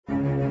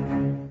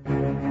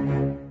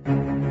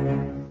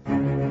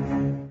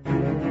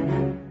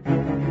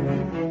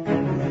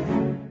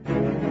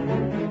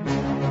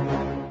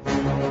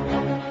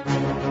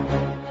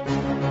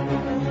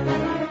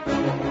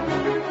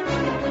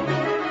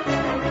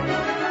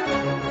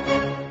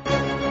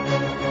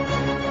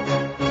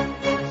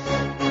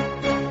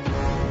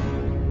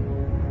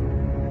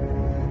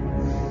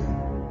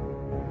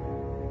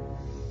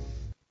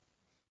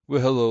Well,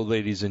 hello,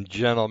 ladies and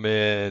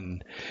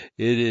gentlemen.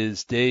 It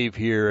is Dave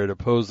here at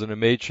Opposing the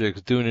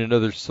Matrix doing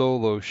another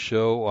solo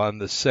show on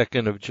the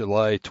 2nd of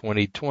July,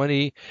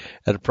 2020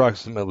 at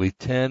approximately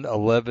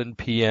 10:11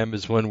 p.m.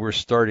 is when we're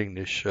starting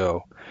this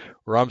show,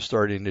 or I'm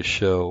starting this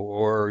show,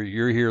 or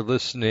you're here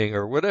listening,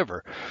 or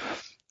whatever.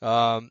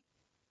 I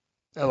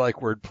like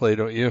wordplay,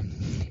 don't you?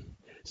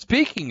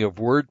 Speaking of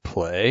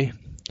wordplay,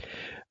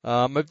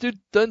 I've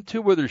done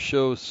two other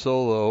shows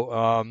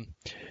solo.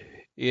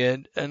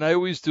 And I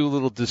always do a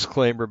little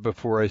disclaimer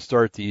before I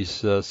start these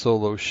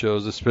solo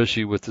shows,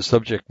 especially with the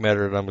subject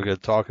matter that I'm going to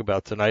talk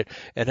about tonight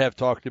and have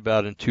talked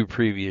about in two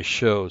previous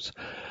shows.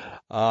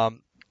 I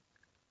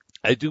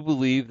do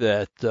believe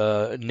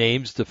that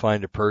names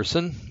define a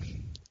person.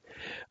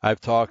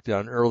 I've talked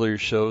on earlier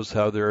shows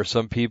how there are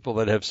some people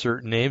that have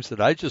certain names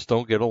that I just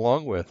don't get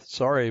along with.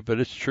 Sorry, but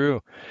it's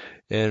true.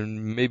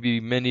 And maybe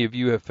many of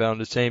you have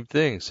found the same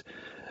things.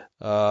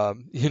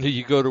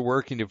 You go to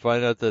work and you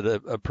find out that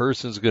a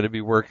person's going to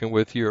be working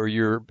with you, or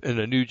you're in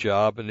a new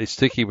job and they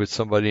stick you with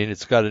somebody and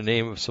it's got a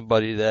name of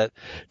somebody that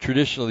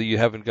traditionally you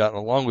haven't gotten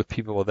along with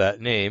people with that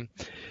name.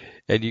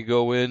 And you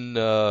go in,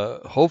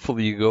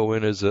 hopefully you go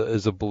in as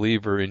a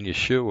believer in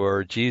Yeshua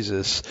or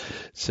Jesus,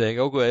 saying,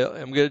 okay,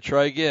 I'm going to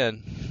try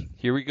again.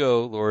 Here we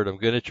go, Lord, I'm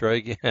going to try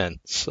again.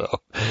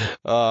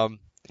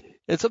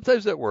 And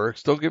sometimes that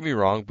works, don't get me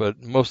wrong,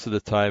 but most of the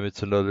time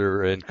it's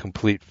another and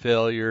complete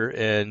failure,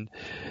 and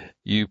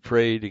you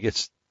pray to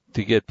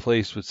get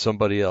placed with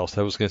somebody else.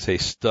 I was going to say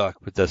stuck,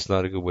 but that's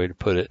not a good way to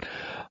put it.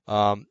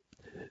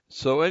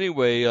 So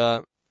anyway,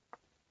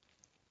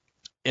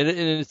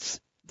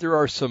 there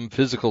are some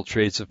physical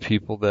traits of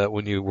people that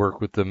when you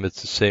work with them,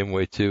 it's the same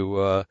way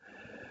too.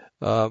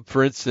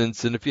 For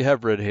instance, and if you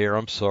have red hair,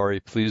 I'm sorry,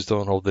 please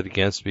don't hold it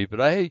against me,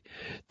 but I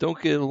don't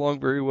get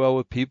along very well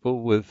with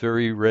people with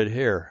very red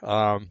hair.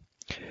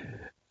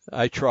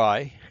 I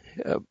try,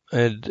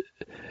 and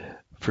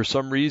for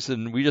some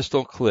reason, we just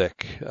don't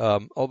click.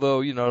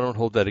 Although, I don't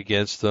hold that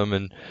against them,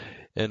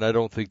 and I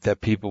don't think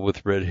that people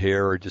with red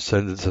hair are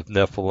descendants of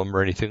Nephilim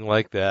or anything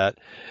like that.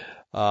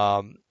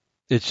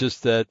 It's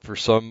just that for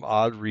some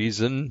odd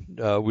reason,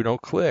 we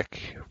don't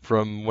click.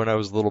 From when I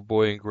was a little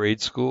boy in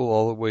grade school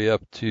all the way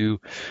up to,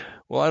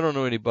 well, I don't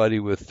know anybody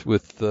with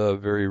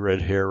very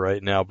red hair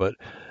right now, but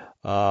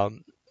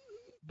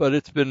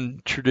it's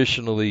been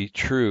traditionally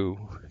true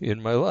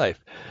in my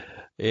life.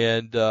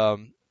 And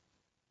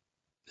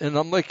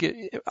I'm like,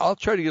 I'll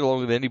try to get along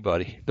with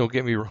anybody. Don't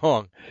get me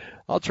wrong.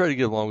 I'll try to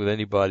get along with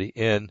anybody.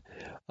 And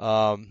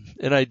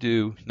I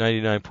do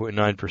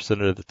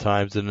 99.9% of the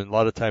times. And a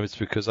lot of times it's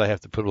because I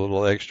have to put a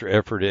little extra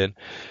effort in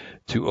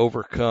to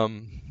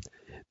overcome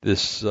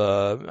this,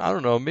 I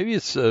don't know, maybe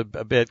it's a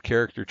bad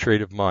character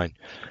trait of mine.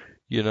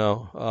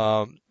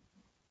 I'm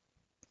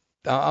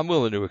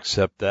willing to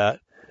accept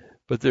that.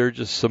 But there are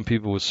just some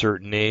people with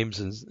certain names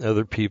and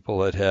other people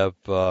that have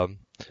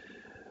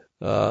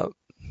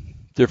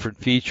different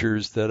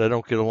features that I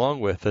don't get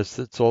along with.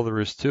 That's all there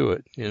is to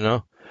it,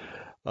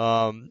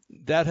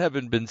 That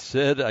having been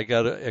said, I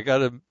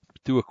gotta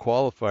do a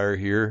qualifier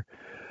here.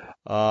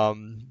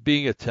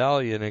 Being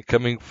Italian and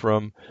coming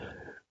from,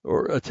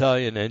 or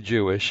Italian and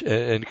Jewish,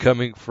 and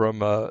coming from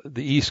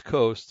the East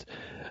Coast,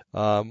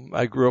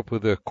 I grew up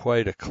with a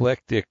quite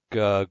eclectic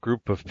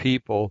group of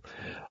people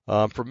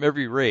from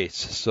every race.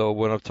 So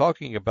when I'm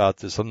talking about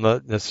this, I'm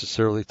not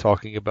necessarily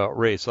talking about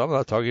race. I'm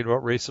not talking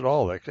about race at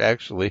all,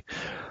 actually.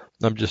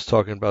 I'm just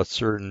talking about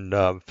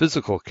certain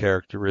physical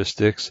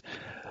characteristics,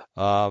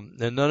 and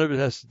none of it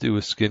has to do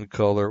with skin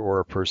color or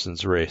a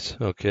person's race,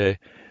 okay?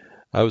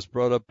 I was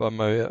brought up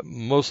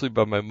mostly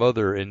by my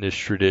mother in this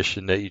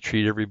tradition that you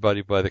treat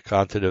everybody by the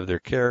content of their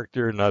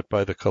character, not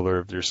by the color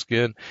of their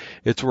skin.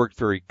 It's worked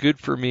very good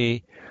for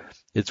me.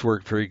 It's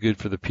worked very good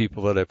for the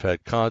people that I've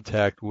had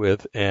contact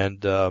with,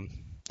 and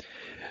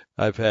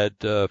I've had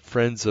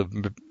friends of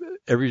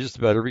just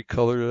about every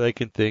color that I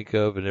can think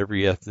of and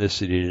every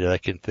ethnicity that I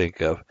can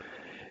think of.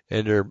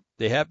 And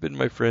they have been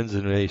my friends,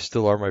 and they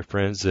still are my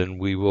friends, and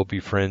we will be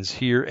friends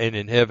here and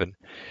in heaven.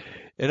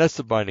 And that's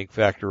the binding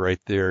factor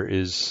right there,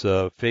 is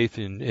faith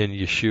in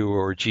Yeshua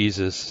or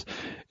Jesus.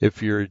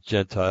 If you're a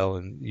Gentile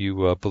and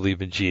you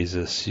believe in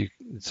Jesus,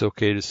 it's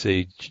okay to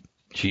say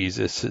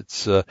Jesus.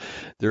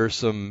 There are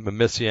some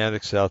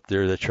messianics out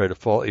there that try to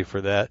fault you for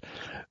that.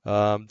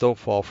 Don't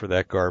fall for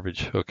that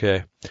garbage,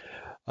 okay?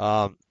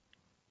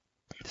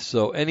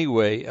 So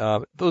anyway,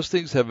 those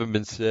things having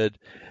been said,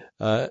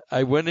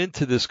 I went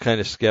into this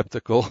kind of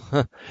skeptical.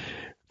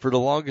 For the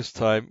longest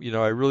time,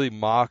 I really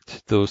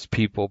mocked those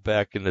people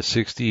back in the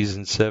 60s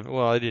and 70s.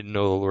 Well, I didn't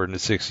know the Lord in the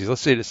 60s.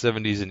 Let's say the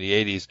 70s and the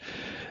 80s,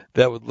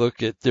 that would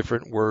look at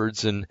different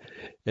words and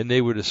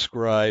they would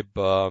ascribe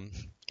the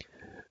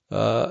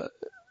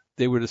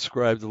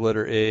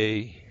letter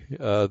A,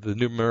 the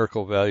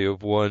numerical value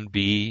of 1,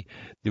 B,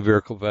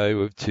 numerical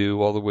value of 2,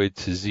 all the way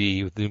to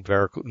Z with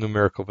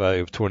numerical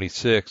value of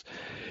 26,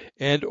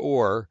 and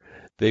or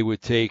they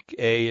would take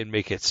A and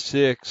make it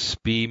 6,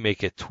 B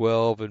make it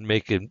 12, and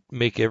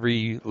make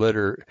every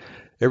letter,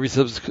 every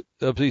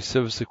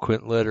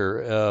subsequent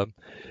letter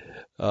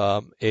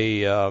a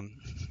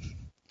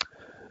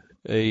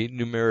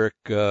numeric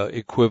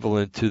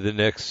equivalent to the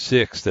next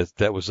 6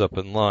 that was up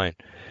in line.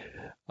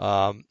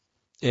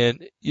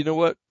 And you know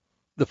what?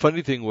 The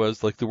funny thing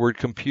was, like the word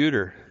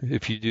computer,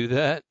 if you do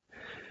that,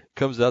 it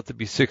comes out to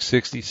be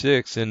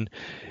 666. And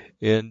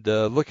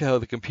look how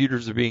the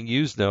computers are being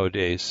used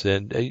nowadays.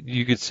 And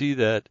you could see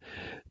that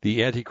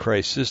the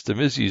Antichrist system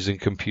is using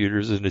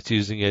computers, and it's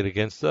using it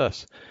against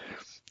us.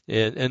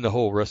 And the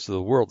whole rest of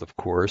the world, of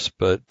course,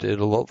 but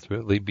it'll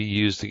ultimately be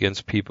used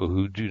against people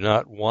who do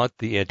not want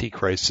the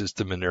Antichrist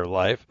system in their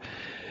life.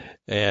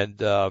 And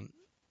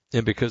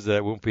because of that,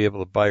 I won't be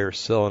able to buy or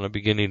sell. And I'm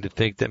beginning to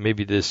think that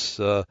maybe this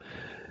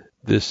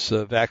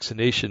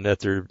vaccination that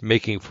they're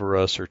making for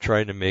us, or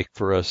trying to make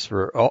for us,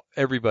 for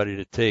everybody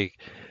to take,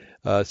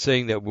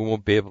 saying that we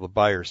won't be able to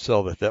buy or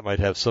sell, that might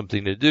have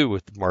something to do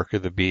with the mark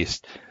of the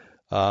beast.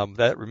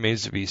 That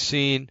remains to be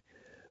seen.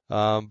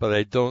 But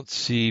I don't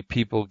see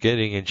people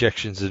getting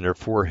injections in their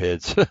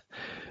foreheads,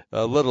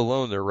 let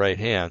alone their right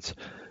hands.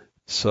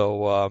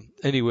 So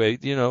anyway,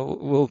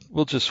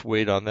 we'll just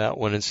wait on that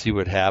one and see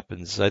what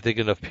happens. I think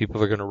enough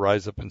people are going to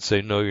rise up and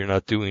say, no, you're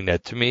not doing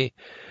that to me,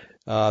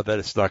 that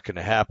it's not going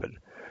to happen.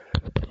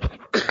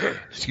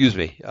 Excuse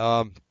me.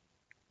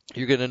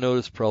 You're going to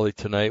notice probably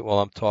tonight while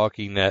I'm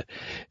talking that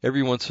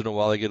every once in a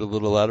while I get a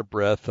little out of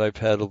breath. I've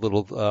had a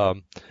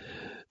little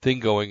thing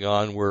going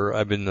on where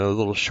I've been a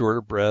little short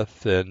of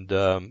breath, and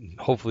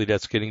hopefully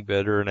that's getting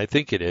better, and I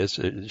think it is.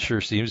 It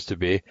sure seems to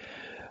be.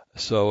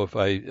 So if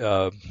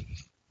I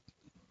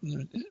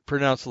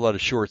pronounce a lot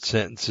of short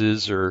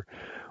sentences or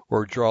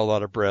draw a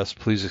lot of breaths,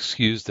 please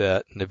excuse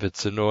that. And if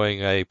it's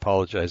annoying, I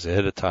apologize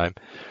ahead of time.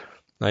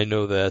 I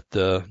know that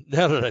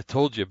now that I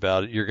told you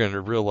about it, you're going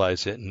to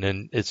realize it, and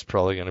then it's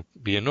probably going to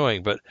be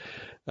annoying. But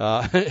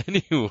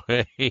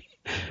anyway,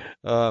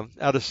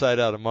 out of sight,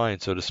 out of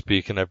mind, so to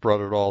speak, and I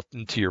brought it all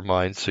into your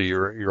mind, so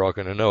you're all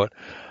going to know it.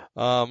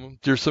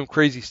 There's some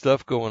crazy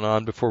stuff going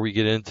on before we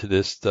get into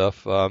this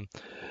stuff.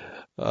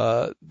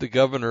 The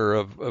governor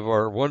of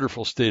our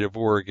wonderful state of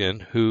Oregon,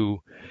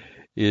 who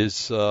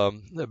is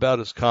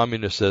about as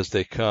communist as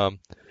they come.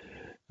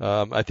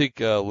 I think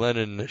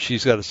Lenin,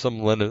 she's got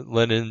some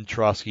Lenin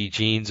Trotsky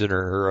genes in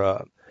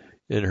her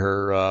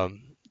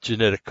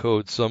genetic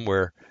code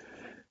somewhere,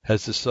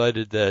 has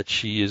decided that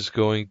she is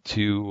going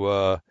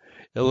to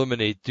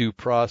eliminate due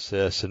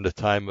process in the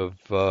time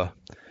of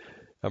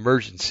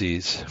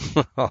emergencies.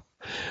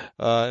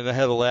 And I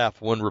had to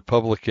laugh. One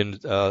Republican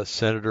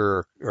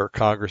senator or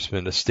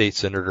congressman, a state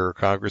senator or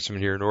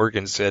congressman here in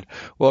Oregon, said,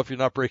 well, if you're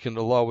not breaking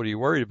the law, what are you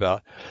worried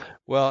about?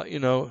 Well,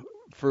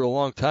 for a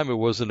long time it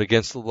wasn't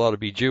against the law to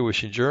be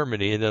Jewish in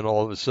Germany, and then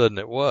all of a sudden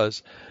it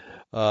was.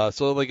 So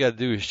all they got to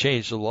do is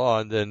change the law,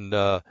 and then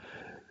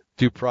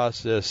due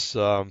process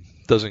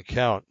doesn't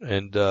count.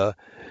 And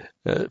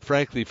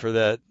frankly, for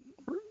that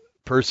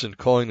person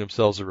calling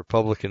themselves a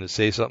Republican to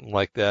say something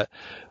like that,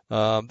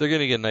 they're going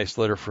to get a nice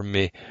letter from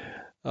me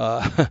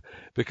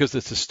because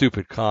it's a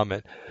stupid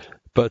comment.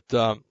 But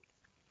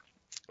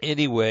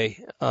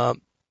anyway,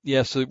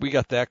 yeah, so we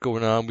got that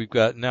going on.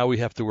 Now we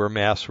have to wear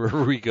masks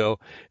wherever we go.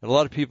 And a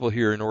lot of people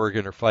here in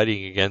Oregon are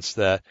fighting against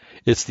that.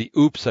 It's the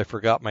oops, I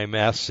forgot my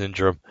mask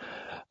syndrome.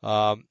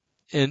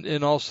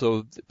 And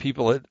also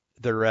people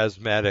that are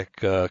asthmatic,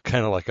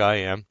 kind of like I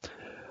am,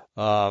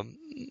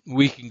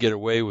 we can get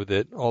away with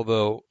it.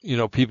 Although,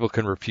 people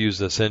can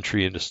refuse us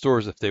entry into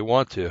stores if they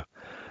want to.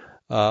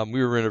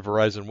 We were in a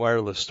Verizon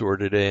wireless store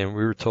today, and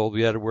we were told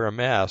we had to wear a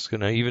mask.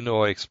 And even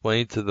though I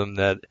explained to them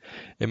that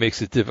it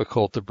makes it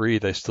difficult to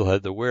breathe, I still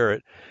had to wear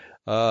it.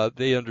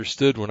 They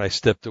understood when I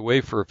stepped away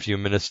for a few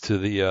minutes to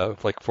the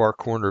far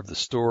corner of the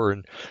store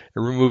and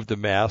removed the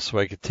mask so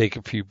I could take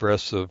a few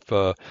breaths of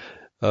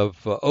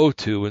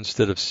O2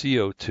 instead of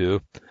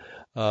CO2.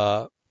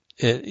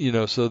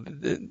 So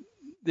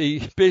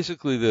they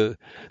basically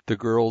the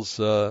girl's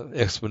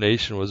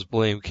explanation was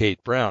blame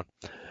Kate Brown.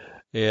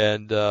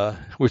 And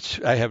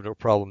which I have no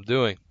problem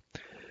doing.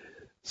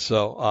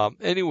 So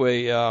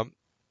anyway,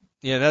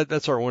 yeah,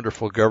 that's our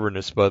wonderful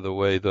governess, by the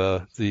way.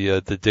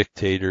 The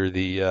dictator,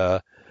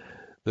 the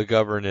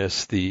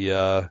governess,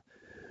 the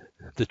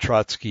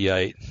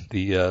Trotskyite,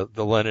 the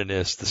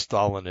Leninist, the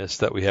Stalinist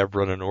that we have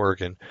running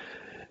Oregon.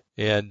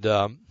 And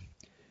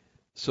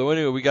so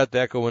anyway, we got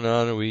that going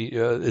on, and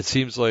it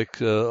seems like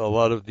a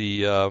lot of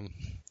the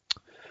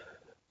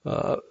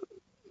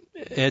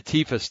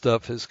Antifa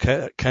stuff has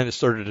kind of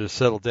started to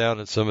settle down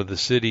in some of the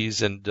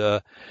cities, and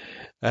I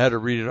had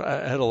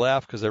to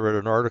laugh because I read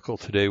an article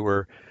today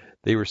where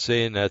they were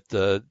saying that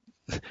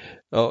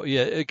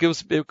it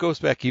goes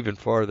back even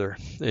farther,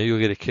 and you'll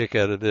get a kick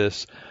out of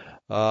this.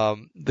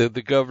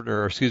 The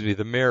governor, or excuse me,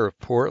 the mayor of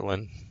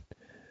Portland,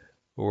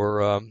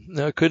 or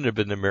no, it couldn't have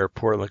been the mayor of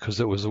Portland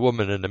because it was a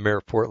woman and the mayor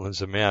of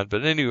Portland's a man.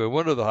 But anyway,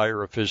 one of the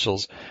higher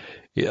officials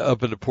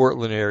up in the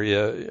Portland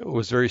area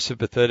was very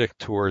sympathetic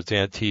towards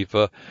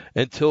Antifa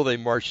until they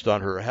marched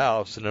on her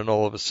house, and then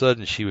all of a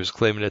sudden she was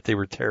claiming that they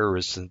were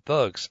terrorists and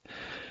thugs.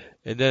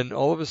 And then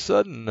all of a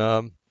sudden,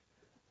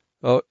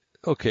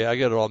 okay, I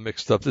got it all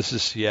mixed up. This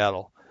is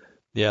Seattle.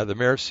 Yeah, the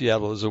mayor of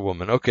Seattle is a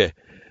woman. Okay,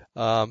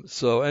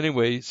 So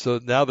anyway, so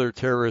now they're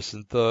terrorists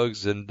and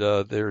thugs, and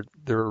their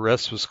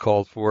arrest was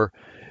called for.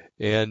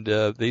 And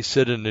they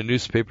said in the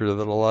newspaper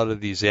that a lot of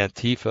these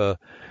Antifa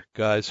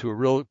guys who are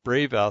real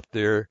brave out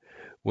there,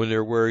 when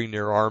they're wearing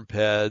their arm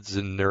pads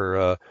and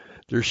their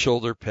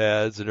shoulder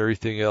pads and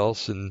everything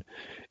else, and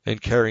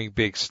carrying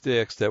big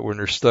sticks, that when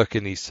they're stuck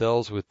in these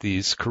cells with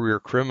these career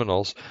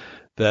criminals,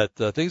 that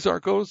things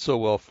aren't going so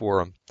well for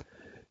them.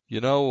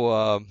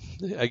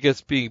 I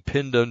guess being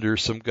pinned under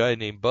some guy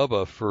named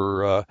Bubba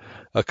for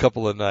a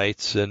couple of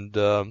nights, and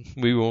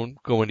we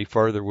won't go any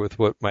farther with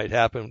what might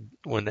happen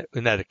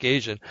in that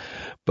occasion,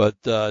 but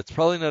it's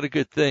probably not a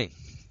good thing,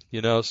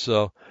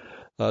 So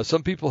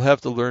some people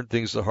have to learn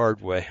things the hard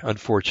way,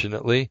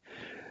 unfortunately,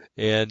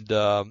 and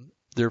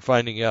they're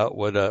finding out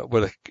what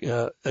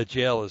a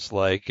jail is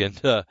like, and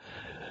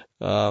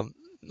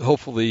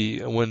hopefully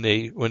when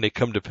they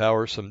come to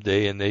power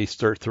someday and they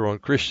start throwing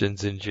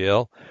Christians in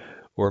jail,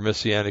 or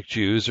Messianic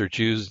Jews, or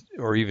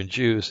even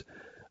Jews,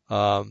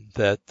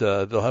 that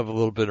they'll have a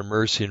little bit of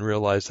mercy and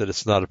realize that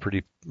it's not a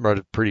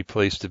pretty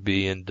place to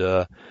be, and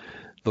they'll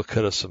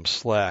cut us some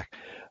slack.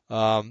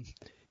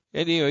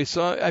 Anyway,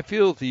 so I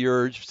feel the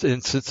urge,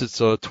 and since it's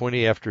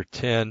 20 after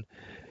 10,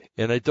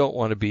 and I don't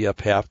want to be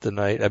up half the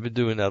night. I've been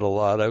doing that a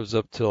lot. I was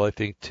up till I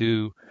think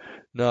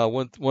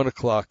 1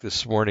 o'clock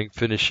this morning,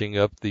 finishing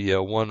up the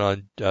one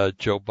on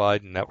Joe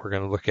Biden that we're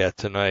going to look at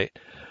tonight.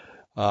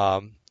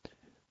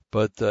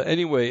 But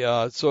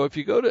anyway, so if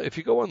you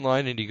go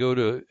online and you go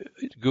to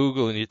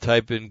Google and you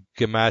type in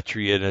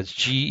gematria, and it's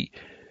Gematria,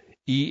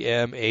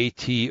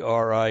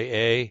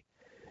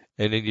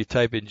 and then you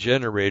type in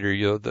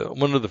generator,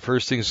 one of the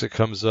first things that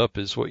comes up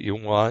is what you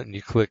want, and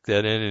you click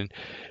that in,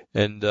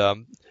 and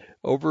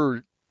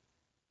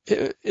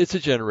it's a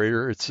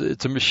generator.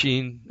 It's a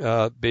machine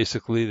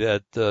basically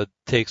that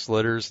takes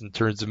letters and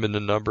turns them into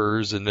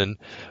numbers, and then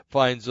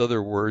finds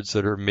other words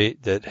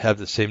that have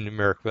the same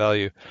numeric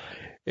value.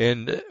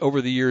 And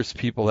over the years,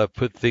 people have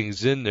put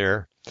things in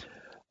there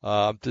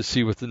to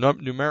see what the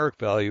numeric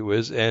value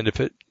is, and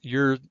if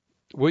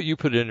what you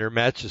put in there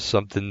matches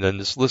something, then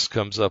this list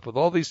comes up with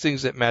all these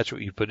things that match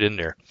what you put in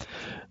there.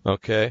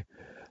 Okay.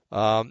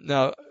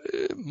 Now,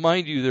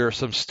 mind you, there are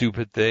some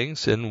stupid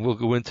things, and we'll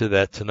go into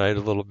that tonight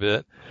a little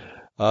bit.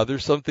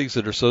 There's some things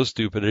that are so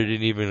stupid I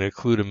didn't even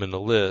include them in the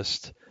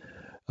list.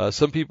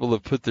 Some people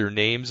have put their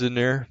names in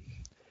there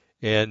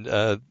and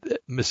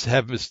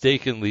have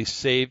mistakenly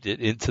saved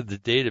it into the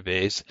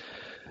database.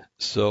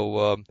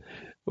 So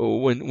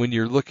when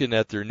you're looking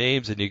at their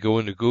names and you go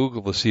into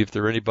Google to see if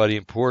they're anybody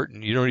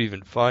important, you don't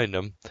even find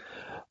them.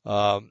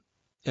 And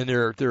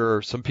there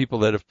are some people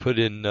that have put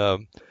in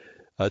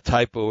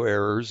typo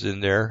errors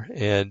in there,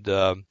 and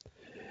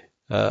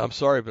I'm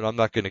sorry, but I'm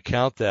not going to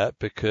count that,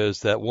 because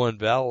that one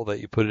vowel that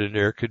you put in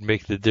there could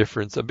make a big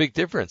difference, and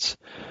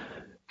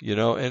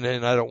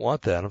I don't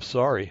want that. I'm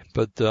sorry,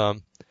 but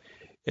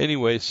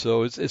anyway,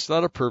 so it's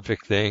not a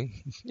perfect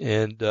thing,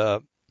 and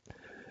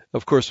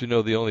of course we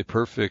know the only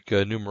perfect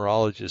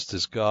numerologist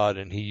is God,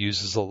 and he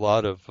uses a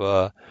lot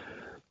of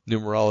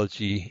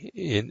numerology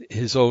in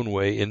his own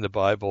way in the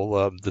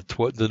Bible.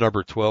 The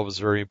number 12 is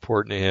very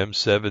important to him.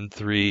 7,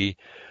 3,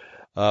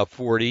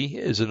 40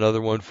 is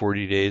another one.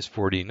 40 days,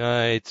 40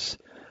 nights.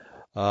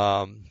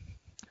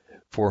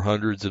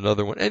 400 is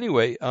another one.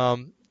 Anyway,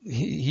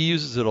 he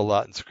uses it a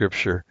lot in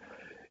Scripture,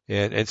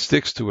 and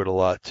sticks to it a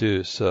lot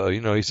too. So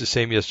he's the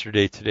same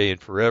yesterday, today, and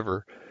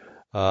forever.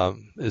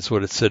 Is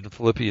what it said in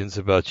Philippians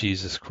about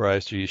Jesus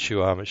Christ, or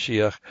Yeshua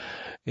HaMashiach,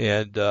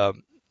 and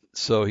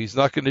so he's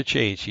not going to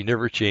change. He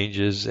never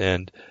changes,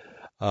 and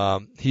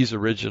he's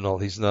original.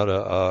 He's not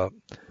a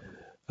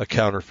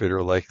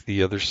counterfeiter like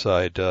the other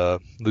side,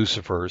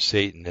 Lucifer or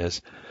Satan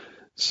is.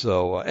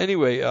 So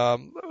anyway,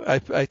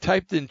 I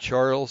typed in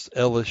Charles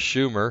Ellis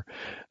Schumer.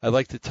 I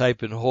like to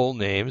type in whole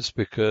names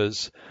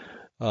because,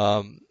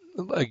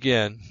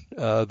 again,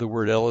 the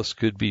word Ellis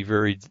could be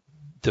very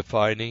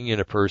defining in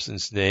a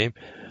person's name.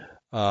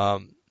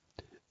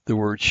 The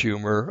word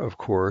Schumer, of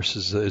course,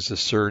 is a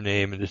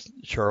surname, and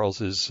Charles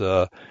is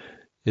the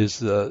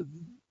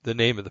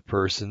name of the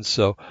person.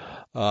 So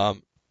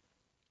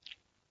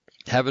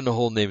having the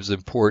whole name is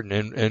important,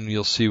 and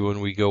you'll see when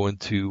we go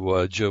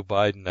into Joe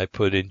Biden, I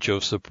put in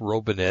Joseph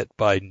Robinette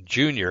Biden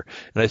Jr.,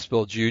 and I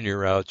spelled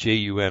Junior out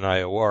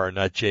Junior,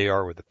 not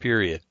Jr. with a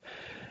period,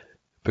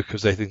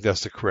 because I think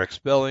that's the correct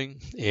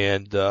spelling,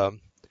 and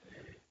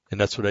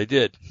that's what I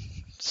did.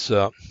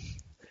 So.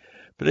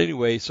 But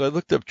anyway, so I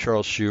looked up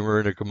Charles Schumer,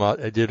 and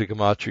I did a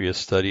gematria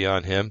study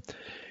on him.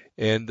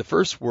 And the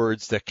first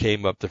words that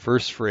came up, the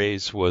first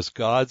phrase was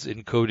God's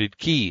encoded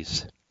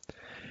keys.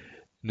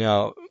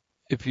 Now,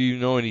 if you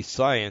know any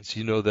science,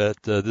 you know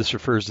that this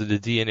refers to the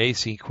DNA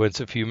sequence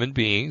of human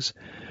beings.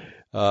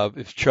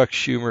 If Chuck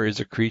Schumer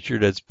is a creature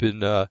that's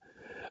been had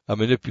a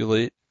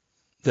manipulation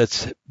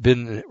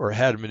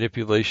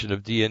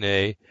of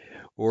DNA,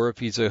 or if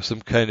he's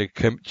some kind of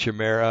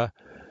chimera,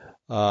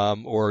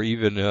 or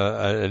even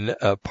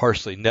a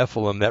partially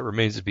Nephilim, that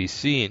remains to be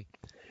seen.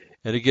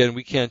 And again,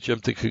 we can't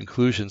jump to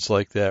conclusions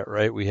like that,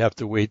 right? We have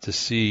to wait to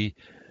see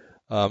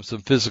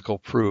some physical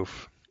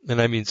proof,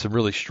 and I mean some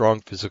really strong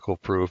physical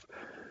proof.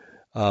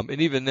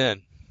 And even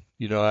then,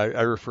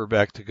 I refer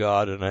back to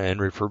God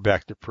and refer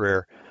back to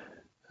prayer,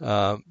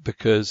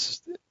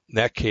 because in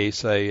that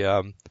case,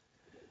 the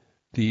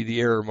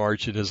error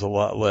margin is a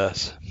lot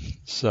less.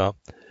 So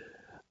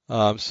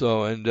we're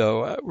going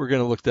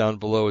to look down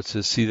below. It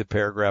says, see the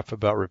paragraph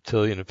about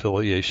reptilian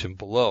affiliation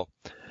below.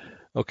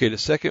 Okay, the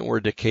second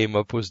word that came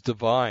up was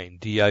divine,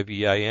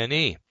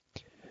 D-I-V-I-N-E.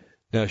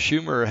 Now,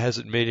 Schumer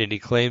hasn't made any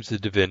claims to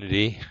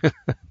divinity,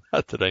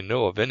 not that I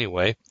know of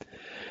anyway.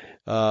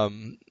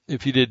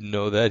 If you didn't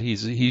know that,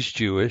 he's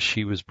Jewish.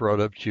 He was brought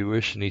up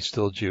Jewish, and he's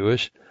still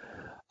Jewish.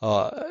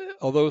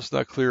 Although it's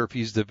not clear if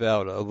he's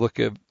devout. A look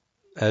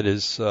at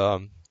his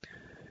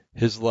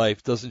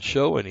life doesn't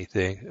show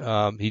anything.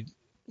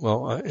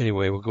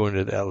 Anyway, we'll go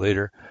into that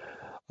later.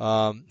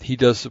 He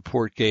does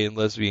support gay and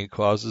lesbian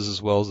causes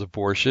as well as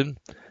abortion.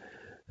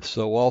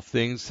 So all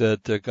things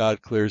that God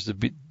declares to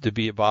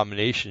be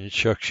abomination,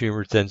 Chuck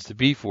Schumer tends to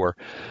be for.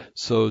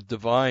 So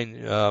divine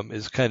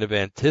is kind of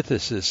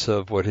antithesis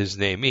of what his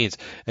name means.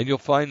 And you'll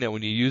find that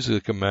when you use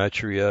the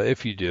gematria,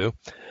 if you do,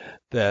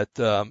 that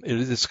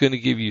it's going to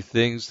give you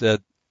things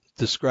that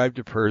describe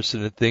the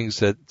person and things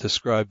that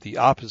describe the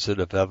opposite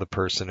of how the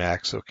person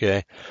acts,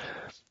 okay?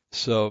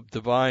 So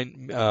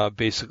divine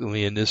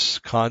basically in this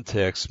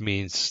context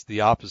means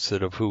the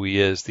opposite of who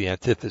he is, the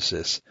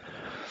antithesis.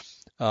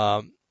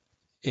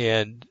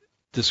 And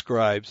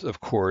describes, of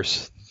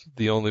course,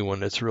 the only one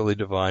that's really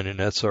divine, and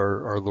that's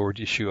our Lord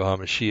Yeshua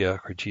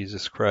HaMashiach, or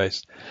Jesus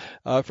Christ.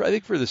 I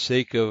think for the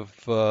sake of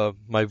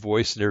my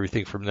voice and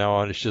everything from now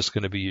on, it's just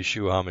going to be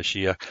Yeshua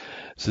HaMashiach,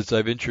 since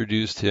I've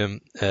introduced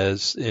him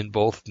as in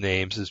both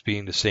names as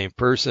being the same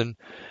person.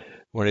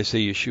 When I say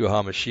Yeshua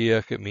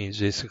HaMashiach, it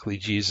means basically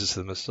Jesus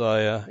the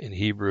Messiah in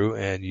Hebrew,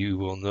 and you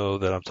will know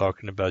that I'm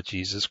talking about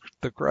Jesus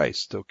the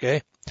Christ,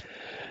 okay?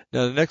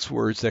 Now, the next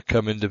words that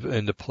come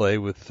into play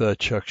with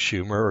Chuck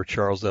Schumer, or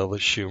Charles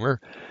Ellis Schumer,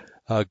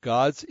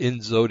 gods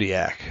in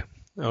zodiac.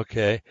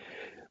 Okay.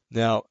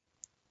 Now,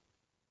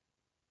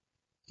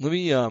 let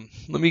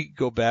me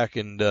go back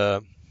and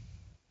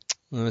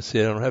let's see.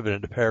 I don't have it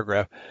in the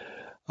paragraph.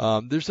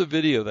 There's a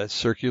video that's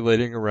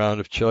circulating around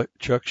of Chuck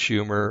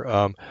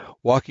Schumer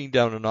walking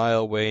down an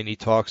aisleway, and he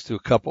talks to a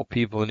couple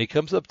people, and he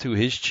comes up to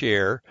his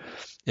chair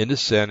in the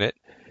Senate.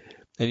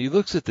 And he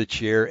looks at the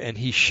chair and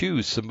he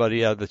shoos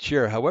somebody out of the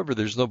chair. However,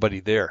 there's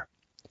nobody there.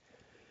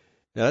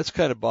 Now, that's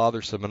kind of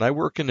bothersome. And I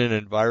work in an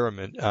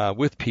environment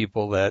with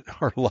people that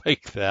are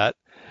like that.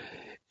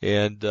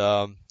 And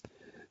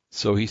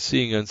so he's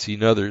seeing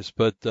unseen others.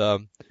 But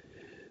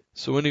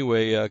so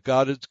anyway,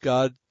 God's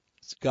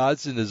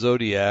in the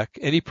zodiac.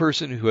 Any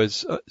person who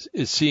is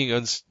seeing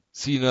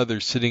unseen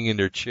others sitting in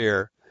their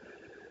chair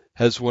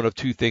has one of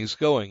two things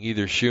going.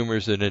 Either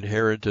Schumer's an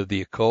adherent of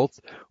the occult,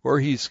 or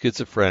he's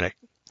schizophrenic.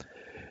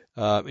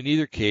 In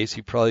either case,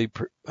 he probably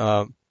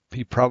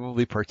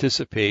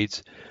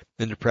participates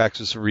in the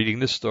practice of reading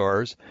the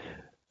stars.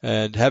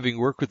 And having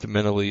worked with the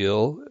mentally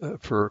ill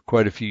for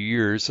quite a few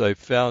years, I've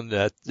found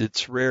that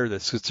it's rare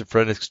that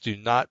schizophrenics do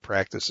not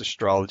practice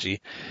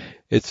astrology.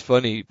 It's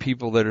funny,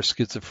 people that are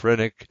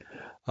schizophrenic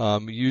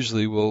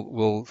usually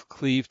will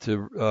cleave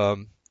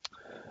to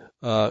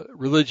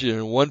religion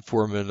in one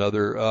form or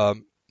another.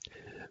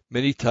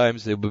 Many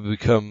times they will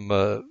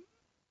become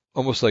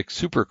almost like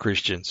super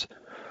Christians.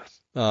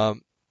 But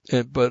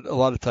a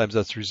lot of times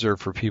that's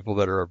reserved for people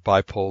that are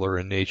bipolar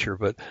in nature,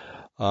 but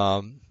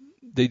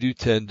they do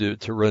tend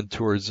to run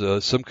towards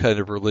some kind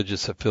of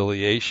religious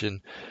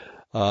affiliation.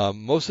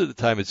 Most of the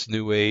time it's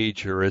New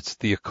Age or it's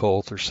the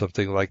occult or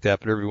something like that,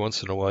 but every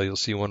once in a while you'll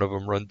see one of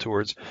them run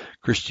towards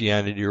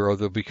Christianity, or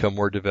they'll become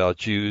more devout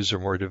Jews or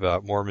more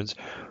devout Mormons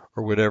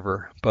or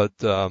whatever. But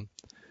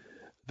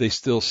they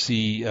still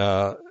see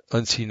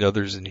unseen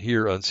others and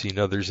hear unseen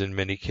others in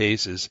many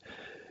cases.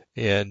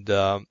 And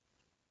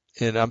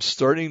I'm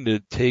starting to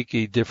take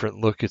a different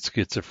look at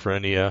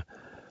schizophrenia,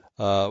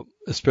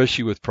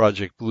 especially with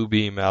Project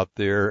Bluebeam out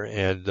there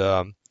and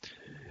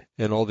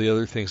all the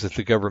other things that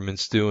the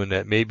government's doing.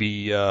 That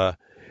maybe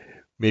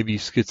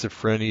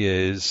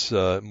schizophrenia is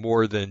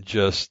more than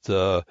just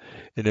an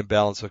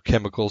imbalance of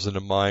chemicals in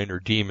the mind or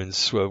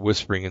demons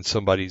whispering in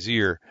somebody's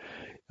ear.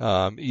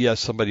 Yes,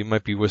 somebody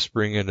might be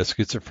whispering in a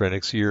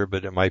schizophrenic's ear,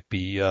 but it might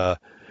be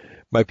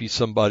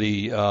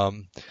somebody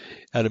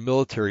at a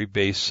military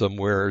base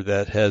somewhere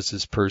that has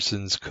this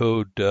person's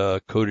code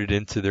coded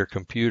into their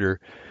computer.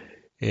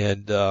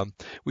 And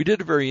we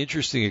did a very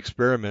interesting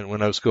experiment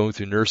when I was going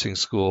through nursing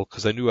school,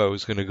 because I knew I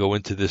was going to go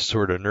into this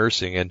sort of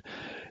nursing.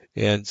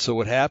 And so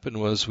what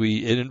happened was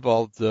it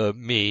involved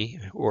me,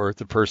 or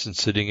the person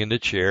sitting in the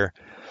chair.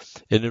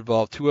 It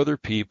involved two other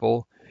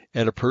people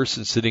and a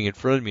person sitting in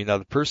front of me. Now,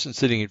 the person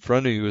sitting in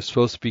front of me was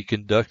supposed to be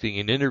conducting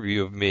an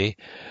interview of me,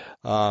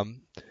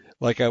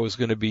 like I was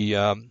going to be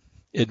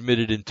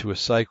admitted into a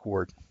psych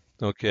ward.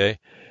 Okay.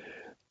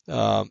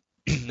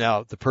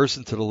 Now, the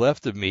person to the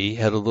left of me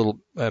had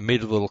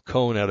made a little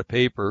cone out of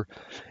paper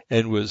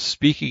and was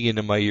speaking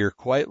into my ear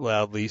quite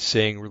loudly,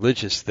 saying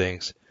religious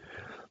things.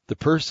 the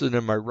person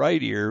in my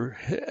right ear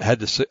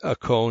had a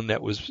cone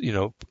that was,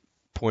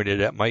 pointed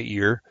at my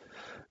ear,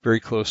 very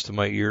close to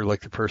my ear,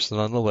 like the person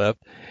on the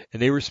left. And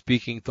they were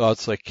speaking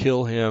thoughts like,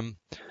 kill him.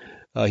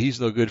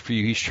 He's no good for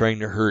you. He's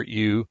trying to hurt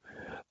you.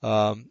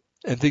 And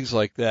things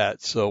like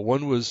that. So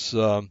one was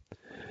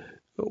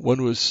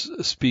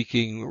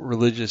speaking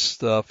religious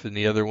stuff, and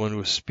the other one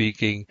was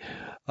speaking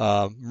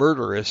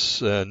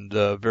murderous and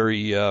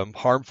very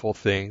harmful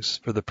things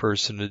for the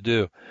person to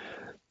do.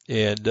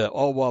 And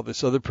all while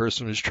this other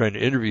person was trying to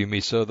interview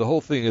me. So the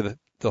whole thing,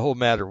 the whole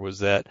matter was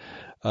that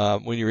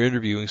when you're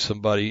interviewing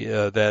somebody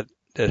that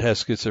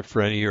has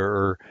schizophrenia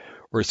or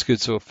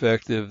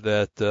schizoaffective,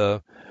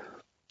 that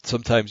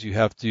sometimes you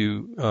have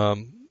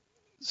to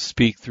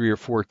speak 3 or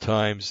 4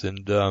 times,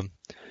 and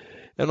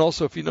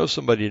also if you know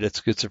somebody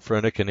that's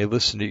schizophrenic and they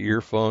listen to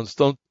earphones,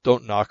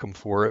 don't knock them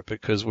for it,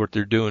 because what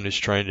they're doing is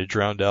trying to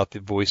drown out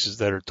the voices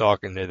that are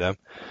talking to them.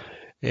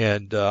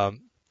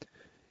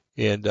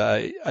 And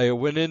I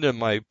went into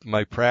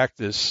my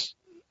practice,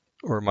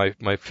 or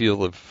my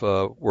field of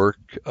work,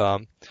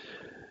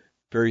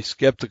 very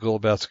skeptical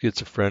about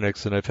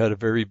schizophrenics, and I've had a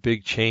very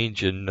big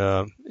change in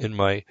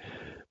my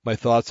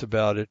thoughts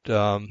about it.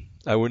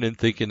 I went in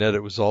thinking that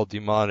it was all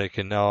demonic,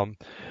 and now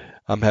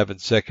I'm having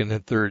second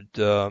and third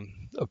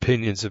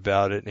opinions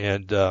about it.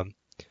 And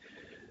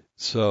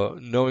so,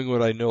 knowing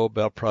what I know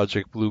about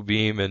Project Blue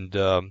Beam and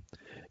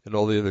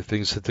all the other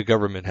things that the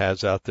government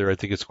has out there, I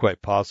think it's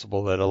quite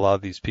possible that a lot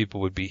of these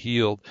people would be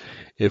healed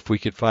if we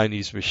could find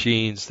these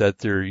machines that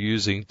they're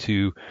using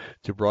to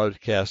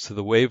broadcast to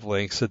the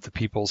wavelengths that the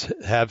people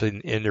have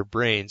in their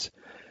brains.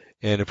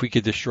 And if we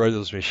could destroy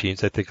those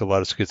machines, I think a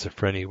lot of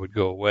schizophrenia would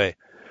go away.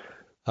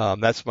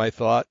 That's my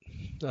thought.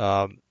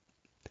 I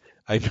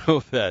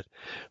know that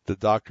the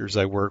doctors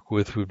I work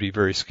with would be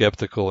very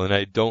skeptical, and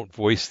I don't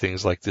voice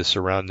things like this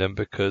around them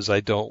because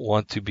I don't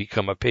want to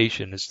become a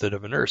patient instead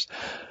of a nurse.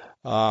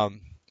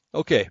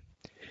 Okay.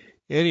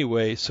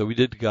 Anyway, so we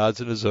did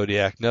Gods in the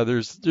Zodiac. Now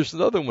there's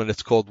another one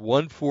that's called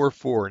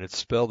 144, and it's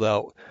spelled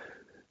out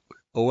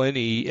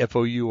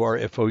ONEFOUR.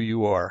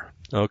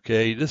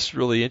 Okay, this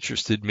really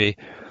interested me,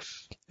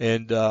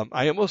 and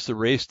I almost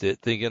erased it,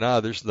 thinking,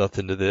 there's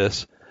nothing to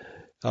this.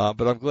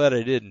 But I'm glad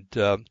I didn't.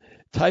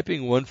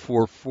 Typing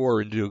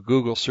 144 into a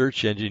Google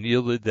search engine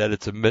yielded that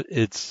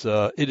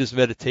it is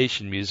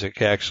meditation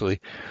music.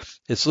 Actually,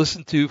 it's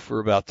listened to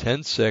for about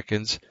 10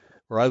 seconds,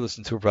 or I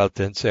listened to it for about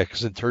 10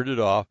 seconds and turned it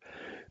off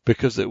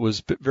because it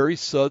was very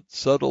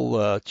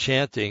subtle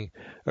chanting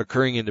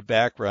occurring in the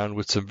background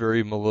with some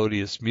very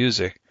melodious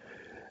music.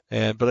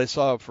 But I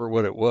saw it for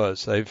what it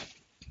was. I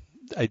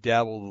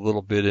dabbled a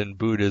little bit in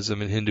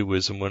Buddhism and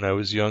Hinduism when I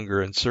was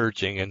younger and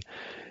searching,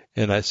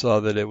 and I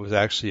saw that it was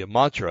actually a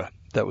mantra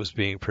that was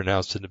being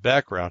pronounced in the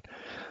background.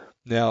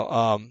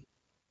 Now,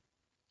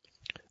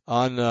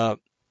 on the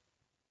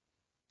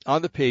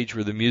page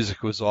where the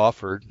music was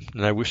offered,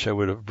 and I wish I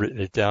would have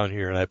written it down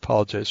here, and I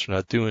apologize for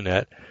not doing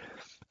that,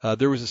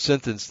 there was a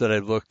sentence that I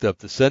looked up.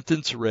 The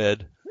sentence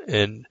read,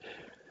 and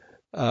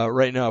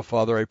right now,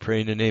 Father, I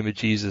pray in the name of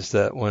Jesus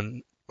that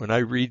when I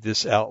read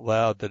this out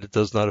loud, that it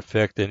does not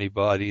affect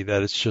anybody,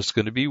 that it's just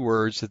going to be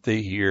words that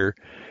they hear.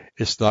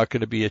 It's not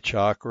going to be a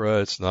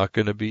chakra. It's not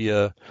going to be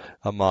a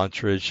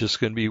mantra. It's just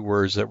going to be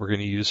words that we're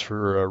going to use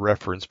for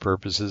reference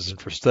purposes and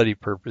for study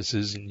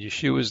purposes. In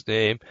Yeshua's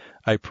name,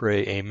 I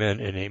pray, amen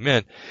and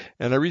amen.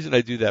 And the reason I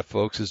do that,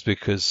 folks, is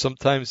because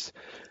sometimes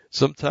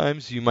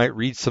you might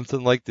read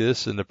something like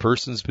this and the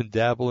person's been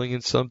dabbling in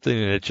something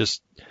and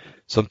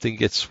something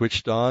gets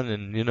switched on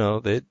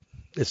and,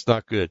 it's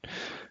not good.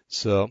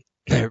 So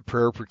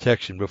prayer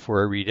protection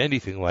before I read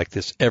anything like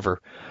this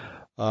ever.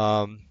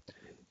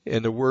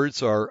 And the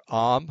words are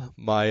Am,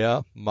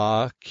 Maya,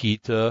 Ma,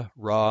 Kita,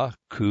 Ra,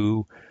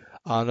 Ku,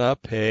 Ana,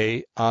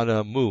 Pe,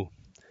 Ana, Mu.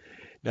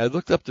 Now I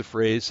looked up the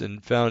phrase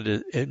and found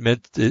it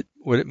meant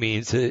what it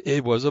means.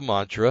 It was a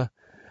mantra,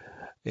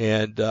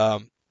 and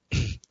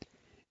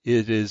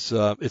it's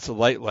a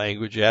light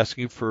language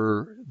asking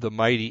for the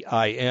mighty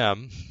I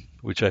Am,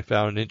 which I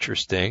found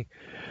interesting,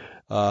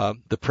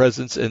 the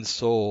presence and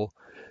soul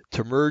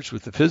to merge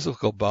with the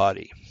physical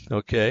body.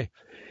 Okay.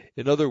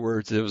 In other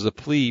words, it was a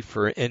plea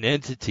for an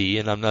entity,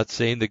 and I'm not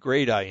saying the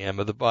great I Am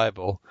of the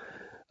Bible,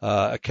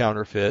 a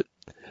counterfeit,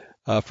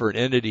 for an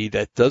entity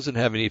that doesn't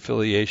have any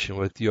affiliation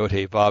with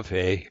Yod-Heh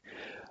Vav-Heh,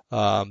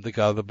 the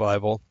God of the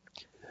Bible,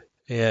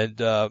 and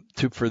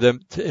for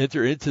them to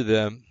enter into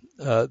them,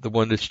 the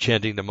one that's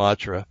chanting the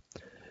mantra,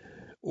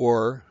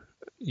 or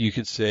you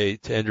could say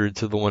to enter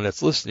into the one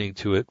that's listening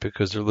to it,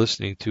 because they're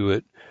listening to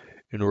it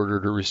in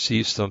order to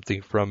receive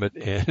something from it,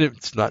 and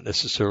it's not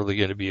necessarily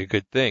going to be a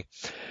good thing.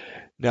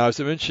 Now,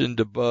 as I mentioned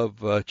above,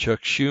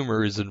 Chuck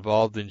Schumer is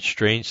involved in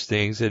strange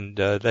things, and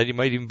that he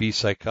might even be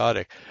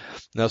psychotic.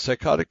 Now,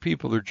 psychotic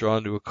people are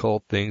drawn to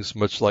occult things,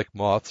 much like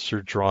moths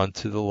are drawn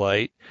to the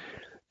light.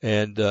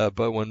 And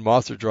but when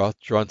moths are drawn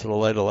to the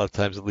light, a lot of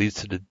times it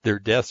leads to their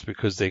deaths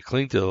because they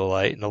cling to the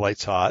light, and the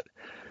light's hot.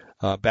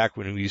 Back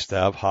when we used to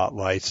have hot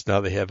lights,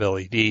 now they have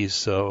LEDs,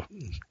 so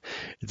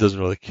it doesn't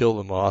really kill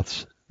the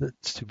moths.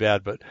 It's too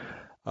bad, but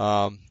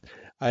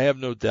I have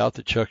no doubt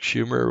that Chuck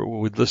Schumer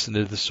would listen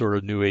to this sort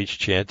of New Age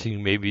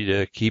chanting, maybe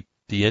to keep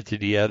the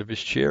entity out of his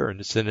chair in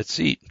the Senate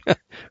seat.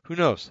 Who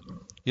knows?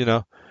 You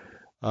know,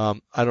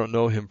 I don't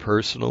know him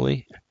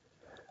personally,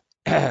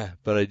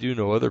 but I do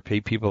know other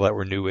people that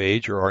were New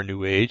Age or are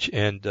New Age,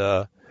 and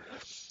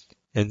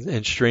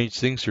strange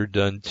things are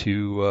done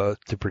to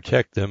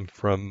protect them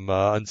from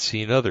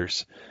unseen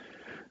others.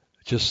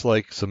 Just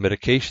like some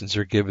medications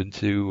are given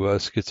to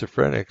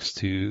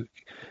schizophrenics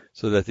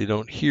so that they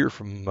don't hear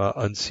from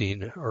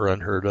unseen or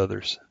unheard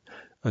others,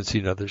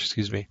 unseen others.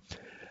 Excuse me.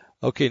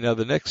 Okay, now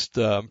the next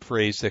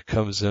phrase that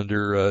comes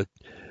under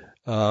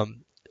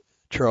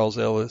Charles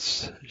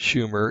Ellis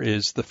Schumer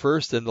is the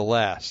first and the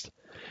last.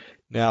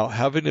 Now,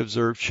 having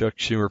observed Chuck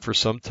Schumer for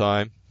some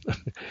time,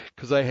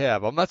 because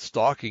I'm not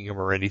stalking him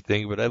or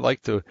anything, but I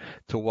like to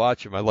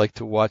watch him. I like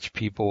to watch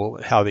people,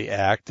 how they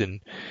act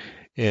and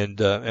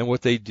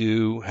what they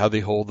do, how they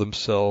hold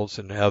themselves,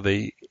 and how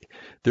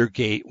their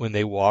gait when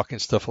they walk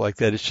and stuff like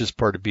that. It's just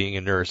part of being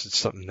a nurse. It's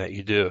something that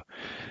you do.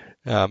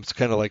 It's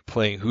kind of like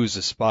playing Who's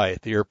the Spy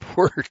at the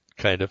airport,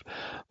 kind of.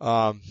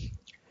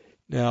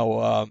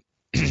 Now,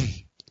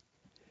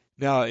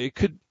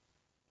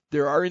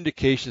 there are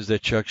indications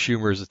that Chuck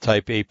Schumer is a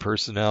type A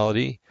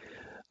personality.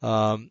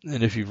 And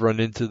if you've run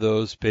into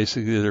those,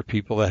 basically they're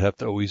people that have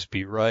to always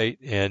be right,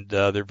 and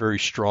they're very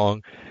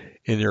strong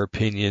in their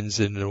opinions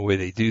and in the way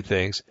they do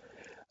things.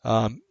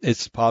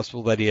 It's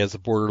possible that he has a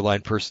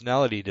borderline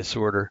personality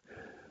disorder,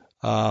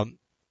 and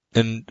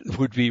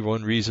would be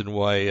one reason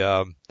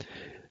why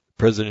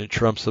President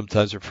Trump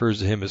sometimes refers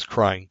to him as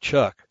Crying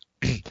Chuck,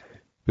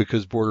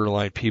 because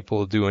borderline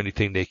people do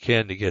anything they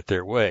can to get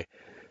their way,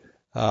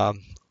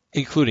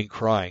 including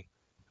crying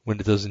when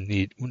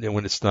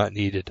it's not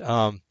needed.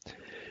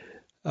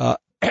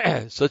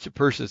 Such a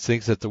person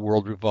thinks that the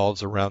world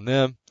revolves around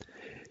them,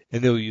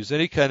 and they'll use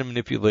any kind of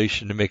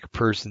manipulation to make a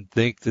person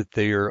think that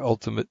they are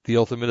the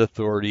ultimate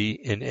authority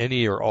in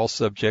any or all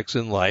subjects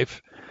in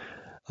life,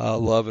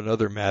 love and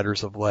other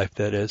matters of life,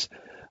 that is.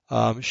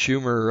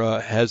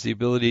 Schumer has the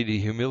ability to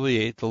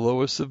humiliate the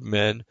lowest of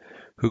men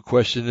who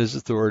question his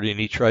authority, and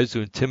he tries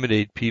to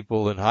intimidate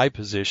people in high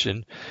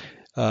position,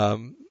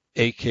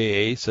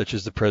 aka such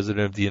as the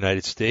President of the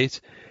United States.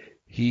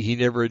 He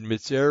never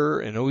admits error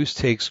and always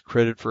takes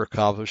credit for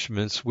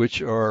accomplishments,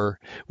 which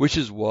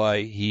is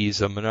why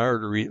he's a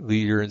minority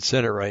leader in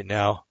Senate right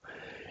now.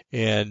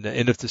 And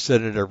if the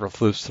Senate ever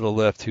flips to the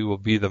left, he will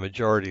be the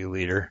majority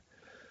leader,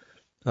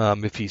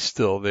 if he's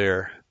still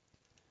there.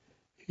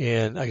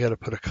 And I got to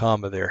put a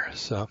comma there.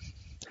 So,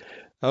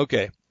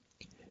 okay.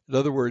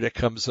 Another word that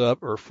comes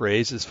up or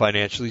phrase is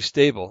financially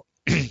stable.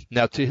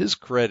 Now, to his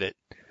credit,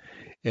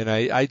 and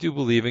I do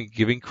believe in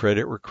giving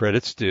credit where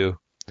credit's due,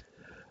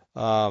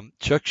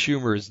 Chuck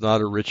Schumer is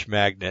not a rich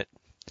magnate.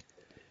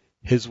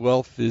 His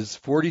wealth is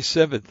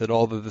 47th in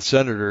all of the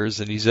senators,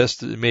 and his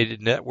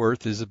estimated net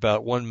worth is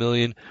about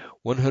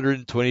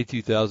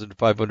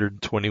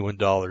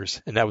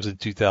 $1,122,521, and that was in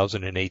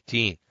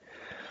 2018.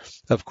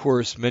 Of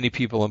course, many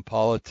people in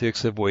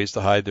politics have ways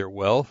to hide their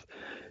wealth,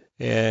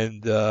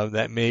 and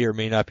that may or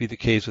may not be the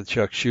case with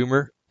Chuck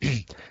Schumer.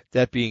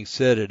 That being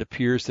said, it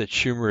appears that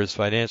Schumer is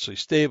financially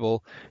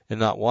stable and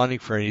not wanting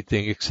for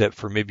anything except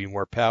for maybe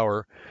more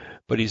power,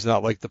 but he's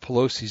not like the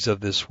Pelosi's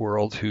of this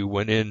world who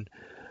went in,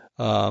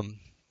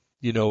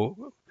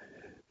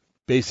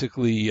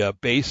 basically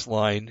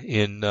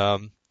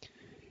baseline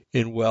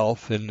in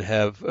wealth and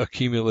have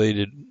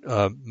accumulated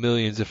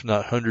millions, if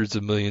not hundreds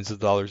of millions of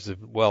dollars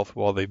of wealth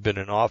while they've been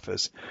in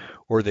office,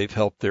 or they've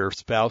helped their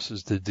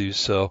spouses to do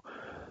so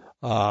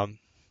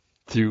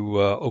through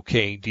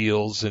okaying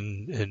deals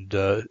and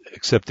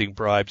accepting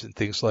bribes and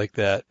things like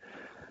that.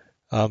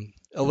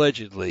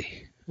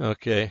 Allegedly.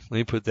 Okay, let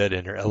me put that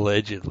in there.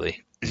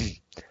 Allegedly.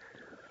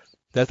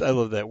 I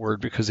love that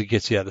word because it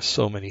gets you out of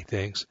so many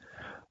things.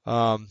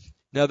 Now,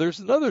 there's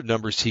another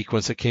number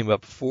sequence that came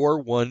up,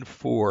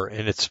 414,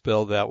 and it's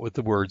spelled out with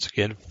the words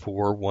again,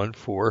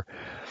 414.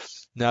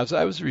 Now, as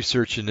I was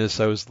researching this,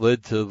 I was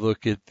led to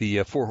look at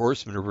the Four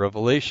Horsemen of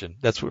Revelation.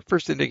 That's what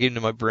first thing that came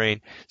to my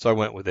brain, so I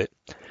went with it.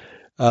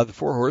 The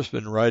four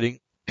horsemen riding,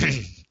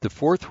 the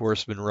fourth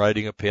horseman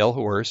riding a pale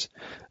horse,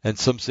 and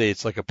some say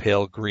it's like a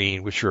pale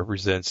green, which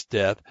represents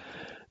death.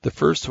 The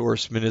first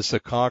horseman is the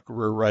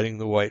conqueror riding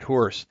the white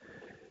horse.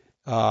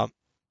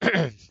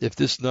 If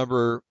this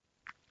number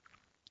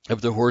of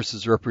the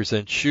horses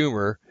represents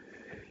Schumer,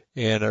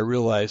 and I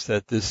realize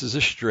that this is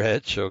a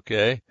stretch,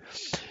 okay,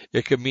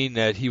 it could mean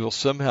that he will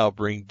somehow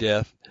bring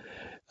death,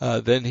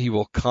 then he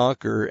will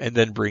conquer, and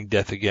then bring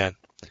death again.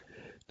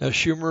 Now,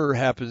 Schumer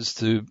happens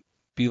to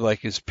be like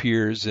his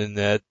peers in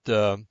that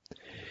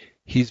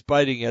he's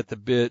biting at the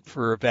bit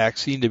for a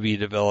vaccine to be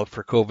developed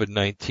for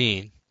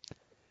COVID-19.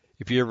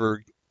 If you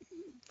ever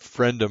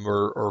friend him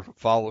or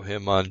follow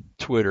him on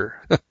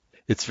Twitter,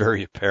 it's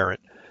very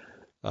apparent.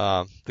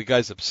 The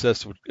guy's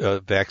obsessed with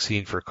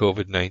vaccine for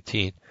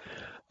COVID-19.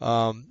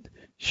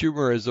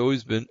 Schumer has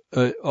always been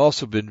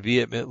also been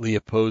vehemently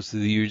opposed to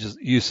the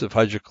use of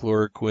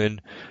hydrochloroquine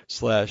 /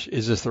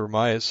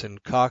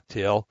 azithromycin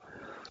cocktail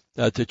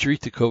to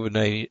treat the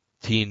COVID-19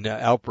 COVID-19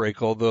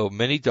 outbreak, although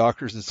many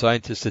doctors and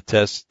scientists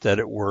attest that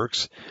it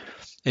works,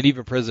 and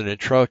even President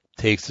Trump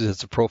takes it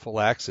as a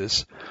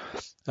prophylaxis.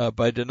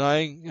 By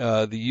denying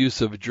the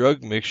use of a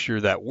drug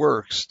mixture that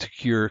works to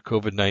cure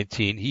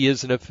COVID-19, he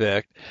is in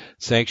effect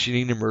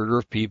sanctioning the murder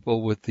of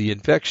people with the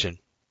infection.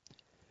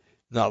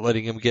 Not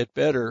letting them get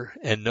better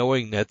and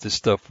knowing that this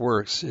stuff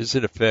works is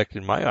in effect,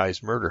 in my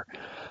eyes, murder.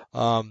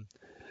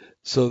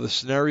 So the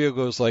scenario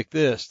goes like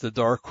this. The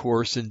dark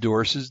horse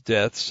endorses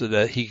death so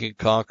that he can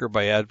conquer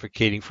by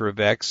advocating for a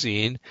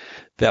vaccine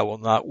that will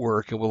not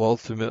work and will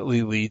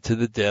ultimately lead to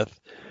the death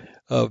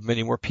of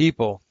many more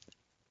people.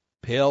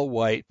 Pale,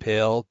 white,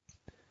 pale,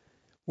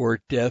 or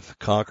death,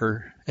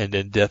 conquer, and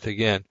then death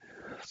again.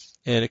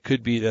 And it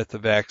could be that the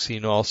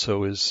vaccine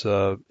also is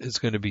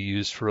going to be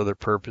used for other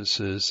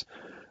purposes,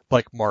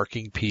 like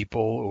marking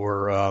people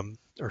or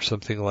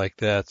something like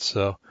that.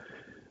 So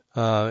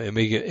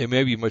it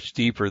may be much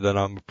deeper than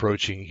I'm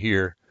approaching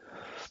here.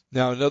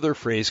 Now, another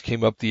phrase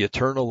came up: the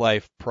eternal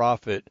life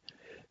prophet.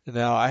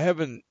 Now, I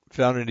haven't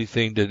found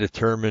anything to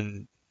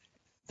determine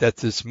that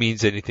this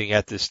means anything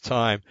at this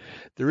time.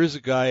 There is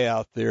a guy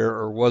out there,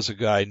 or was a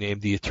guy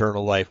named the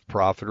Eternal Life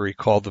Prophet, or he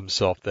called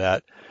himself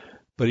that,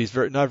 but he's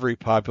not very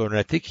popular, and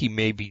I think he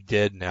may be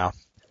dead now.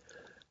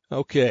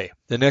 Okay,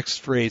 the next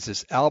phrase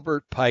is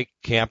Albert Pike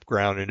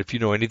Campground, and if you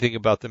know anything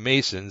about the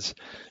Masons,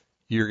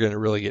 you're going to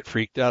really get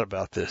freaked out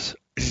about this,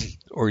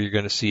 or you're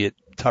going to see it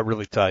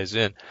really ties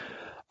in.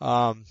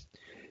 Now,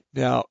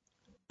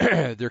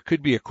 there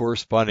could be a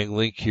corresponding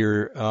link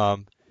here,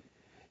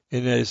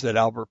 and that is that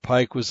Albert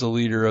Pike was the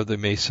leader of the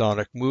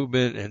Masonic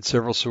movement, and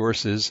several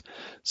sources,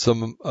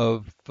 some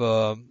of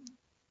the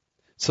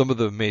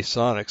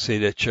Masonics say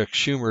that Chuck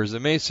Schumer is a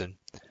Mason.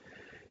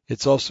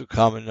 It's also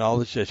common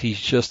knowledge that he's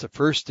just a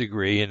first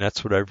degree, and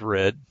that's what I've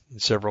read in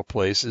several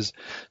places.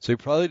 So he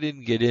probably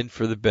didn't get in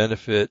for the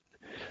benefit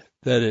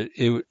that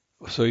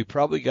so he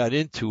probably got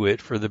into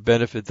it for the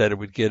benefit that it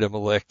would get him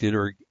elected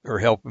or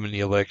help him in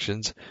the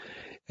elections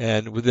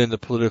and within the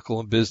political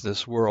and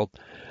business world.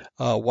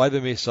 Why the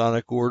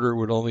Masonic order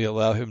would only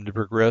allow him to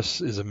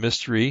progress is a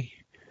mystery,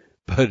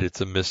 but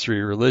it's a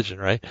mystery religion,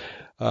 right?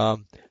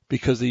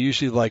 Because they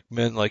usually like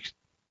men like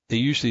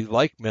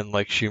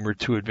Schumer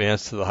to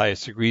advance to the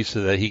highest degree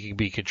so that he can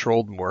be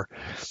controlled more.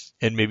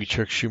 And maybe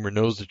Chuck Schumer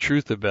knows the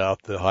truth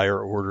about the higher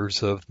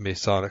orders of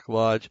Masonic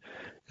Lodge,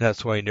 and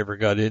that's why he never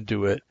got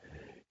into it.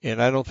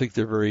 And I don't think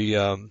they're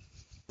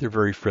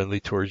very friendly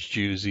towards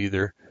Jews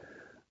either.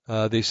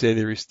 They say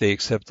they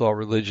accept all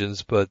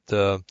religions, but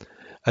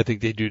I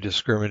think they do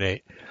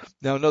discriminate.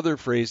 Now, another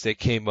phrase that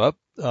came up,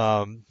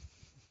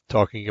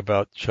 talking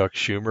about Chuck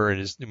Schumer and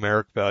his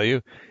numeric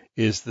value,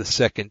 is the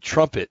second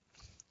trumpet,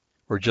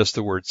 or just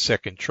the word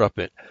second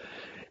trumpet.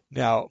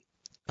 Now,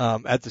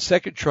 at the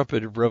second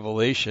trumpet of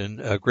Revelation,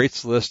 a great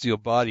celestial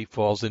body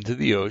falls into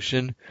the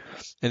ocean,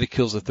 and it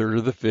kills a third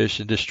of the fish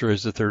and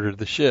destroys a third of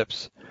the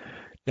ships.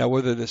 Now,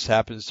 whether this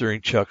happens during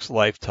Chuck's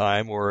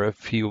lifetime or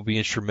if he will be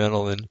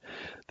instrumental in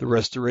the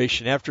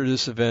restoration after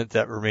this event,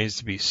 that remains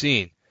to be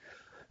seen.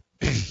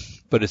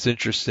 But it's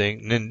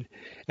interesting,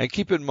 and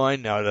keep in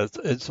mind now that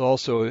it's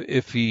also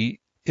if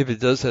it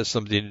does have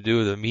something to do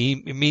with him,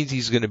 it means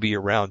he's going to be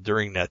around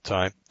during that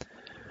time.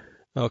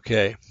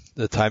 Okay,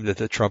 the time that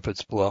the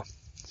trumpets blow.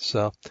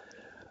 So,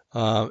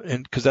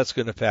 and because that's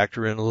going to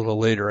factor in a little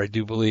later, I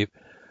do believe.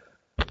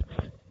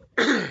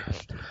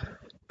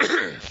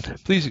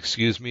 Please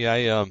excuse me.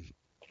 I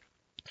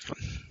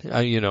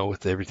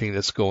with everything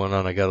that's going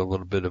on, I got a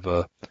little bit of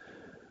a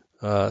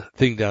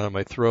thing down in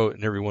my throat,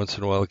 and every once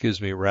in a while it gives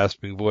me a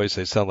rasping voice.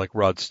 I sound like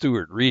Rod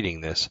Stewart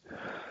reading this.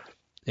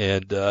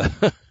 And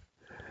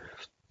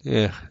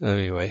yeah,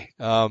 anyway.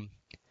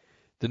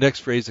 The next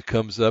phrase that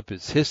comes up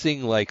is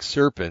hissing like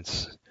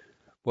serpents.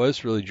 Well,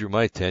 this really drew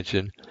my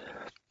attention.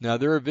 Now,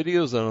 there are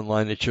videos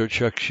online that show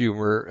Chuck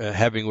Schumer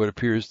having what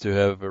appears to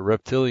have a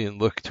reptilian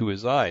look to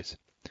his eyes.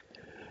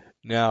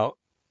 Now,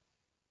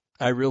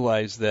 I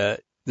realize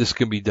that this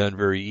can be done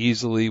very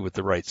easily with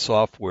the right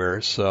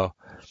software, so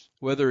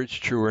whether it's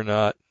true or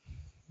not,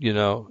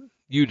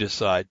 you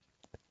decide.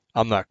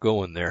 I'm not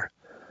going there.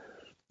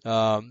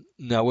 Now,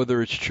 whether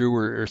it's true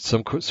or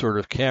some sort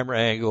of camera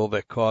angle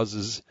that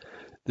causes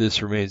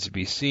this remains to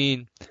be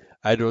seen.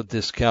 I don't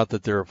discount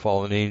that there are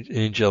fallen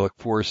angelic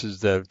forces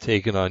that have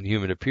taken on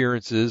human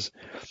appearances,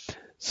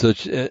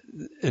 and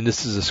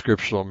this is a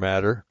scriptural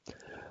matter.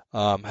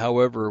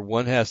 However,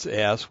 one has to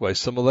ask why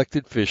some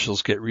elected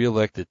officials get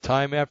reelected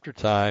time after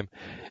time,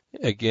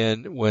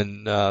 again,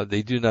 when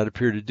they do not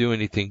appear to do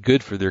anything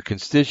good for their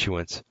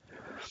constituents.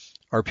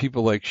 Are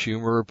people like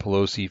Schumer,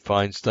 Pelosi,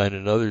 Feinstein,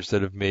 and others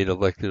that have made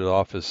elected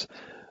office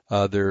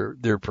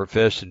their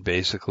profession,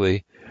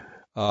 basically,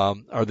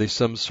 are they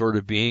some sort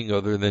of being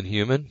other than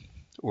human,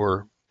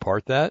 or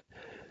part that?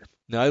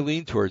 Now, I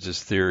lean towards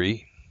this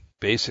theory,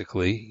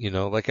 basically.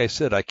 Like I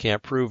said, I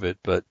can't prove it,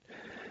 but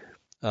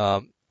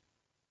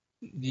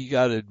you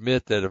got to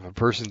admit that if a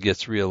person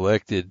gets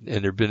reelected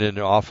and they've been in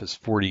office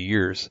 40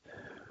 years,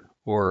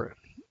 or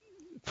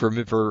for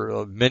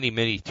many,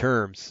 many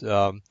terms,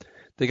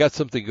 they got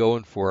something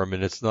going for them,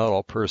 and it's not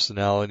all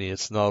personality.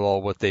 It's not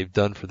all what they've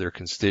done for their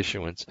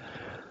constituents.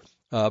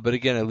 But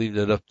again, I leave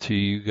that up to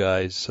you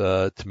guys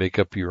to make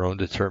up your own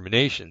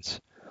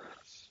determinations.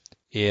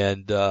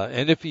 And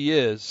if he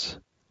is,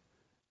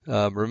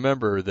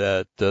 remember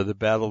that the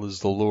battle is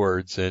the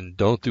Lord's, and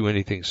don't do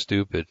anything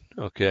stupid.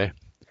 Okay.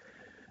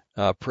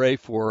 Pray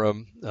for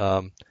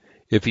him.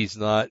 If he's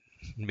not,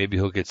 maybe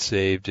he'll get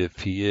saved. If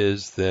he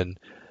is, then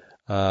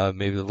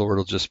maybe the Lord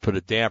will just put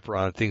a damper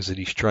on things that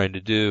he's trying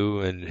to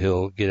do, and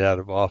he'll get out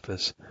of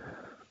office.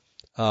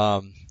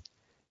 Now,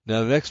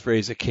 the next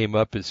phrase that came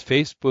up is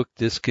Facebook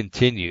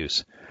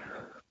discontinues.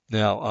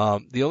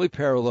 Now, the only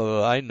parallel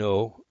that I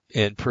know,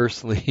 and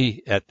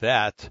personally at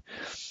that,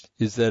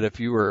 is that if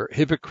you were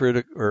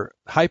hypocritical or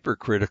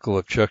hypercritical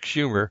of Chuck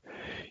Schumer,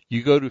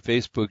 you go to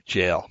Facebook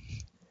jail.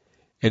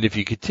 And if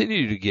you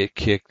continue to get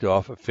kicked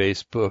off of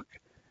Facebook,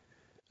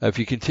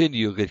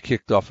 you'll get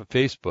kicked off of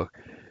Facebook.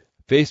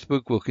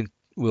 Facebook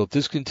will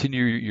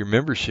discontinue your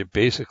membership,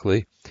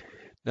 basically.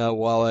 Now,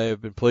 while I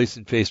have been placed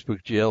in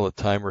Facebook jail a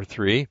time or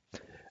three,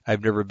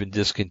 I've never been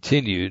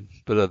discontinued,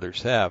 but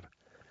others have.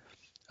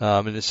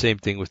 And the same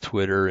thing with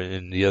Twitter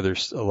and a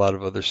lot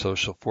of other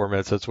social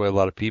formats. That's why a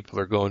lot of people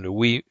are going to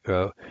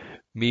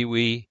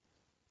MeWe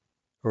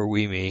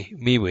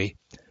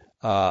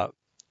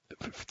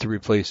to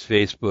replace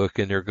Facebook,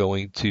 and they're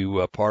going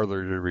to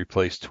Parler to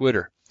replace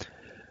Twitter.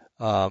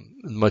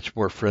 Much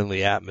more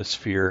friendly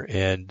atmosphere,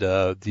 and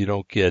you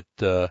don't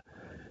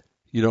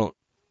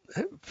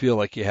feel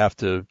like you have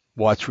to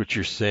watch what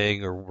you're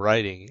saying or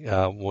writing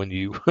when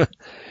you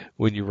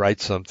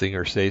write something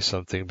or say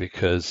something,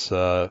 because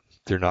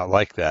they're not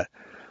like that.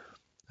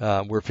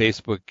 Where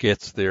Facebook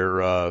gets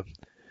their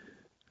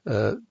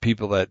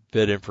people that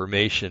vet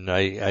information,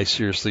 I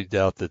seriously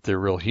doubt that they're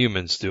real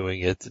humans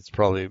doing it. It's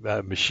probably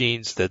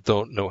machines that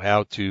don't know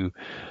how to,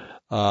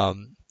 for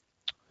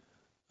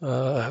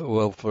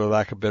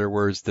lack of better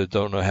words, that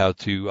don't know how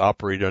to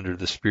operate under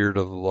the spirit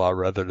of the law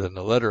rather than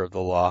the letter of the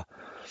law.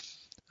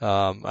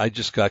 I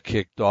just got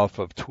kicked off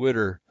of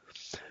Twitter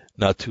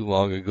not too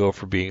long ago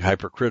for being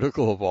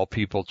hypercritical of all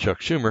people, Chuck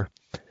Schumer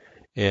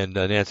and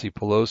Nancy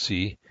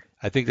Pelosi.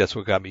 I think that's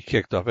what got me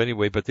kicked off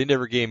anyway, but they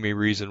never gave me a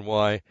reason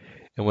why.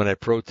 And when I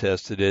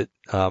protested it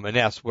and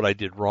asked what I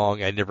did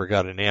wrong, I never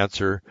got an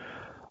answer.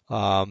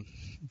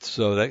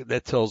 So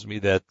that tells me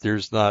that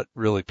there's not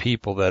really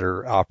people that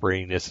are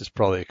operating this. It's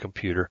probably a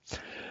computer.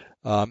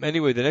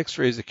 Anyway, the next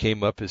phrase that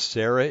came up is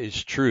Sarah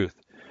is truth.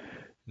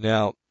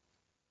 Now,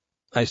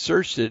 I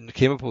searched it and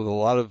came up with a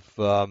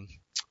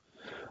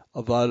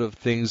lot of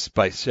things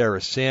by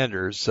Sarah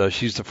Sanders.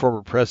 She's the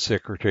former press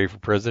secretary for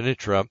President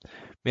Trump.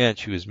 Man,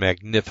 she was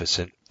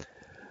magnificent.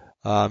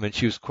 And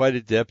she was quite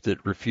adept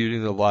at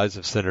refuting the lies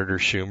of Senator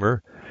Schumer,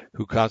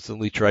 who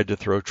constantly tried to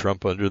throw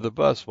Trump under the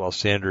bus while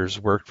Sanders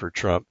worked for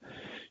Trump.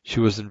 She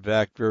was, in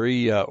fact,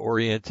 very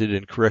oriented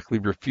and correctly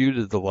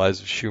refuted the lies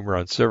of Schumer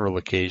on several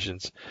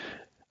occasions.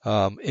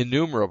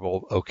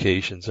 Innumerable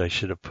occasions, I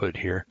should have put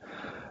here.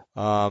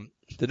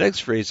 The next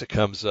phrase that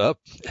comes up,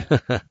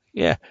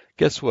 yeah,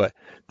 guess what?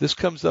 This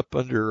comes up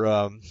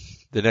under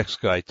the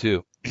next guy,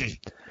 too.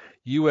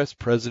 U.S.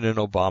 President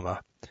Obama,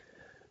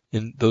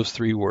 in those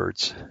three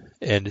words.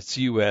 And it's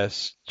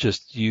U.S.,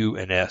 just U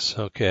and S,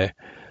 okay?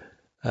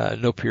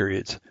 No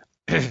periods.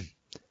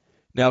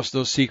 Now, it's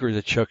no secret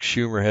that Chuck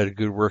Schumer had a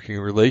good working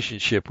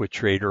relationship with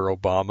Trader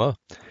Obama,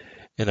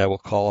 and I will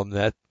call him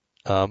that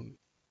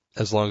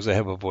as long as I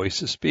have a voice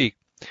to speak.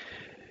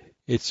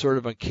 It's sort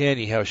of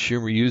uncanny how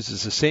Schumer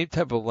uses the same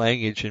type of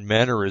language and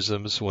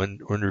mannerisms when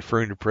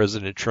referring to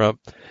President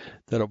Trump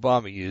that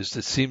Obama used.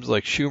 It seems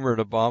like Schumer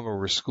and Obama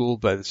were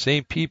schooled by the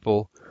same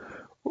people,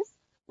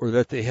 or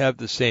that they have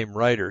the same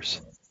writers.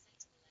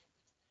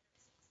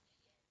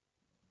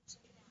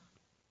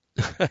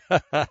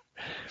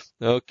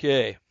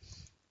 Okay.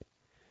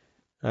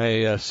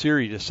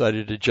 Siri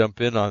decided to jump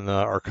in on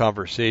our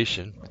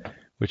conversation,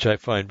 which I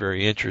find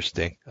very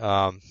interesting.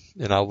 And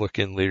I'll look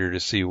in later to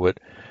see what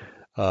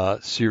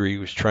Siri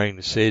was trying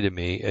to say to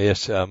me.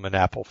 Yes, I'm an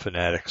Apple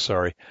fanatic,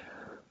 sorry.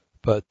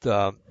 But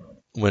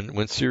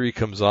when Siri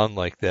comes on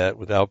like that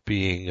without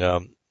being,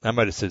 I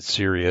might have said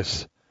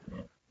serious.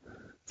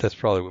 That's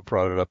probably what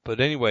brought it up. But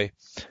anyway,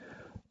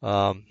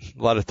 a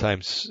lot of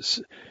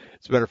times,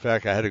 as a matter of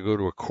fact, I had to go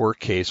to a court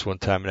case one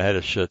time and I had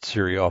to shut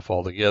Siri off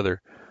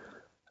altogether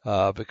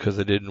because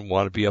I didn't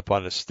want to be up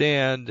on the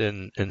stand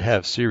and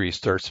have Siri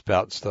start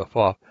spouting stuff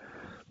off.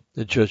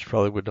 The judge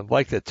probably wouldn't have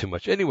liked that too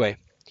much. Anyway,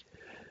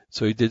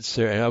 so he did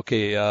say,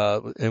 okay,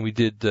 and we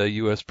did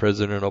U.S.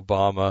 President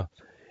Obama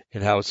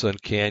and how it's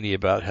uncanny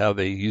about how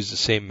they use the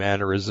same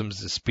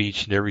mannerisms and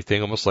speech and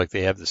everything, almost like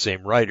they have the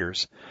same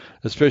writers,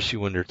 especially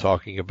when they're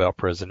talking about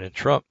President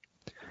Trump.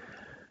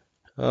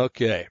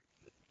 Okay.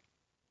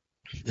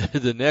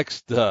 The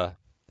next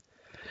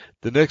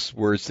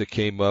words that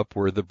came up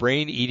were the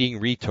brain-eating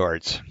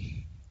retards.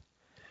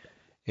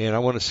 And I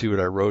want to see what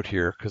I wrote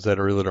here because I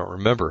really don't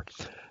remember.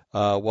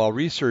 While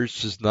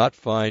research does not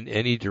find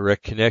any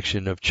direct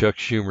connection of Chuck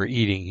Schumer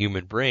eating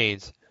human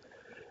brains,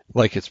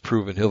 like it's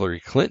proven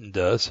Hillary Clinton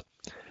does,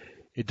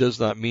 it does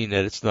not mean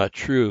that it's not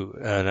true.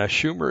 Now,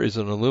 Schumer is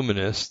an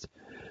Illuminist.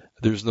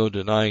 There's no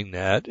denying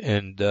that,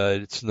 and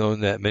it's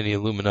known that many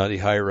Illuminati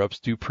higher-ups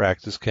do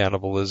practice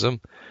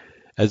cannibalism,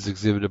 as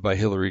exhibited by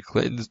Hillary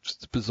Clinton's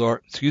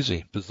bizarre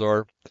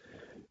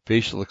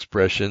facial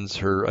expressions,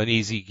 her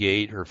uneasy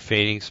gait, her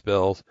fainting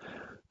spells,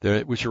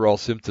 which are all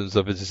symptoms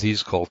of a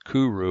disease called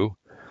Kuru,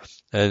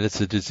 and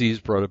it's a disease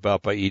brought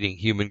about by eating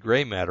human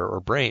gray matter or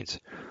brains.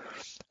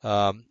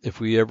 If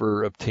we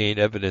ever obtain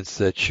evidence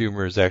that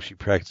Schumer is actually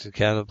practicing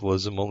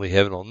cannibalism, only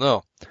heaven will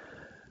know.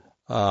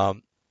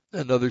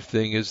 Another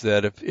thing is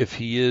that if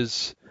he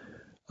is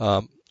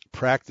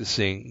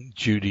practicing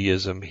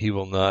Judaism, he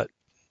will not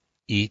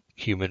eat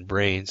human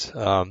brains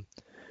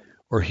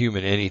or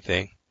human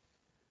anything.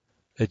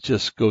 It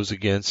just goes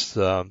against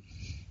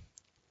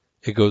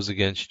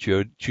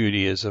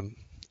Judaism,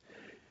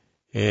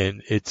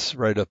 and it's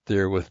right up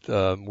there with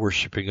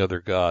worshiping other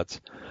gods.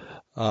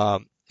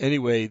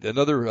 Anyway,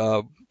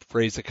 another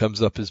phrase that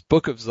comes up is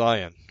Book of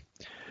Zion.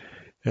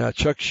 Now,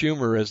 Chuck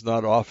Schumer has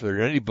not authored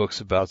any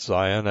books about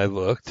Zion. I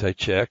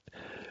checked.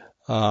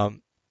 I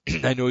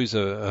know he's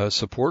a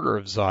supporter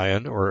of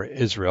Zion or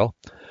Israel.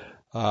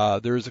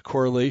 There is a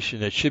correlation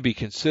that should be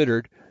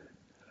considered.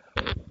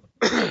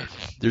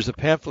 There's a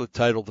pamphlet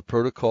titled The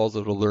Protocols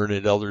of the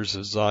Learned Elders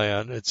of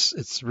Zion.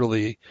 It's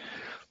really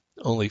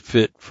only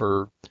fit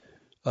for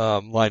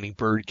lining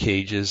bird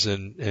cages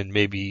and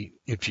maybe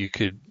if you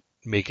could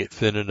make it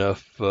thin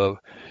enough,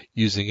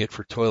 using it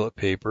for toilet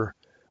paper.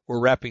 Or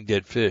wrapping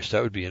dead fish,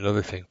 that would be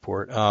another thing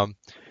for it.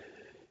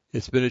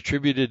 It's been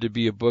attributed to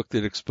be a book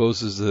that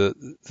exposes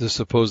the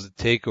supposed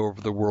takeover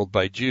of the world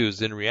by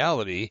Jews. In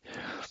reality,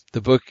 the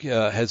book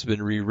has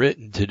been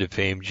rewritten to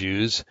defame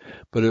Jews,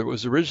 but it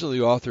was originally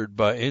authored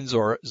in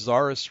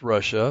Tsarist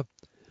Russia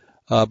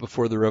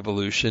before the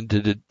revolution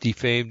to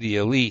defame the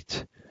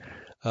elite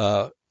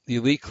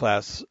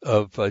class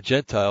of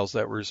Gentiles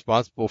that were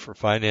responsible for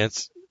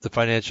the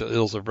financial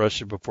ills of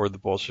Russia before the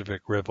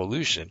Bolshevik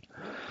Revolution.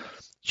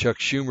 Chuck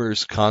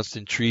Schumer's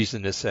constant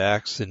treasonous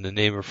acts in the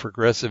name of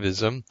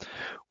progressivism,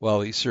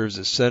 while he serves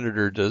as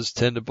senator, does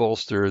tend to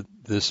bolster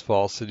this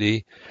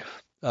falsity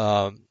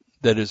that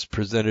is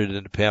presented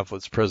in the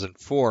pamphlet's present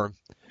form.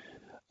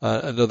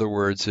 In other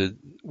words,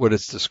 what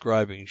it's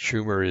describing,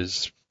 Schumer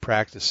is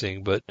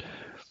practicing, but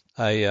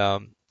I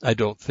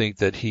don't think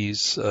that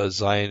he's a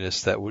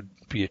Zionist that would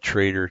be a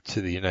traitor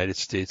to the United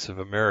States of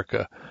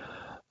America,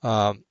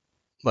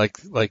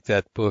 like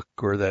that book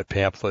or that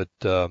pamphlet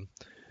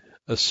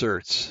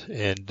asserts,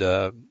 and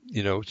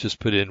just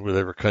put in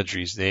whatever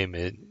country's name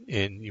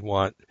and you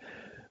want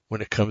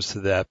when it comes to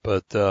that.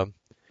 But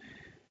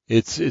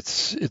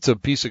it's a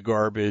piece of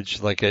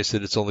garbage. Like I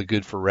said, it's only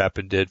good for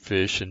wrapping dead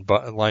fish and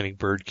lining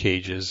bird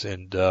cages.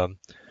 And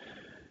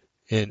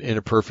in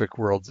a perfect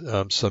world,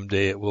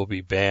 someday it will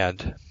be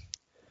banned,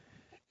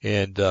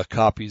 and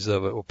copies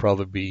of it will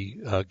probably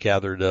be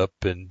gathered up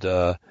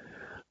and.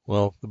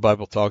 Well, the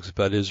Bible talks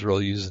about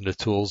Israel using the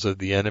tools of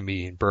the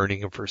enemy and burning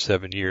them for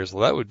 7 years.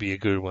 Well, that would be a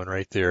good one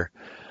right there.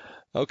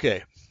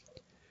 Okay.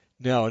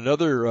 Now,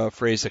 another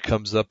phrase that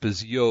comes up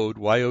is Yod,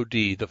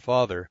 Y-O-D, the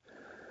Father.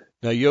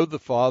 Now, Yod the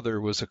Father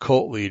was a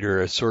cult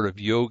leader, a sort of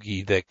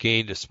yogi that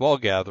gained a small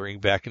gathering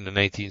back in the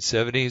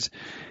 1970s.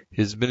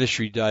 His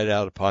ministry died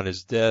out upon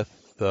his death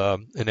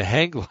in a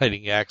hang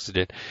gliding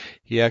accident.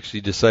 He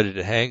actually decided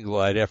to hang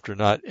glide after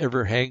not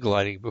ever hang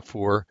gliding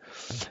before,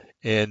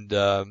 and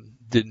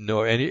didn't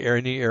know any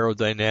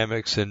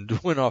aerodynamics, and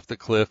went off the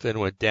cliff and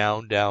went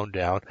down,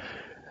 tumble,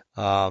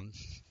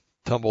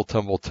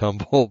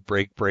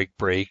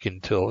 break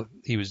until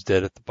he was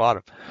dead at the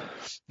bottom.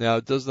 Now,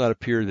 it does not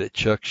appear that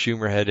Chuck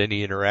Schumer had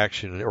any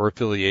interaction or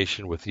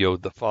affiliation with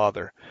Yod the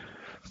Father.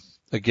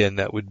 Again,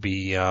 that would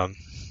be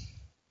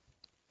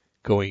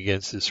going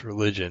against this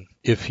religion,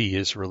 if he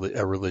is a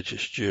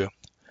religious Jew.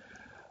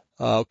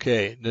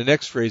 Okay, the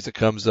next phrase that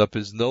comes up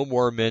is no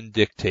more men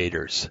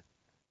dictators.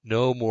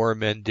 No more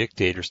men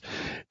dictators.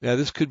 Now,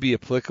 this could be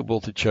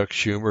applicable to Chuck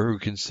Schumer, who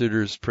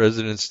considers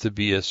presidents to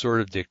be a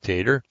sort of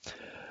dictator.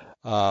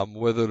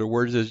 Whether the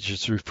word is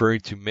just referring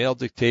to male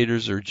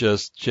dictators or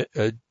just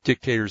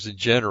dictators in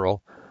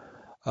general,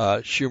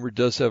 Schumer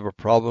does have a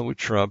problem with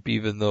Trump,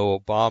 even though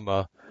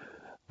Obama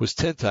was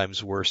 10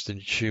 times worse,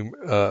 and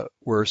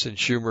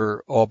Schumer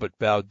all but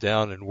bowed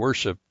down and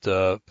worshipped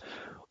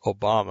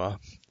Obama.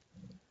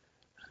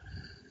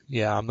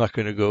 Yeah, I'm not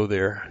going to go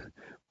there.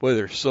 Boy,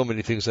 there's so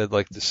many things I'd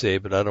like to say,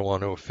 but I don't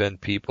want to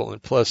offend people.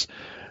 And plus,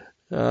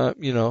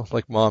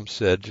 like Mom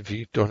said, if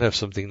you don't have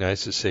something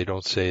nice to say,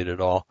 don't say it at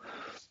all.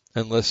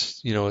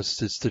 Unless,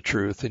 it's the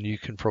truth and you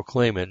can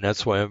proclaim it. And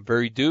that's why I'm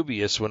very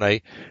dubious when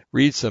I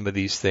read some of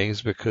these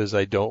things, because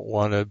I don't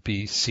want to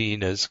be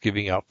seen as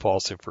giving out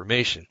false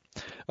information.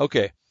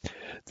 Okay.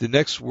 The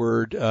next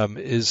word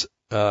is,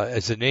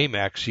 as a name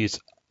actually, it's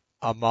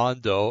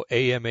Amando,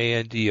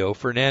 A-M-A-N-D-O,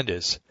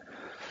 Fernandez.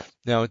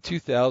 Now, in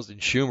 2000,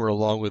 Schumer,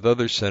 along with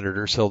other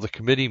senators, held a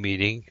committee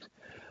meeting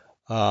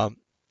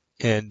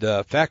and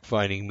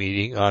fact-finding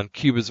meeting on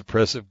Cuba's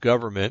oppressive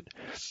government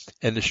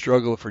and the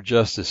struggle for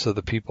justice of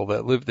the people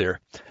that live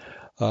there.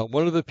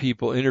 One of the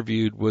people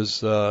interviewed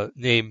was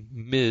named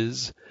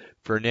Ms.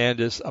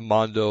 Fernandez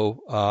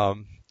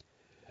Amando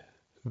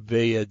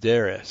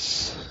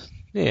Valladares.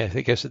 Yeah, I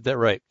think I said that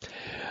right.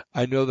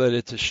 I know that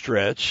it's a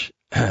stretch,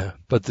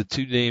 but the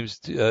two names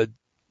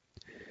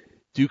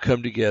do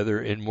come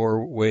together in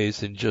more ways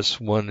than just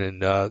one in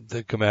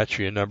the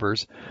Gematria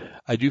numbers.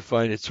 I do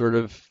find it sort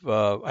of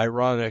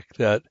ironic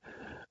that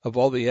of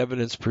all the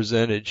evidence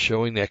presented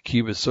showing that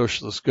Cuba's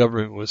socialist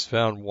government was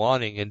found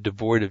wanting and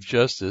devoid of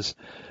justice,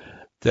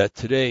 that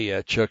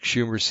today Chuck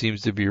Schumer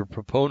seems to be a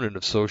proponent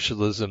of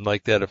socialism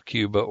like that of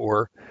Cuba,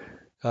 or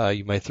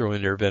you might throw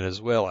in there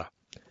Venezuela.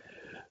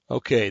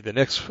 Okay, the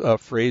next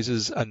phrase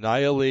is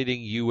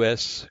annihilating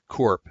U.S.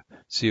 Corp,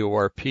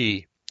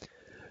 C-O-R-P,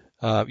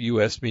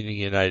 U.S. meaning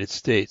United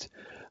States.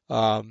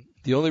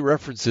 The only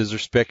references or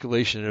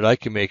speculation that I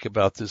can make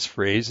about this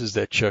phrase is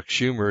that Chuck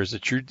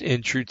Schumer,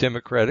 in true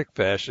Democratic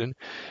fashion,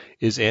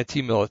 is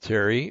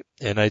anti-military,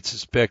 and I'd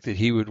suspect that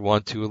he would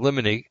want to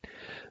eliminate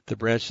the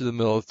branch of the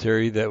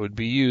military that would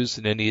be used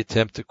in any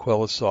attempt to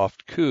quell a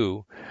soft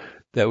coup.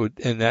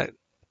 And that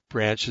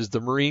branch is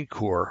the Marine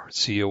Corps,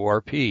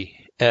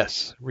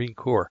 C-O-R-P-S, Marine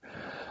Corps.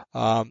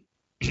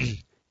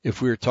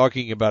 If we were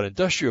talking about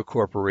industrial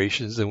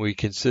corporations, then we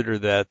consider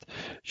that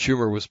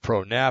Schumer was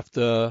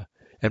pro-NAFTA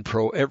and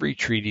pro-every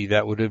treaty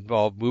that would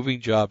involve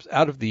moving jobs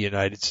out of the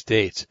United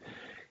States.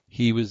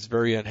 He was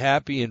very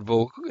unhappy and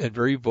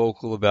very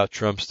vocal about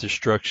Trump's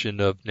destruction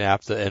of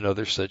NAFTA and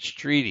other such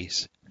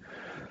treaties.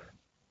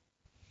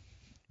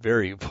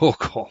 Very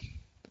vocal.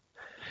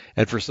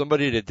 And for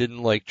somebody that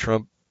didn't like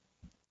Trump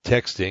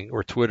texting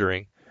or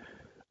twittering,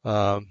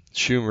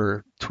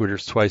 Schumer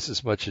twitters twice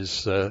as much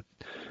as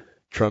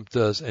Trump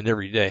does, and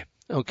every day.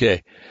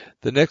 Okay,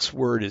 the next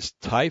word is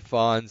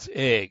Typhon's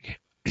egg.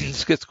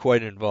 This gets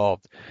quite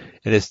involved,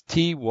 and it's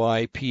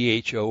Typhons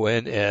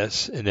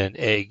and then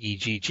egg,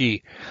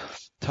 E-G-G.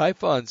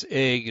 Typhon's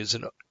egg is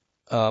an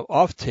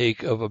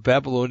offtake of a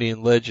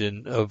Babylonian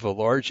legend of a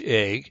large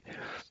egg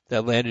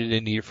that landed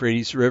in the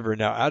Euphrates River.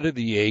 Now, out of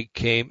the egg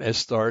came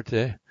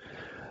Astarte,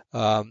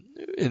 and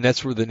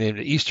that's where the name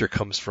of Easter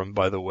comes from,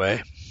 by the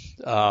way,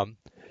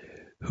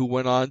 who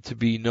went on to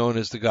be known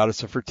as the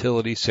goddess of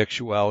fertility,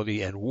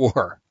 sexuality, and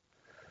war.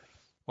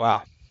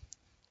 Wow.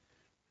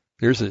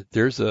 There's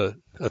a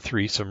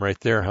threesome right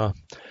there,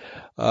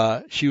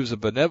 huh? She was a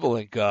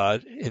benevolent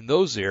god in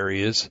those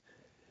areas,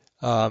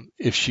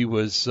 if she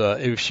was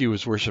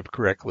worshipped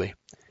correctly.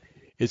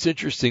 It's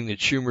interesting that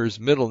Schumer's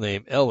middle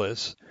name,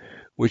 Ellis,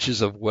 which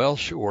is of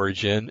Welsh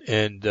origin,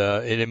 and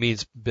it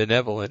means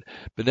benevolent.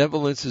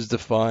 Benevolence is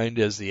defined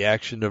as the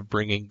action of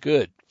bringing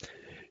good.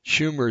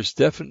 Schumer,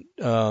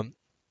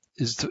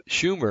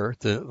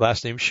 the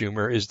last name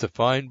Schumer, is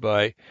defined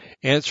by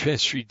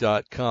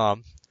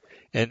Ancestry.com,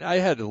 and I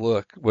had to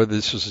look whether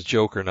this was a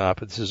joke or not,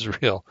 but this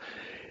is real.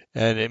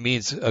 And it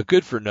means a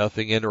good for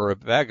nothing and or a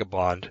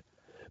vagabond.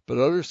 But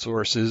other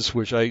sources,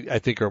 which I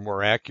think are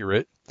more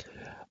accurate,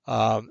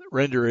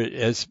 render it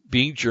as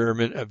being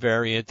German, a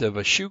variant of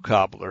a shoe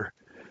cobbler.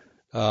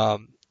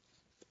 Schumer,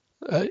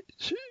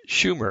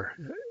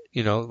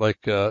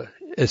 like a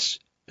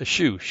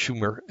shoe,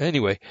 Schumer.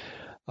 Anyway,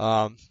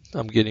 I'm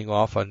getting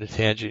off on the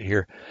tangent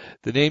here.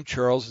 The name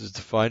Charles is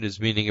defined as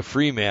meaning a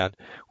free man.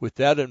 With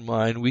that in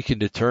mind, we can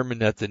determine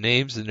that the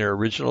names in their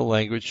original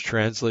language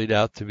translate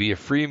out to be a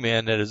free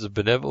man that is a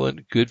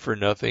benevolent, good for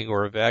nothing,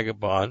 or a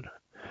vagabond,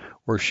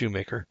 or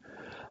shoemaker.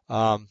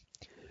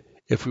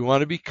 If we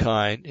want to be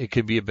kind, it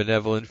could be a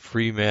benevolent,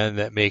 free man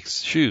that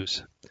makes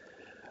shoes.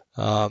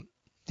 The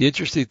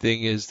interesting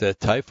thing is that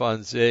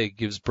Typhon's egg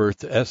gives birth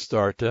to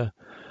Astarte,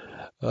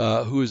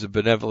 who is a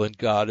benevolent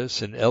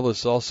goddess, and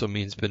Ellis also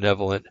means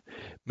benevolent.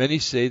 Many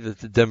say that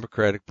the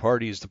Democratic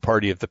Party is the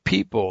party of the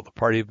people, the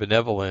party of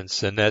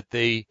benevolence, and that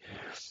they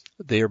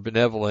are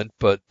benevolent,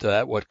 but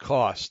at what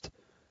cost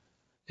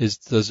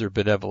does their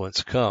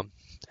benevolence come?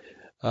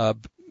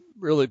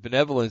 Really,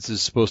 benevolence is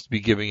supposed to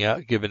be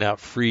given out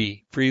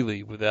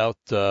freely without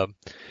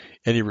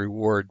any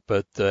reward,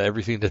 but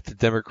everything that the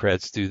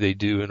Democrats do, they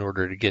do in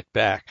order to get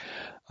back.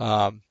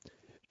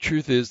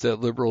 Truth is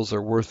that liberals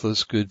are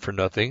worthless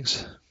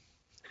good-for-nothings.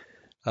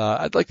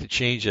 I'd like to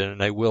change it,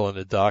 and I will in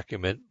the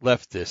document.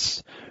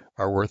 Leftists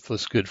are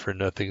worthless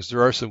good-for-nothings.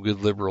 There are some good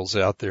liberals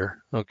out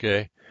there,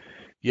 okay?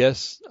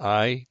 Yes,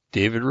 I,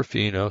 David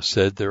Ruffino,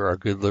 said there are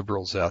good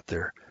liberals out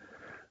there.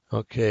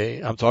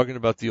 Okay, I'm talking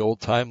about the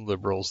old-time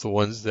liberals, the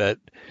ones that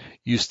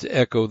used to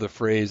echo the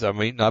phrase, I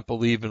may not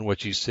believe in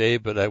what you say,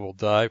 but I will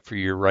die for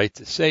your right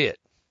to say it.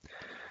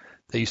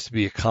 That used to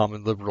be a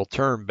common liberal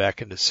term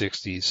back in the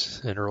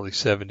 60s and early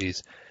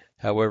 70s.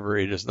 However,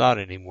 it is not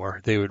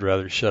anymore. They would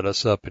rather shut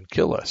us up and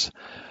kill us.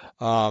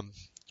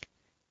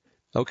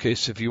 Okay,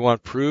 so if you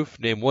want proof,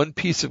 name one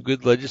piece of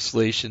good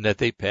legislation that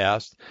they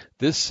passed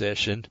this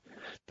session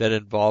that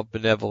involved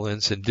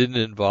benevolence and didn't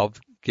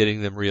involve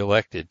getting them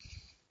reelected.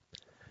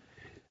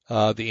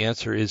 The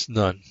answer is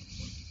none.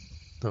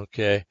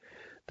 Okay,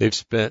 they've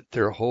spent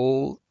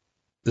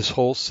this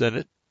whole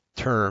Senate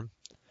term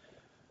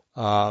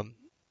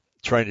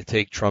trying to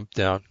take Trump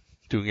down,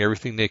 doing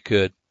everything they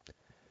could.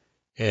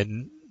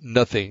 and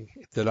nothing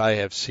that I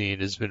have seen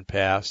has been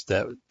passed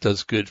that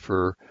does good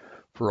for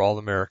all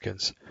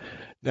Americans.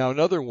 Now,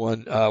 another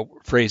one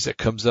phrase that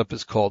comes up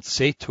is called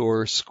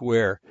Sator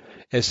Square,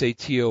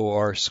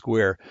 Sator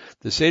Square.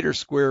 The Sator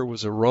Square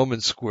was a Roman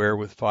square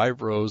with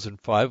 5 rows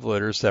and 5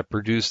 letters that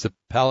produced a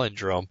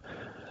palindrome.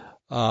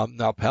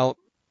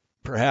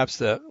 Perhaps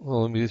that,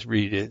 well, let me just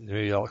read it, and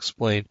maybe I'll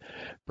explain.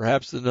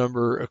 Perhaps the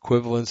number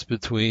equivalence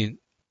between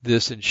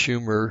this and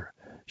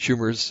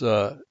Schumer's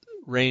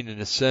reign in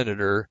a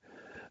senator,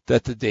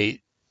 that the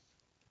date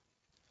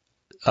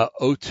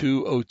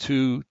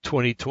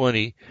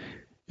 02/02/2020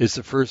 is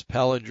the first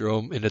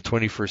palindrome in the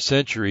 21st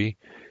century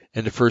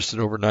and the first in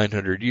over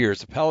 900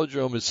 years. A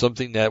palindrome is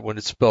something that when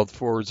it's spelled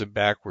forwards and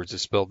backwards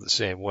is spelled the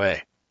same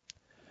way.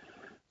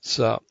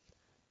 So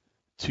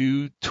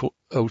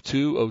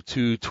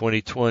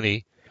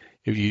 02/02/2020,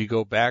 if you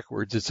go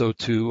backwards, it's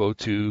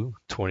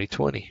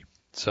 02/02/2020.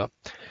 So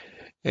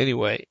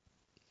anyway,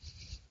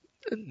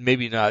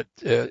 maybe not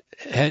had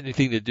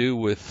anything to do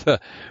with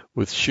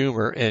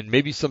Schumer, and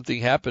maybe something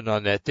happened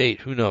on that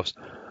date. Who knows?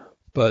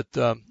 But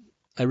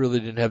I really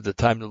didn't have the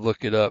time to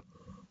look it up.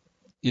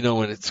 You know,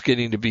 when it's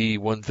getting to be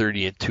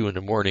 1:30 and 2 in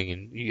the morning,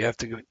 and you have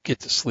to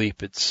get to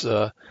sleep, it's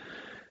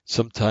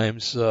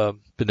sometimes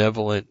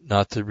benevolent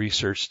not to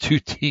research too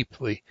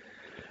deeply.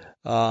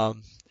 The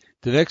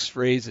next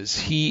phrase is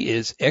 "he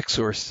is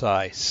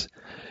exorcise,"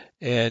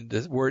 and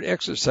the word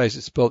exorcise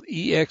is spelled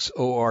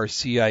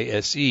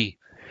EXORCISE.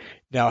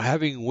 Now,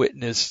 having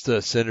witnessed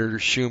Senator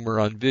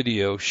Schumer on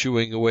video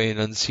shooing away an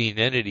unseen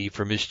entity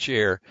from his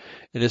chair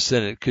in the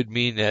Senate could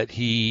mean that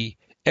he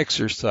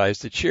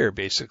exorcised the chair.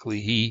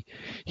 Basically, he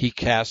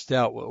cast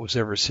out what was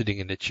ever sitting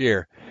in the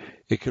chair.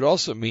 It could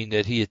also mean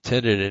that he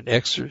attended an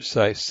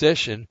exorcise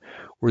session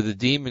where the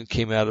demon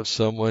came out of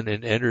someone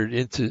and entered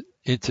into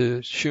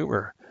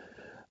Schumer.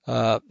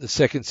 The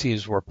second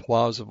seems more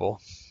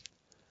plausible.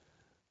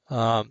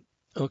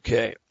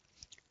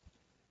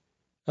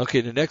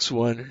 Okay, the next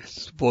one,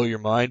 to blow your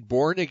mind,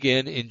 born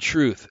again in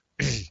truth.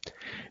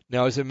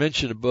 Now, as I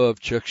mentioned above,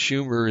 Chuck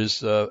Schumer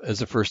is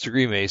as a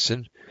first-degree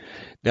Mason.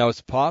 Now,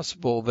 it's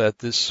possible that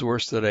this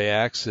source that I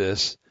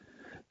access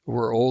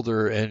were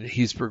older and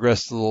he's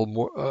progressed a little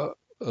more,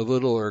 a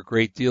little or a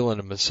great deal in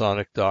the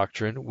Masonic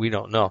doctrine. We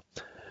don't know,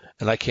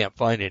 and I can't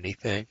find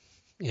anything.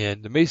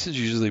 And the Masons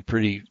usually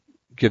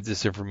give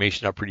this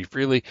information out pretty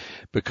freely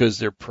because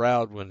they're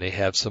proud when they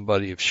have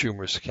somebody of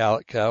Schumer's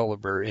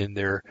caliber in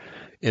their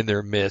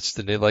midst,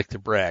 and they like to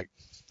brag.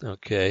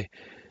 Okay,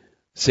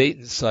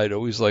 Satan's side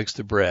always likes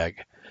to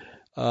brag.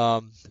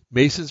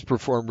 Masons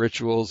perform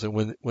rituals, and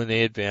when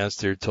they advance,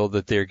 they're told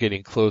that they're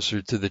getting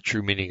closer to the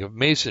true meaning of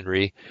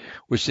Masonry,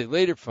 which they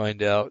later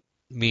find out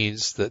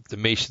means that the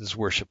Masons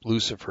worship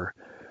Lucifer.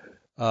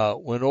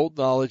 When old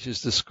knowledge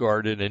is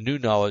discarded and new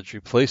knowledge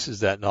replaces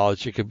that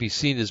knowledge, it can be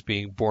seen as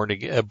being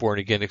a born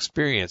again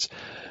experience.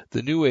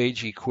 The New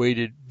Age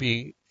equated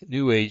being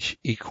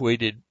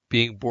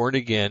born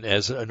again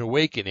as an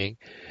awakening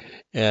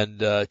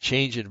and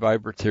change in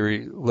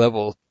vibratory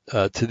level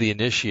to the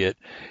initiate.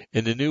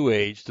 In the New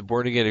Age, the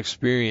born again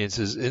experience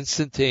is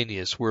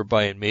instantaneous,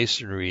 whereby in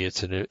Masonry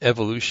it's an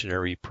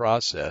evolutionary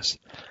process.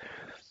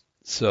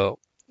 So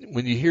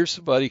when you hear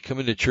somebody come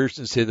into church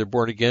and say they're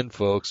born again,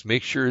 folks,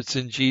 make sure it's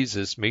in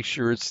Jesus. Make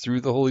sure it's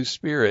through the Holy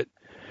Spirit,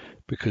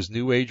 because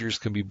New Agers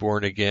can be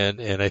born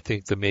again, and I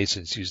think the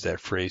Masons use that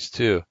phrase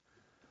too.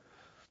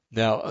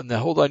 Now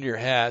hold on your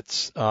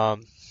hats.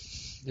 There's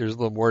a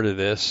little more to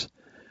this,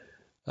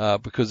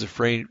 because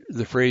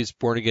the phrase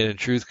born again in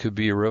truth could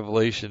be a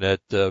revelation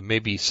that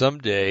maybe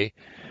someday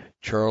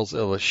Charles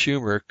Ellis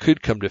Schumer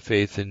could come to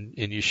faith in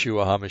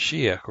Yeshua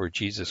HaMashiach, or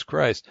Jesus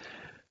Christ.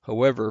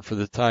 However, for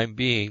the time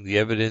being, the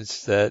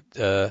evidence that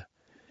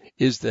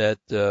is that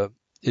it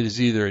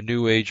is either a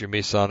New Age or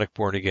Masonic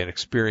born-again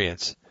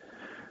experience.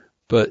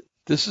 But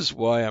this is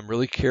why I'm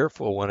really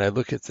careful when I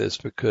look at this,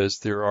 because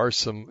there are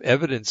some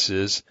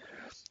evidences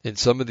in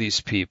some of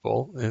these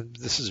people, and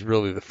this is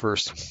really the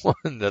first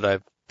one that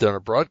I've done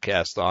a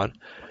broadcast on,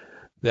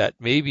 that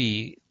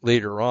maybe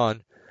later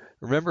on,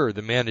 remember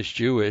the man is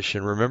Jewish,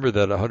 and remember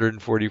that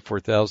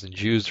 144,000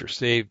 Jews are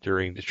saved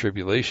during the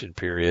tribulation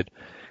period.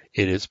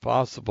 It is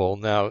possible.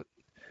 Now,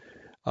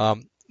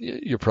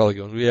 you're probably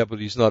going, yeah, but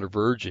he's not a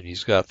virgin.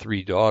 He's got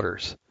 3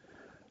 daughters,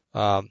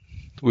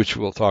 which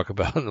we'll talk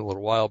about in a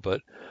little while.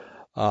 But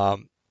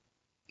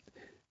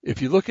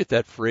if you look at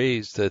that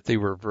phrase that they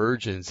were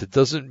virgins, it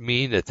doesn't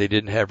mean that they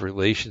didn't have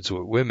relations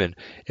with women.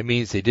 It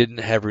means they didn't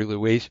have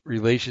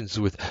relations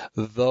with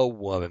the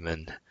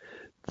woman.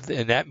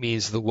 And that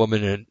means the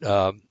woman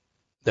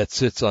that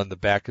sits on the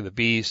back of the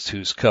beast,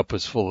 whose cup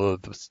is full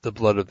of the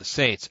blood of the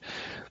saints.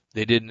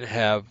 They didn't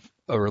have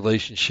a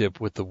relationship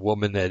with the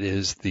woman that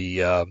is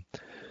the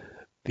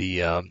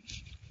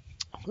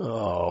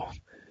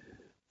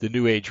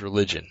New Age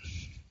religion.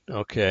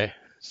 Okay,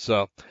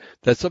 so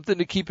that's something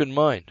to keep in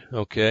mind.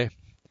 Okay,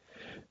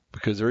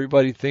 because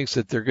everybody thinks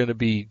that they're going to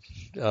be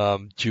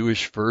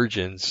Jewish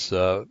virgins,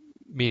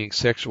 meaning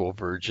sexual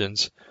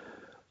virgins,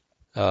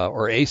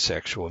 or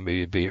asexual,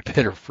 maybe be a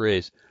better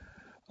phrase.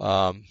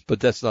 But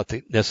that's not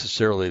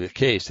necessarily the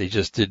case. They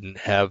just didn't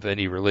have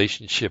any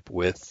relationship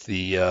with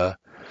the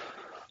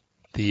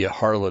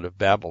harlot of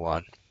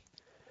Babylon.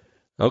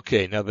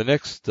 Okay, now the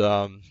next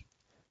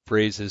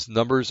phrase is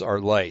numbers are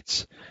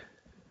lights.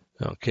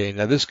 Okay,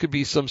 now this could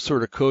be some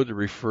sort of code to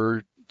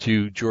refer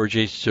to George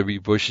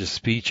H.W. Bush's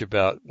speech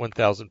about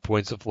 1,000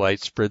 points of light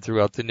spread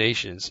throughout the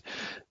nations.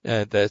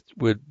 That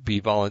would be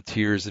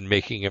volunteers in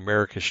making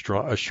America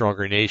a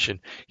stronger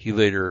nation. He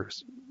later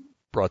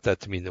brought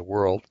that to mean the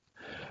world.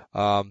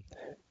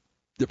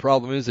 The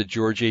problem is that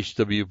George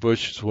H.W.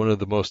 Bush is one of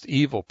the most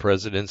evil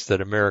presidents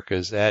that America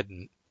has had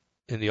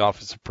in the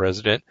office of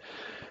president.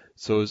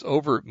 So his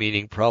overt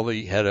meaning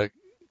probably had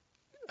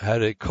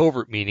a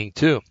covert meaning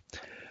too.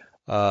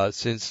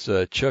 Since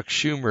Chuck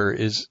Schumer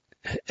is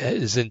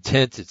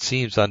intent, it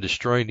seems, on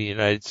destroying the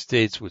United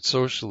States with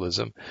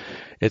socialism,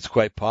 it's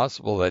quite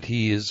possible that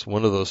he is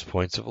one of those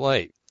points of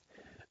light.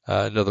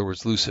 In other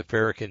words,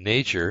 Luciferic in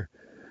nature,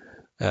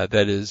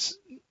 that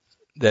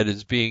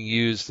is being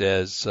used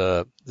as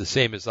the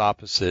same as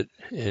opposite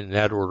in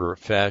that order of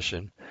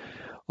fashion.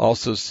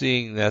 Also,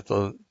 seeing that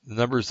the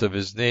numbers of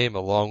his name,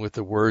 along with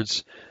the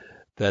words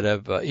that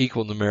have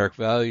equal numeric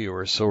value,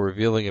 are so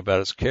revealing about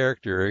his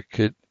character, it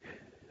could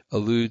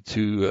allude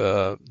to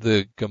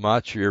the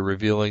gematria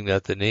revealing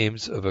that the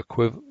names of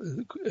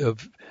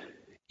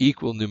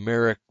equal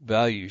numeric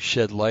value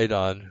shed light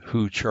on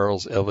who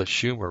Charles Ellis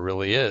Schumer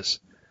really is.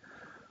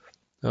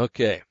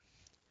 Okay.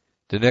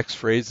 The next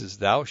phrase is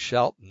thou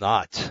shalt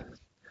not,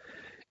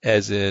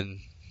 as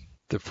in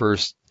the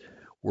first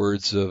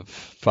words of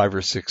 5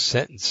 or 6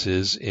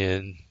 sentences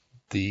in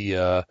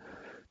the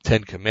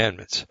 10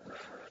 Commandments.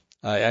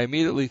 I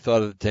immediately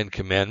thought of the 10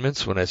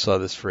 Commandments when I saw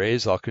this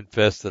phrase. I'll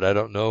confess that I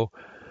don't know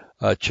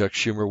Chuck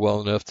Schumer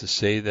well enough to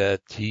say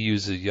that he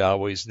uses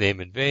Yahweh's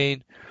name in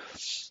vain.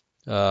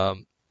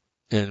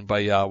 And by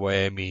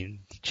Yahweh, I mean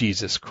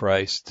Jesus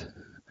Christ,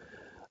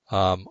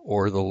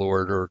 or the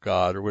Lord or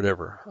God or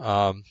whatever.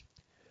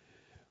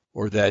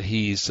 Or that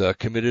he's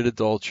committed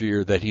adultery,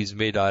 or that he's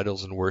made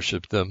idols and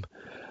worshipped them.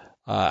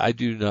 I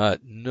do not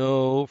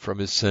know from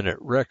his Senate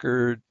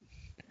record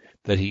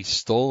that he's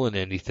stolen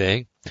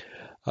anything.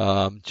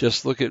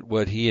 Just look at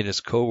what he and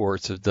his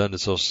cohorts have done to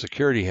Social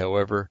Security,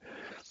 however,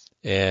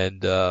 and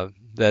that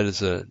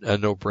is a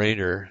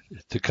no-brainer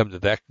to come to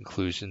that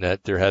conclusion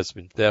that there has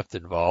been theft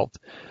involved.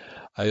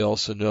 I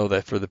also know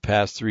that for the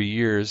past 3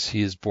 years,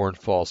 he has borne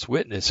false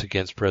witness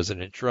against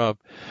President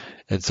Trump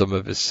and some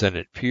of his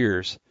Senate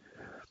peers.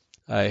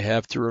 I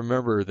have to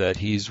remember that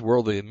he's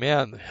worldly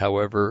man,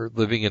 however,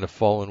 living in a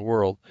fallen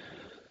world.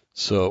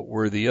 So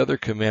where the other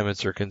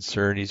commandments are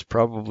concerned, he's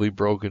probably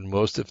broken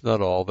most, if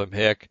not all of them.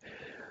 Heck,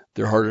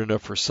 they're hard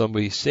enough for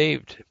somebody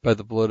saved by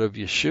the blood of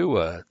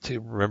Yeshua to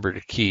remember to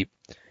keep,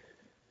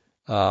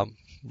 let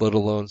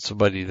alone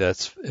somebody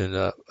that's in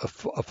a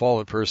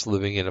fallen person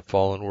living in a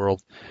fallen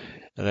world.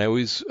 And I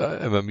always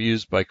am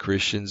amused by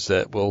Christians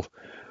that will,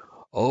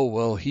 oh,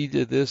 well, he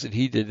did this and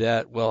he did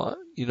that. Well,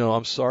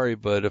 I'm sorry,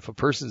 but if a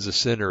person's a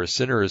sinner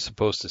is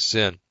supposed to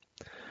sin.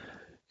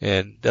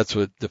 And that's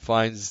what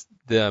defines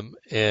them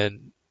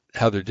and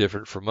how they're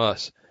different from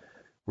us.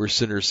 We're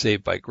sinners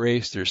saved by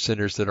grace. There's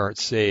sinners that aren't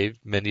saved,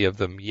 many of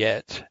them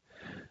yet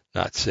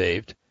not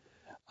saved.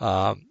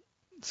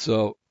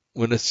 So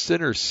when a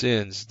sinner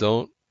sins,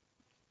 don't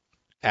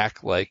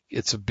act like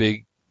it's a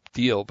big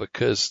deal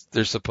because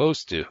they're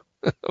supposed to.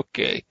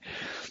 Okay.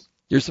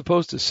 You're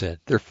supposed to sin.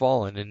 They're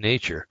fallen in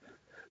nature.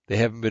 They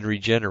haven't been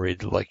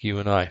regenerated like you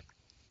and I,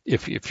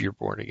 if you're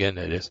born again,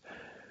 that is.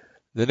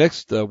 The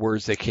next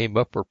words that came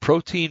up were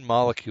protein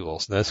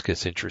molecules. Now, this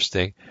gets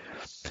interesting.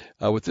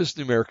 With this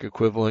numeric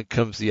equivalent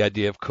comes the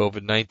idea of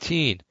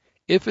COVID-19.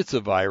 If it's a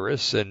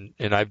virus, and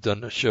I've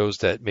done shows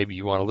that maybe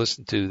you want to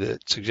listen to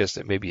that suggest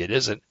that maybe it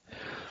isn't,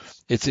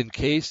 it's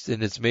encased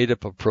and it's made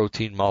up of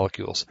protein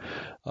molecules.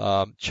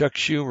 Chuck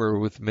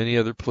Schumer, with many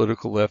other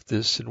political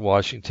leftists in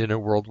Washington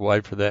and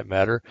worldwide for that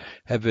matter,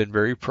 have been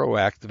very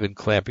proactive in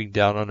clamping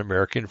down on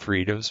American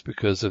freedoms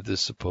because of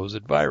this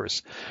supposed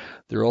virus.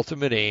 Their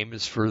ultimate aim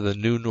is for the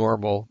new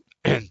normal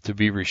to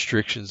be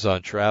restrictions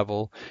on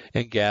travel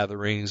and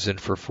gatherings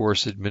and for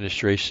forced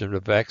administration of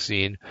the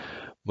vaccine,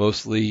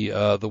 mostly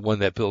the one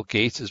that Bill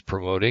Gates is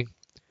promoting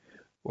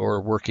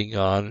or working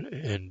on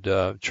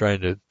and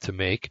trying to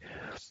make.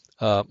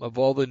 Of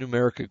all the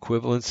numeric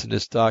equivalents in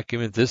this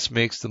document, this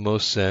makes the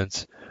most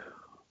sense,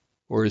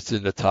 or it's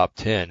in the top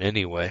 10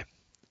 anyway.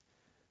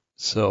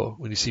 So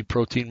when you see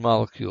protein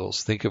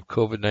molecules, think of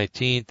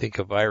COVID-19, think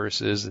of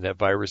viruses, and that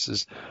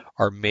viruses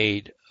are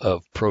made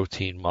of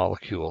protein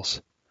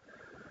molecules.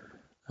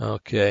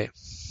 Okay.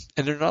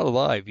 And they're not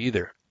alive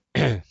either,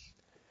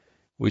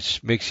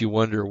 which makes you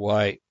wonder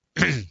why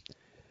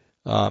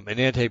an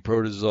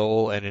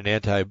antiprotozoal and an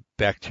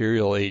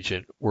antibacterial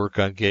agent work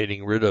on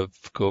getting rid of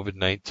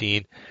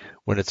COVID-19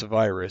 when it's a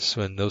virus,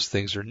 when those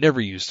things are never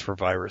used for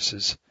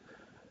viruses.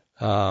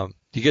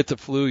 You get the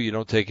flu, you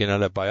don't take an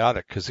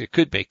antibiotic because it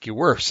could make you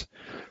worse.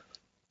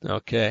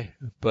 Okay,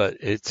 but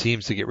it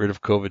seems to get rid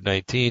of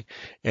COVID-19,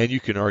 and you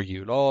can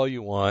argue it all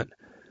you want.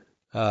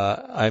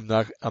 I'm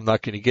not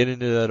going to get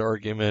into that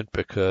argument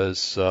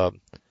because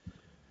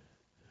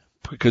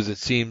it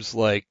seems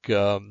like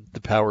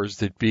the powers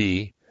that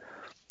be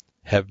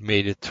have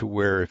made it to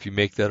where if you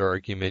make that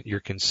argument, you're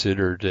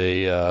considered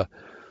an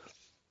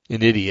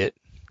idiot.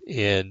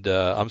 And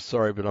I'm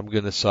sorry, but I'm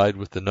going to side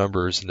with the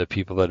numbers and the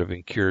people that have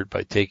been cured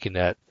by taking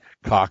that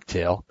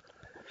cocktail.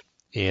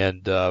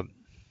 And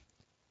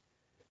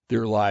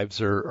their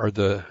lives are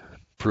the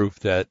proof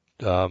that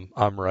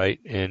I'm right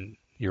and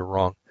you're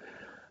wrong.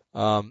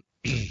 The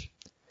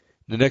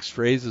next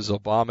phrase is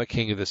Obama,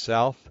 King of the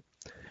South.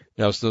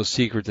 Now, it's no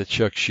secret that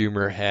Chuck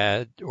Schumer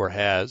had or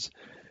has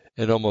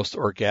an almost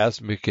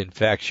orgasmic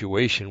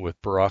infatuation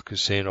with Barack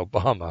Hussein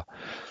Obama.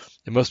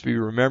 It must be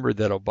remembered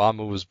that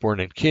Obama was born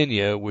in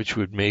Kenya, which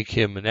would make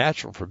him a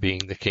natural for being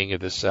the King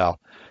of the South.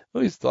 I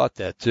always thought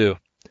that, too.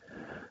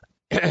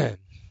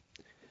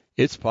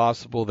 It's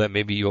possible that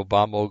maybe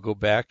Obama will go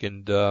back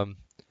and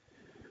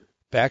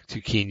back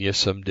to Kenya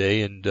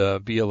someday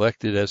and be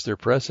elected as their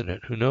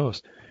president. Who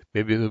knows?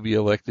 Maybe he'll be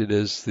elected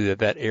as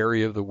that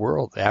area of the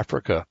world,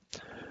 Africa,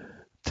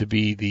 to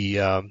be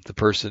the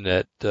person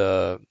that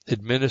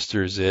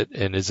administers it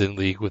and is in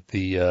league with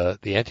the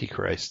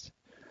Antichrist.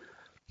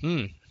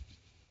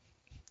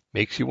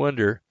 Makes you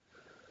wonder.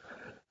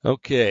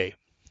 Okay,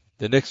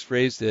 the next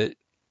phrase that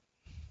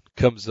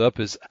comes up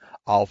is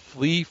 "I'll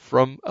flee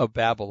from a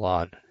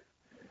Babylon."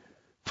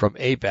 From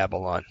a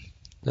Babylon.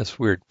 That's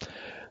weird.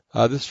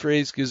 This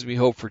phrase gives me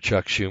hope for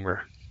Chuck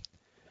Schumer.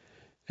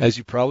 As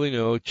you probably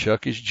know,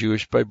 Chuck is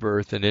Jewish by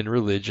birth and in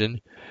religion.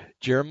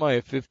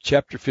 Jeremiah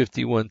chapter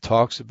 51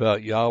 talks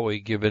about Yahweh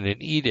giving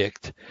an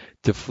edict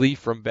to flee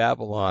from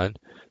Babylon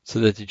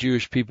so that the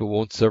Jewish people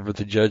won't suffer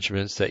the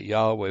judgments that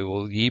Yahweh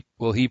will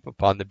heap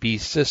upon the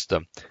beast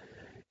system.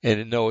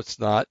 And no, it's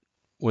not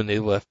when they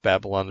left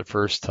Babylon the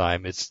first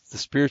time. It's the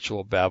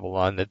spiritual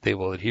Babylon that they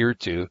will adhere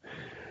to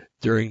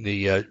during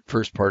the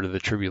first part of the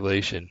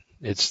tribulation.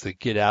 It's the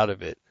get out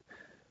of it,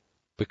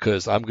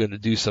 because I'm going to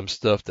do some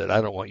stuff that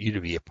I don't want you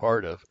to be a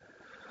part of.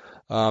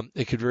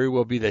 It could very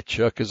well be that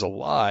Chuck is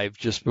alive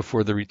just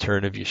before the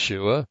return of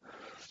Yeshua,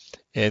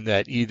 and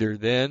that either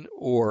then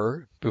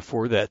or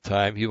before that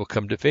time he will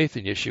come to faith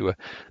in Yeshua.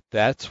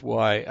 That's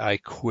why I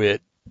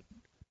quit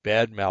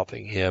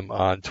bad-mouthing him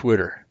on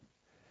Twitter,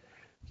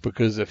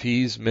 because if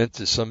he's meant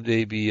to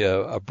someday be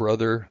a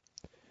brother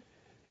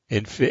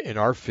in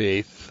our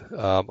faith,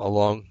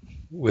 along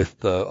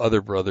with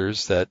other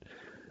brothers that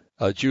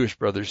Jewish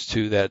brothers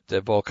too that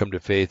have all come to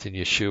faith in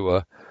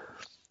Yeshua,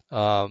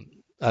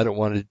 I don't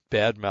want to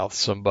badmouth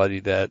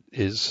somebody that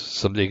is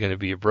someday going to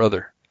be a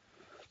brother.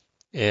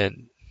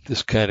 And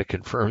this kind of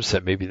confirms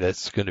that maybe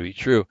that's going to be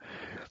true.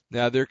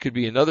 Now, there could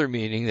be another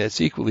meaning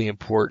that's equally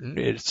important.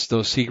 It's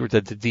no secret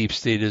that the deep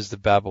state is the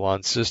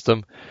Babylon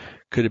system.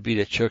 Could it be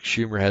that Chuck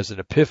Schumer has an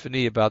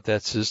epiphany about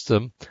that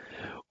system,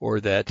 or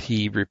that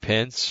he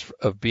repents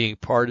of being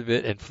part of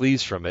it and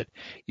flees from it?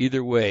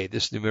 Either way,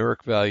 this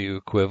numeric value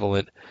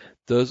equivalent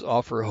does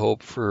offer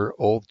hope for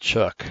old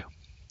Chuck.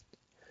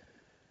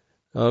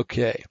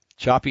 Okay,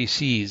 choppy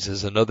seas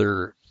is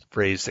another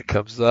phrase that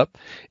comes up.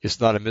 It's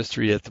not a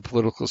mystery that the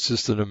political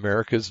system in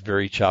America is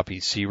very choppy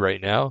sea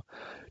right now.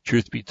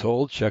 Truth be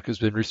told, Chuck has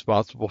been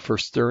responsible for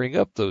stirring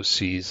up those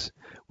seas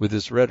with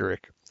his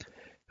rhetoric.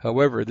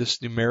 However, this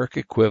numeric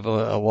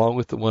equivalent, along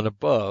with the one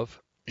above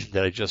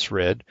that I just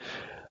read,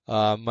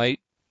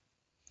 might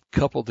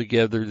couple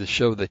together to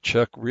show that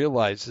Chuck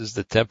realizes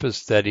the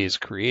tempest that he has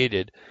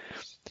created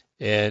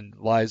and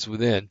lies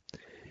within.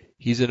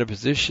 He's in a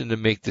position to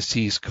make the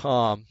seas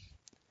calm.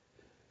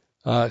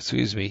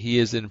 He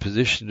is in a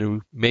position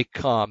to make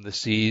calm the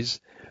seas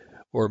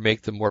or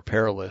make them more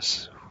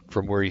perilous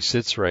from where he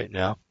sits right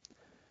now.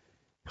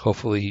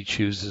 Hopefully he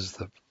chooses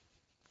the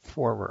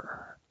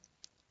former.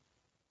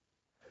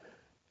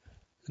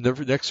 The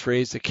next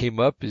phrase that came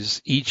up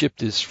is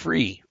Egypt is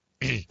free.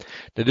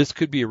 Now, this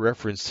could be a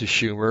reference to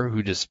Schumer,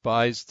 who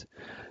despised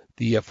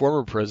the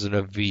former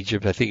president of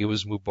Egypt. I think it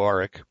was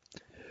Mubarak.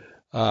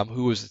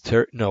 Who was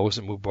no, it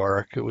wasn't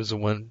Mubarak. It was the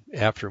one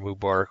after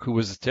Mubarak, who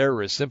was a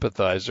terrorist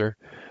sympathizer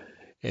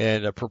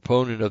and a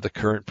proponent of the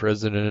current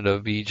president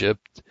of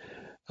Egypt,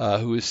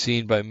 who is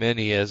seen by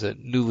many as a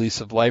new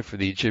lease of life for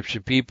the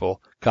Egyptian people,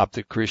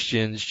 Coptic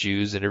Christians,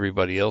 Jews, and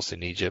everybody else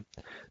in Egypt.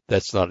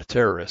 That's not a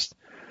terrorist.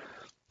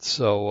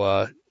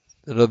 So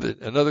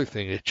another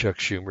thing that Chuck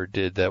Schumer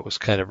did that was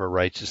kind of a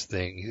righteous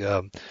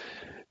thing,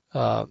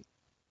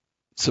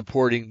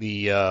 supporting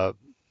the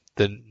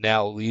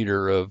now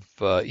leader of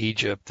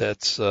Egypt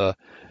that's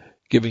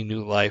giving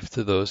new life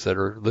to those that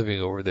are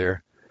living over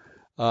there.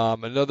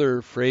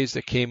 Another phrase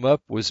that came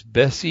up was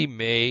Bessie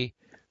May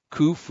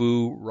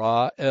Khufu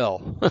Ra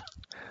El.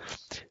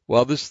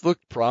 Well, this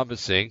looked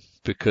promising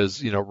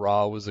because,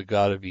 Ra was the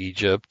god of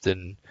Egypt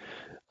and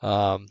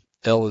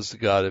El is the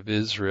god of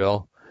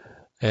Israel,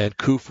 and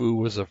Khufu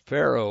was a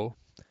pharaoh.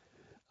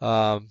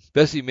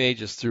 Bessie May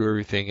just threw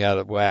everything out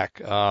of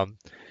whack.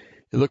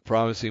 It looked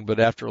promising, but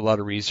after a lot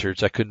of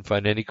research, I couldn't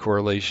find any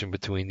correlation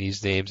between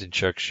these names and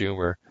Chuck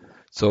Schumer,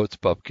 so it's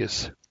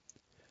bupkis.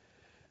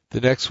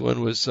 The next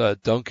one was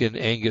Duncan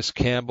Angus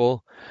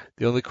Campbell.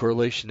 The only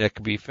correlation that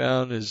can be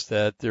found is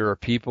that there are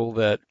people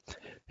that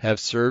have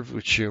served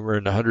with Schumer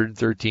in the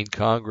 113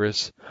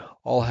 Congress,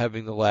 all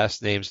having the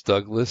last names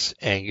Douglas,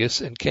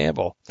 Angus, and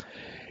Campbell.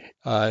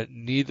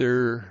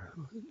 Neither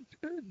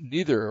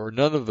or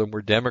none of them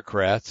were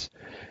Democrats,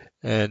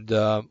 and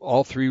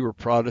all three were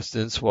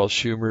Protestants, while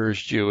Schumer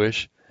is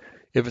Jewish.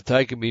 If a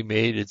tie can be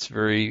made, it's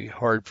very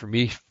hard for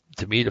me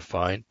to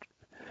find.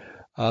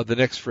 The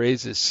next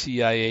phrase is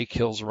CIA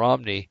kills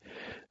Romney.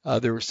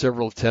 There were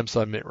several attempts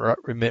on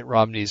Mitt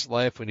Romney's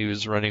life when he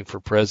was running for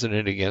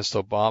president against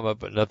Obama,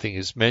 but nothing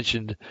is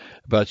mentioned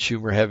about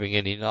Schumer having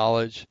any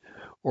knowledge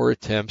or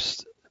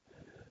attempts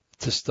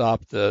to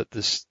stop the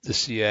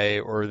CIA,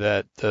 or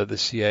that the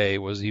CIA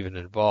was even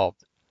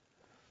involved.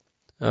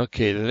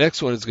 Okay, the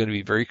next one is going to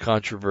be very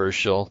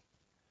controversial.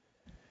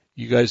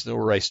 You guys know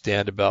where I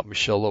stand about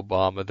Michelle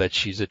Obama, that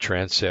she's a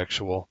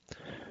transsexual.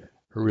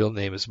 Her real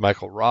name is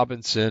Michael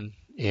Robinson,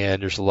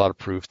 and there's a lot of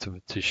proof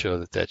to show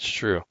that that's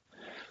true.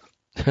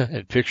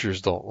 And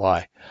pictures don't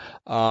lie.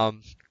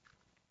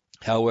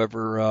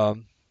 However,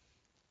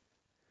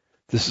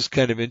 this is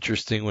kind of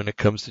interesting when it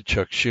comes to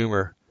Chuck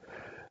Schumer.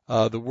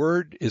 The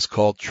word is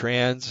called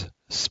trans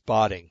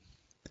spotting.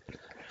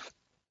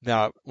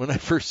 Now, when I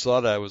first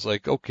saw that, I was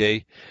like,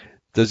 okay,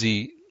 does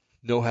he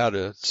know how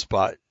to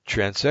spot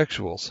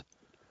transsexuals?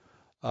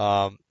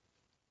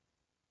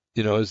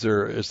 Is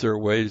there a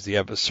way, does he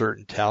have a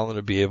certain talent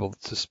to be able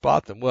to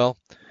spot them? Well,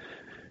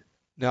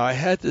 now I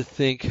had to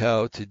think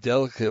how to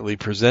delicately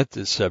present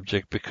this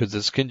subject because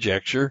it's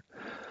conjecture,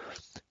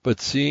 but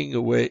seeing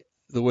the way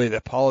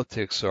that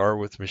politics are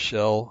with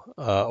Michelle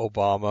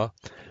Obama,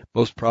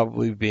 most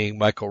probably being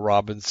Michael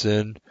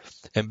Robinson,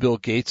 and Bill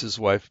Gates'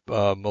 wife,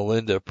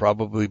 Melinda,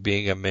 probably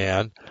being a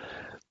man,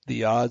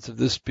 the odds of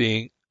this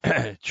being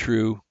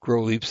true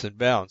grow leaps and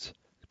bounds.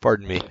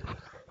 Pardon me.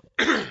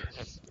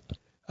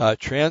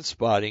 Trans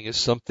spotting is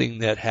something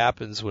that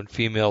happens when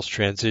females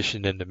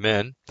transition into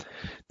men.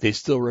 They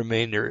still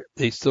retain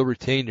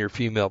their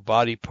female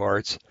body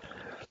parts,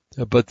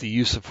 but the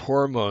use of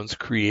hormones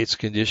creates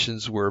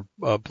conditions where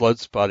blood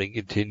spotting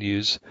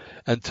continues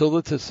until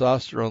the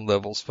testosterone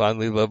levels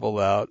finally level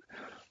out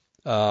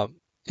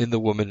in the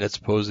woman that's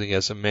posing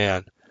as a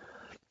man.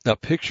 Now,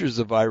 pictures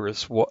of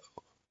Iris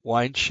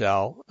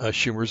Weinschall,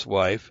 Schumer's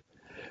wife,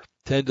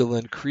 tend to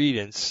lend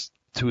credence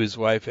to his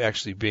wife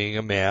actually being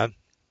a man.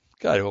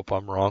 God, I hope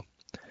I'm wrong.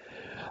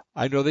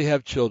 I know they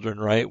have children,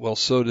 right? Well,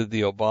 so did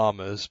the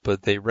Obamas,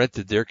 but they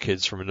rented their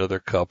kids from another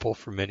couple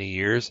for many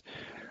years.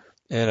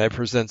 And I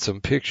present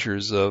some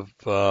pictures of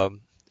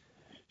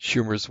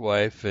Schumer's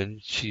wife, and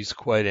she's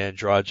quite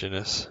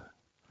androgynous.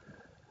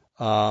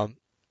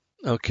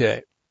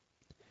 Okay.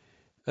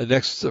 The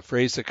next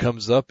phrase that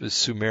comes up is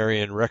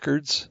Sumerian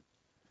records.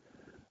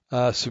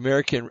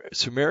 Sumerian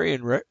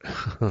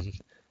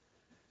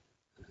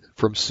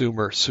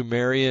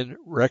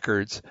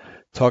records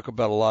talk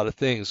about a lot of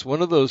things.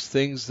 One of those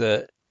things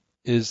that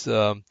is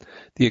the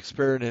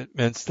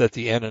experiments that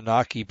the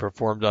Anunnaki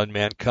performed on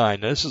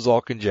mankind. Now, this is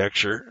all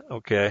conjecture,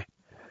 okay?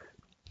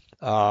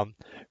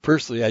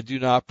 Firstly, I do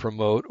not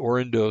promote or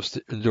endorse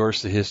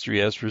the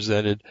history as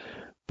presented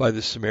by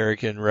the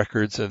Sumerian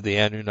records of the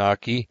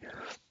Anunnaki.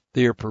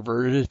 They are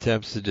perverted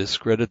attempts to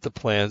discredit the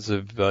plans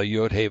of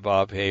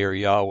Yod-Heh-Vav-Heh, or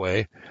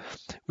Yahweh,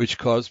 which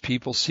cause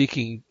people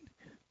seeking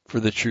for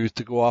the truth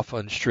to go off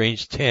on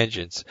strange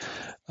tangents.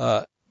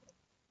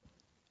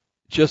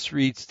 Just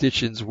read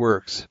Stitchin's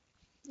works,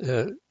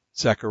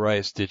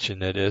 Zachariah Stitchin,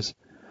 that is.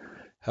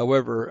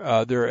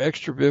 However, there are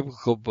extra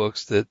biblical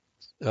books that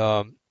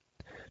are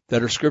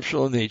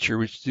scriptural in nature,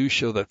 which do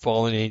show that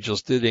fallen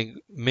angels did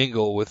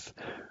mingle with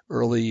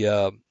early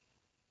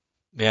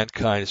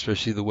mankind,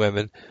 especially the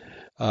women,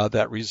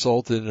 that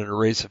resulted in a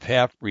race of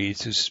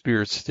half-breeds whose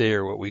spirits today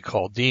are what we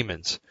call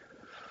demons.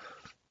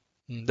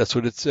 That's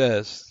what it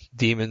says.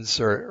 Demons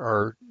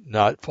are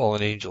not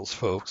fallen angels,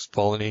 folks.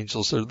 Fallen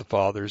angels are the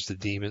fathers. The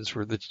demons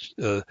were the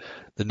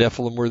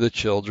Nephilim were the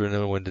children,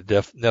 and when the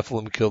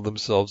Nephilim killed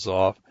themselves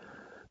off,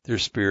 their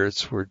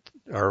spirits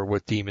are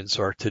what demons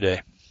are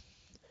today,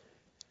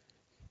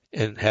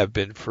 and have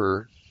been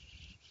for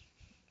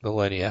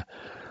millennia.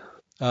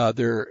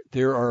 There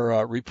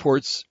are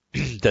reports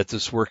that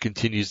this work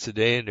continues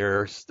today, and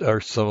there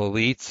are some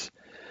elites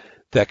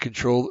that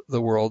control the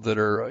world that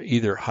are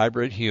either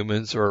hybrid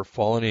humans or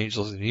fallen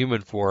angels in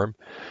human form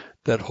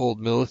that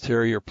hold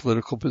military or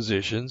political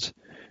positions.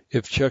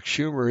 If Chuck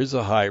Schumer is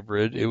a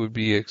hybrid, it would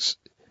be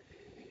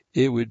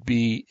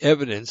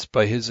evidenced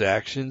by his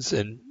actions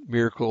and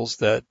miracles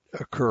that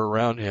occur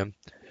around him.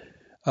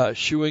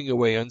 Shooing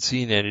away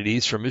unseen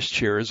entities from his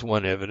chair is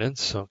one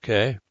evidence.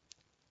 Okay,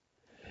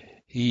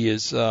 he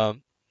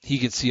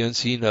can see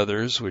unseen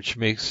others, which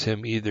makes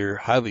him either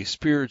highly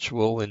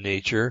spiritual in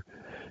nature,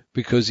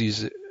 because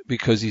he's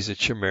a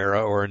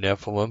chimera or a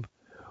Nephilim,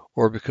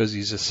 or because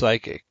he's a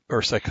psychic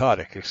or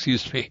psychotic.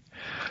 Excuse me.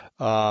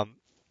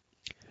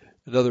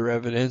 Another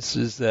evidence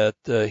is that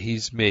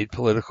he's made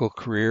political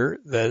career,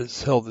 that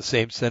has held the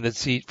same Senate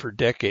seat for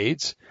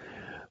decades,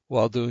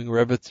 while doing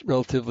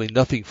relatively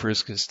nothing for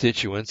his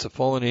constituents, a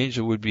fallen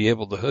angel would be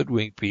able to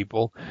hoodwink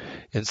people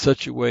in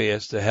such a way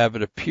as to have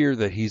it appear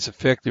that he's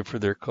effective for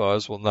their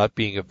cause while not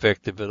being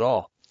effective at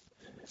all.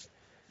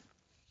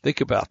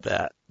 Think about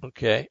that,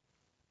 okay?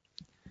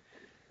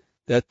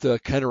 That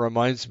kind of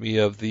reminds me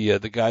of the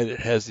guy that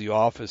has the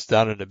office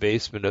down in the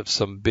basement of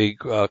some big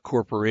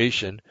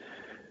corporation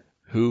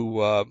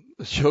who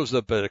shows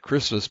up at a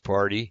Christmas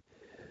party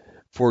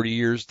 40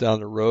 years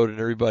down the road, and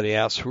everybody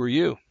asks, "Who are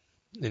you?"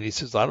 And he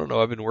says, "I don't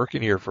know. I've been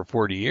working here for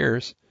 40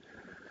 years.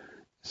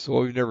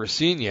 So we've never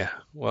seen you."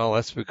 "Well,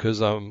 that's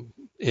because I'm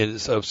in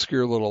this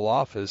obscure little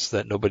office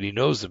that nobody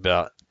knows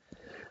about."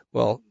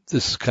 Well,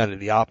 this is kind of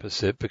the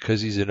opposite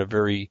because he's in a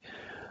very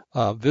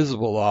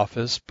visible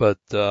office, but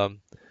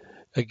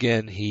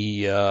again,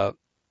 he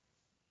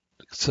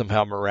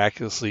somehow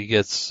miraculously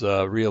gets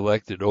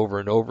reelected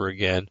over and over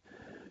again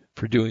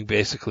for doing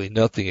basically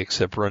nothing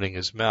except running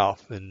his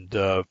mouth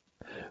and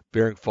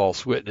bearing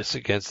false witness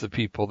against the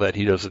people that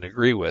he doesn't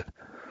agree with.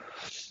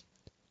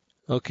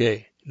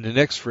 Okay, the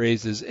next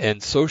phrase is,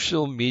 and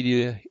social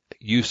media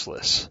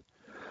useless.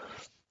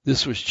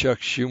 This was Chuck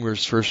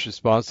Schumer's first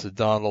response to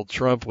Donald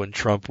Trump when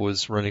Trump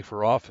was running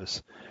for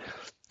office,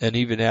 and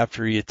even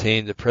after he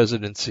attained the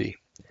presidency.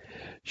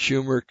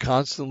 Schumer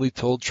constantly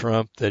told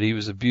Trump that he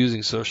was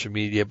abusing social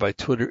media by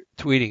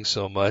tweeting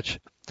so much.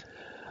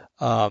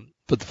 But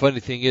the funny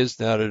thing is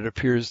now that it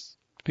appears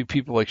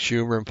people like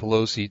Schumer and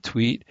Pelosi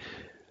tweet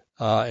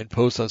and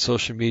post on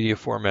social media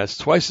formats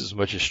twice as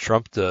much as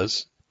Trump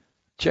does.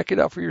 Check it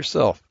out for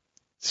yourself.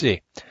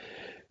 See,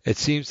 it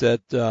seems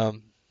that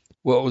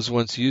what was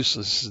once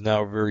useless is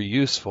now very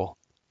useful.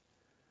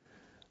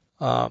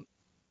 And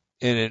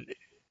it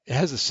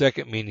has a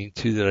second meaning,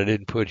 too, that I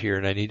didn't put here,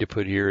 and I need to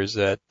put here, is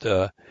that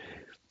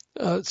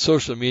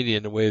social media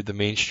in the way of the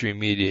mainstream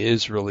media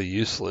is really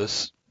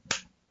useless.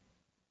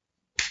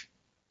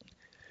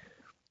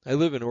 I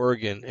live in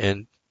Oregon,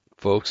 and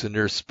folks, and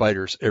there's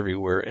spiders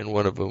everywhere, and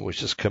one of them was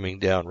just coming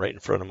down right in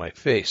front of my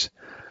face.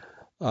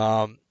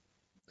 I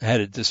had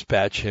to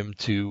dispatch him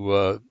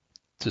to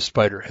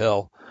spider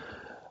hell.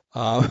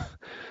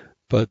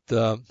 But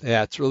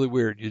yeah, it's really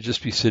weird. You'd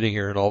just be sitting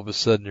here and all of a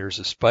sudden there's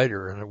a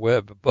spider in a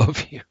web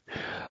above you.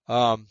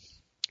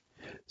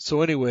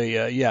 So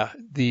anyway, yeah,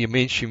 the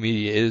mainstream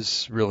media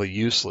is really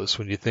useless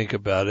when you think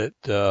about it.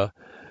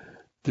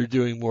 They're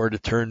doing more to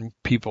turn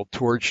people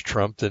towards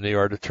Trump than they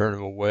are to turn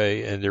him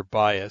away, and their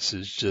bias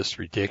is just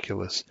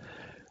ridiculous.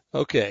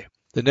 Okay,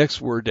 the next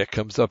word that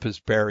comes up is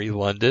Barry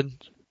London,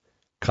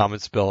 common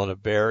spelling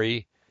of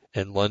Barry,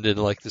 and London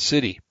like the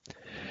city.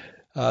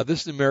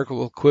 This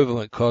numerical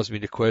equivalent caused me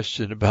to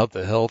question about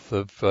the health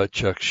of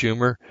Chuck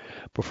Schumer.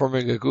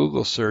 Performing a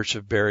Google search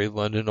of Barry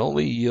London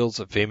only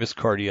yields a famous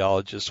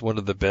cardiologist, one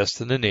of the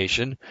best in the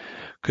nation.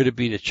 Could it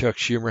be that Chuck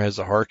Schumer has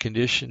a heart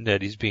condition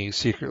that he's being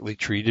secretly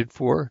treated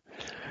for?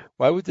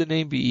 Why would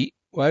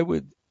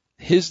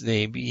his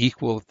name be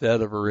equal with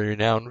that of a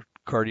renowned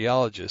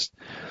cardiologist?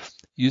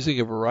 Using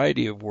a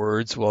variety of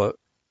words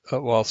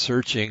while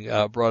searching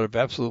brought up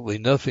absolutely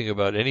nothing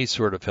about any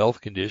sort of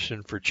health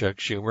condition for Chuck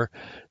Schumer.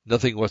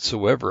 Nothing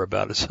whatsoever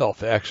about his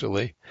health,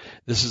 actually.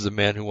 This is a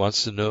man who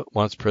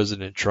wants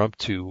President Trump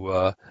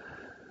to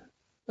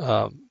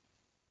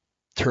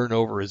turn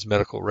over his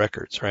medical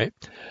records, right?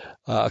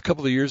 A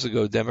couple of years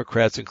ago,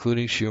 Democrats,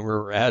 including Schumer,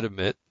 were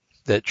adamant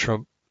that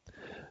Trump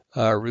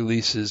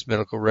release his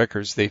medical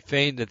records. They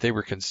feigned that they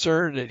were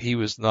concerned that he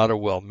was not a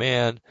well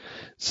man,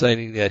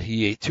 citing that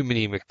he ate too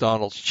many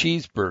McDonald's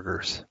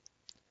cheeseburgers.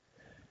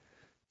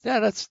 Yeah,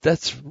 that's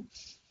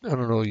I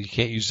don't know, you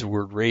can't use the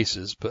word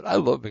racist, but I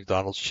love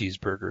McDonald's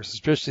cheeseburgers,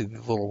 especially the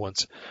little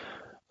ones.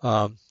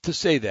 To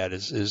say that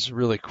is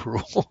really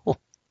cruel.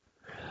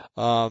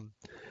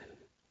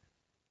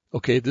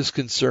 Okay, this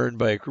concern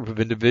by a group of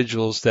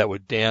individuals that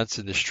would dance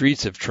in the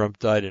streets if Trump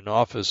died in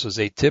office was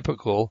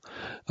atypical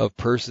of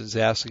persons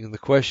asking the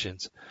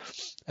questions.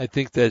 I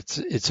think that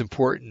it's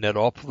important that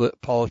all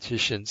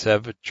politicians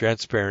have a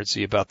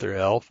transparency about their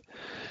health,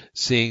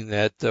 seeing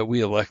that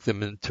we elect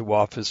them into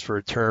office for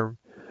a term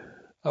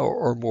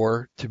or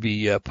more to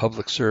be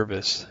public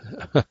service.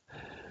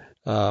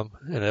 And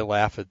I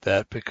laugh at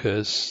that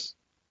because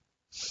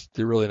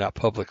they're really not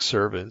public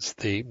servants.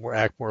 They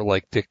act more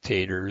like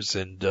dictators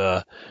and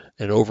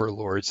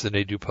overlords than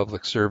they do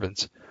public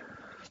servants.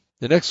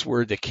 The next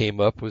word that came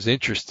up was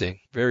interesting,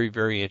 very,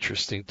 very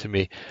interesting to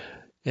me.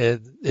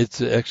 And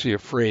it's actually a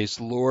phrase,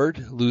 Lord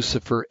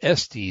Lucifer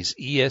Estes,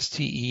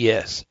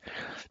 E-S-T-E-S.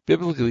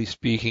 Biblically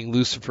speaking,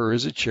 Lucifer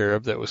is a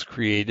cherub that was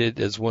created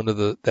as one of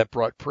that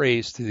brought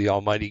praise to the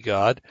Almighty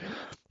God.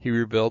 He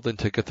rebelled and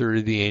took a third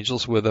of the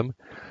angels with him.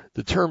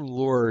 The term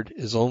Lord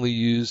is only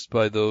used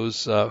by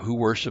those who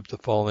worship the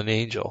fallen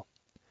angel.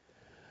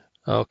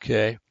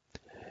 Okay.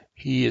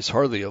 He is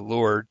hardly a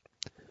Lord.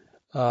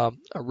 A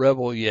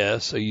rebel,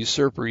 yes. A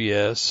usurper,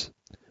 yes.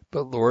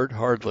 But Lord,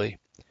 hardly.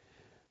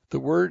 The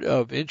word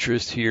of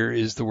interest here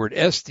is the word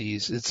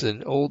Estes. It's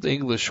an Old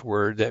English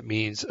word that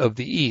means of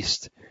the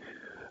east.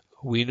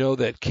 We know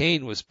that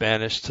Cain was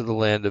banished to the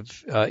land of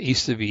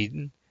east of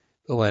Eden,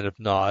 the land of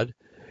Nod,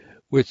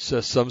 which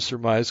some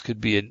surmise could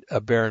be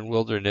a barren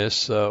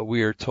wilderness.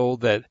 We are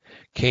told that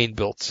Cain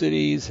built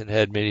cities and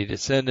had many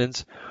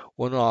descendants.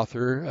 One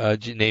author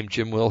named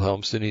Jim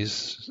Wilhelmsen,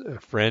 he's a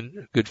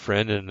good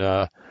friend,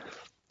 and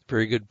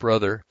very good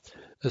brother,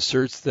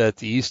 asserts that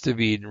the East of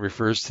Eden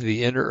refers to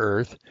the inner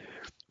earth,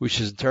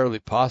 which is entirely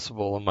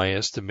possible in my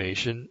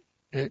estimation.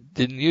 It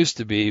didn't used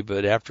to be,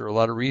 but after a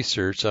lot of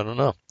research, I don't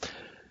know.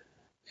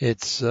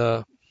 It's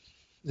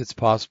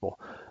possible.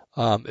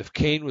 If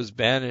Cain was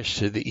banished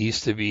to the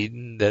East of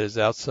Eden, that is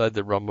outside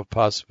the realm of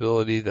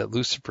possibility that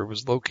Lucifer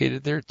was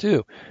located there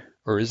too.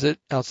 Or is it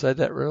outside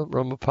that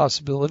realm of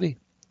possibility?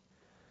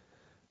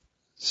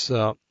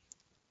 So,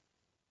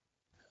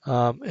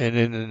 and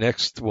in the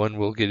next one,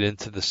 we'll get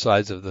into the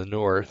sides of the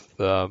north,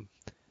 because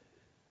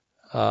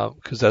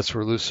that's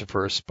where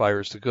Lucifer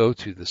aspires to go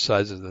to, the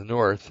sides of the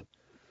north.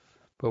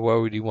 But why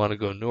would he want to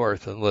go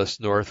north unless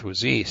north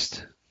was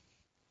east?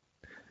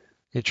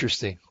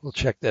 Interesting. We'll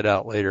check that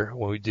out later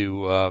when we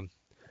do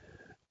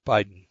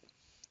Biden.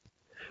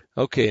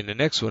 Okay, and the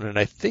next one, and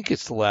I think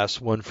it's the last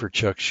one for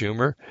Chuck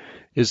Schumer,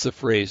 is the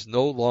phrase,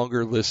 no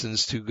longer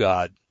listens to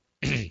God.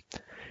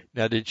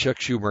 Now, did Chuck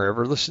Schumer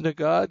ever listen to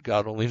God?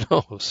 God only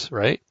knows,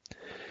 right?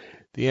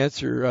 The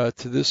answer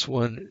to this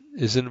one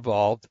is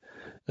involved.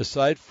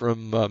 Aside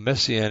from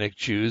Messianic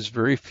Jews,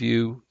 very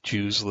few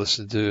Jews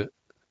listen to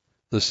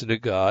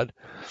God.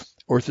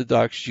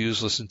 Orthodox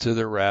Jews listen to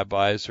their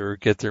rabbis or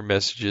get their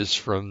messages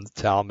from the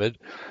Talmud,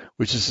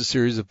 which is a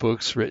series of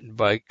books written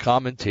by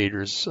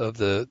commentators of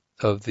the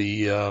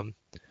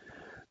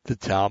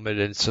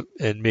Talmud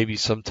and maybe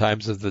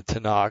sometimes of the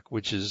Tanakh,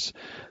 which is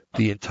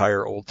the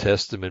entire Old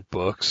Testament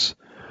books.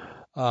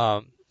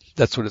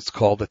 That's what it's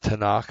called, the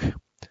Tanakh.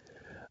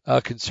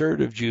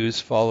 Conservative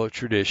Jews follow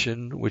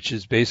tradition, which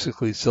is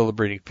basically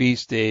celebrating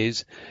feast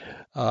days,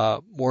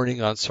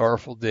 mourning on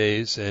sorrowful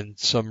days, and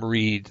some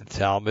read the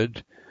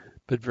Talmud,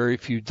 but very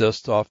few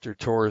dust off their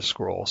Torah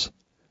scrolls.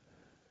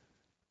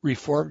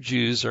 Reformed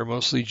Jews are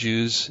mostly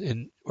Jews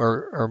in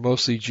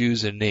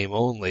name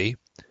only,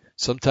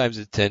 sometimes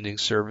attending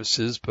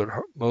services, but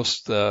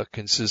most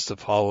consist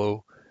of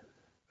hollow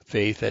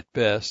faith at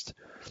best.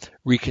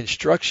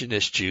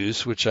 Reconstructionist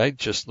Jews, which I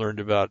just learned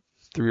about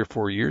 3 or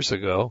 4 years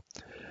ago,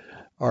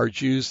 are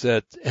Jews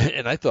that,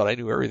 and I thought I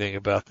knew everything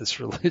about this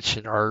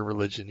religion, our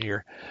religion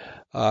here.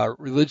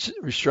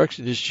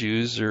 Reconstructionist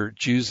Jews are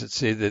Jews that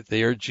say that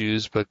they are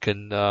Jews but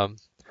can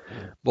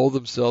mold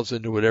themselves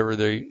into whatever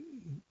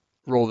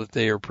role that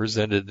they are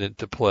presented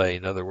into play.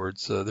 In other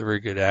words, they're very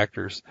good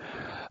actors.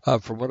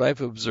 From what I've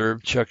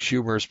observed, Chuck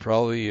Schumer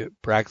probably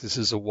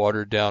practices a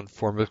watered-down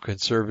form of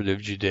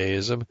conservative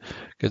Judaism.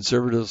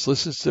 Conservatives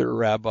listen to their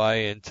rabbi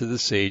and to the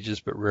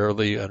sages, but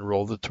rarely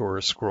unroll the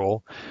Torah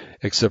scroll,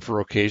 except for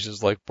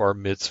occasions like bar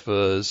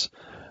mitzvahs,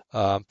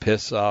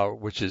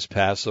 Pesach, which is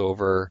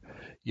Passover,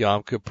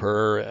 Yom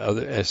Kippur,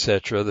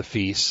 etc., the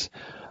feasts.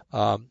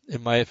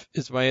 If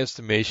my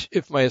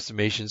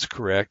estimation is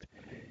correct,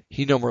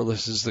 he no more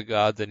listens to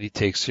God than he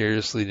takes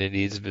seriously the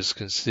needs of his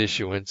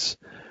constituents,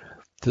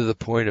 to the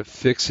point of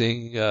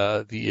fixing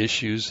the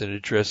issues and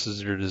addresses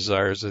their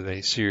desires with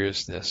any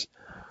seriousness.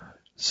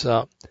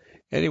 So,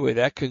 anyway,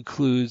 that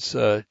concludes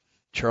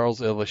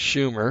Charles Ellis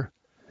Schumer.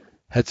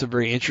 Had some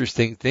very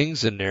interesting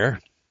things in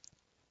there.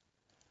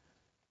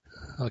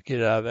 I'll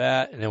get out of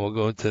that, and then we'll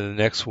go into the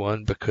next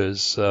one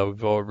because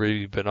we've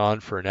already been on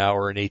for an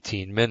hour and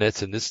 18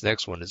 minutes, and this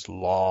next one is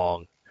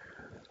long.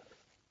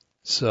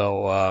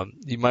 So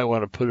you might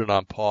want to put it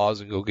on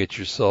pause and go get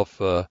yourself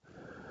a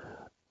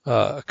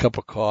cup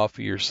of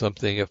coffee or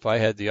something. If I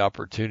had the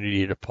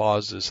opportunity to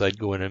pause this, I'd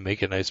go in and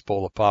make a nice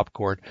bowl of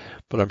popcorn,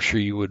 but I'm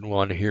sure you wouldn't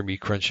want to hear me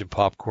crunching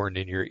popcorn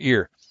in your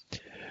ear.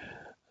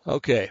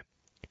 Okay.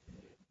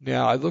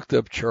 Now, I looked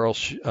up Charles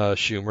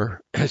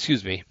Schumer,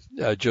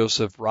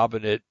 Joseph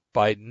Robinette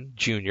Biden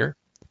Jr.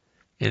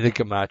 in the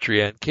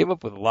Gematria and came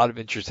up with a lot of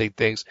interesting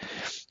things,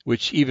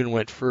 which even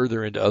went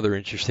further into other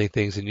interesting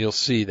things, and you'll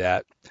see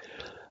that.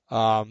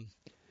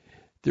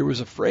 There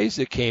was a phrase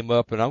that came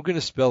up, and I'm going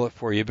to spell it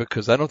for you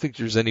because I don't think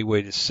there's any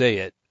way to say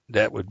it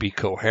that would be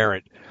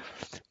coherent.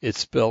 It's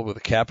spelled with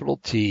a capital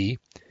T,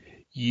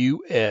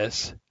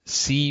 USCVT,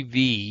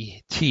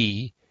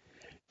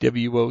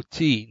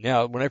 WOT.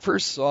 Now, when I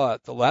first saw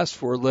it, the last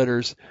 4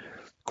 letters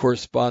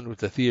correspond with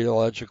the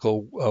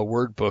theological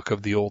word book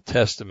of the Old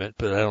Testament,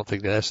 but I don't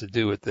think that has to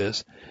do with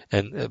this.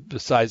 And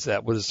besides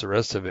that, what does the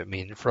rest of it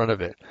mean in front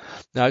of it?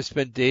 Now, I've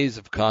spent days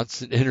of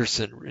constant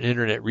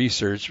internet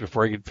research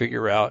before I could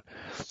figure out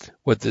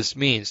what this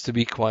means. To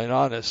be quite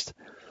honest,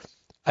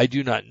 I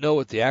do not know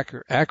what the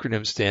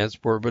acronym stands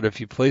for, but if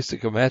you place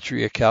it in a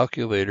Gematria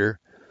calculator,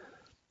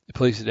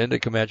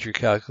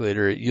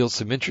 it yields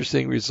some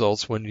interesting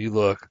results when you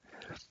look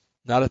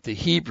not at the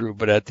Hebrew,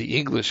 but at the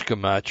English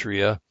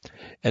Gematria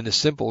and the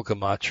simple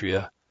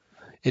Gematria.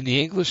 In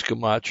the English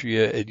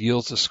Gematria, it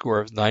yields a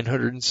score of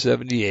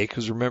 978,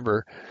 because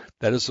remember,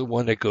 that is the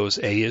one that goes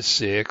A is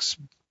 6,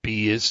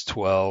 B is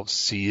 12,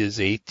 C is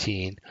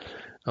 18.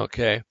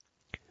 Okay?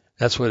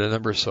 That's why the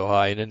number is so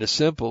high. And in a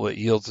simple, it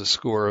yields a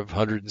score of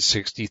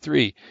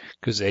 163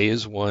 because A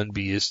is 1,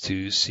 B is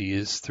 2, C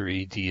is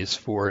 3, D is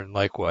 4, and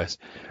likewise.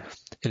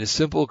 In a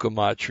simple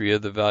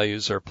gematria, the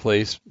values are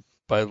placed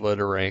by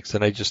letter ranks,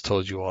 and I just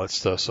told you all that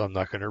stuff, so I'm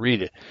not going to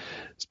read it.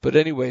 But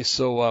anyway,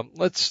 so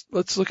let's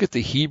look at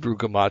the Hebrew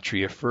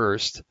gematria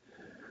first,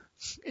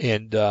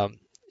 and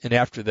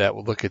after that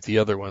we'll look at the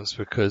other ones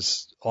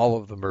because all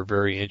of them are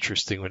very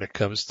interesting when it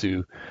comes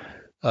to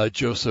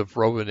Joseph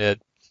Robinette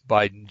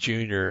Biden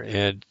Jr.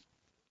 And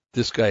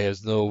this guy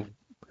has no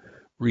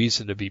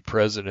reason to be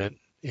president.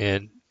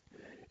 And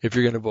if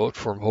you're going to vote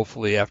for him,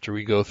 hopefully after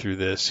we go through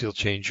this, he'll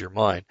change your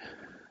mind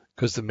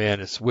because the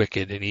man is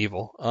wicked and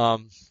evil.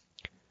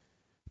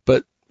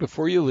 But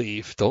before you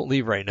leave, don't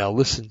leave right now.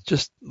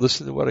 Just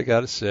listen to what I got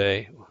to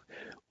say,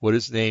 what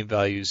his name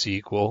values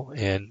equal,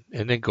 and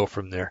then go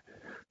from there.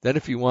 Then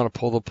if you want to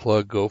pull the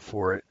plug, go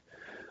for it.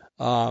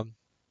 The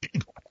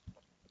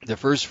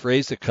first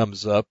phrase that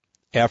comes up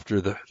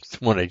after the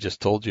one I just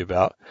told you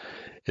about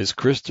is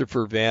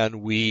Christopher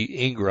Van Wee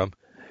Ingram.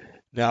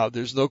 Now,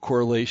 there's no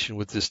correlation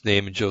with this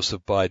name and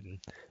Joseph Biden.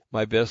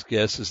 My best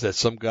guess is that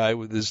some guy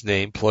with his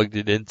name plugged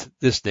it into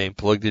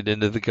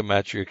the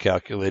gematria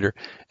calculator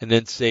and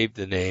then saved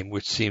the name,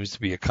 which seems to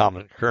be a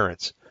common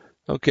occurrence.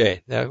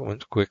 Okay, that one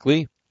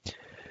quickly.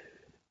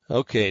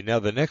 Okay, now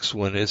the next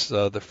one is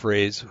the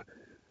phrase,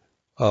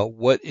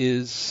 what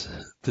is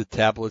the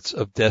tablets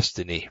of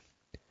destiny?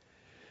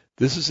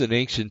 This is an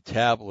ancient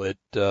tablet,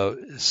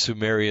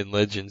 Sumerian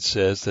legend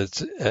says,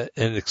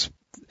 that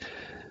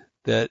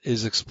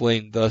is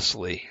explained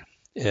thusly.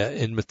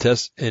 In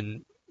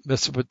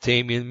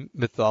Mesopotamian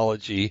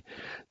mythology,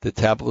 the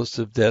tablets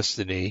of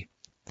destiny,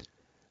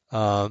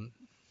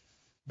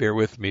 bear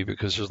with me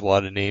because there's a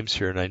lot of names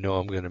here and I know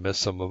I'm going to mess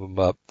some of them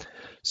up.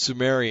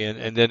 Sumerian,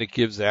 and then it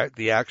gives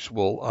the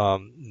actual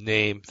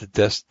name,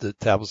 the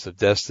tablets of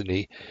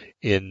destiny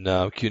in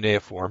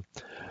cuneiform.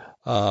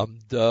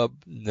 Dub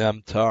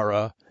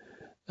Namtara.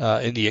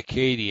 In the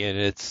Akkadian,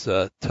 it's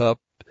Tup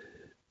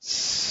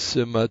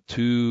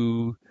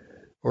Simatu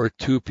or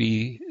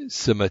Tupi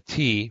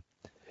Simati,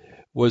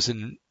 was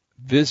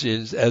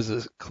envisioned as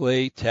a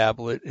clay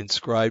tablet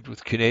inscribed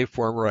with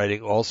cuneiform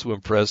writing, also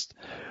impressed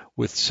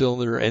with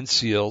cylinder and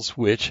seals,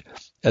 which,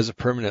 as a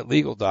permanent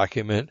legal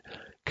document,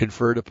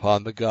 conferred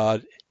upon the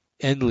god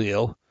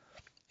Enlil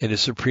and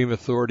his supreme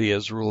authority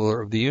as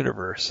ruler of the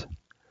universe.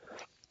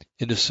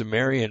 In the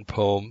Sumerian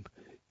poem,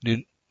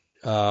 Ninurta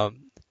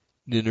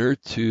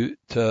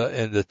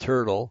and the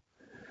turtle,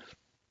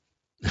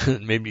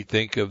 it made me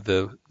think of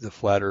the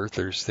flat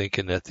earthers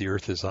thinking that the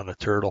earth is on a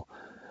turtle.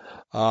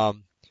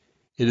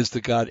 It is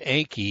the god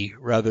Enki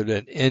rather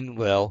than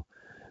Enlil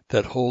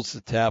that holds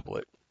the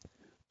tablet.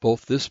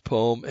 Both this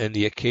poem and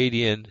the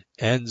Akkadian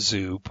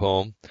Anzu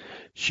poem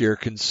share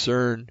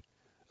concern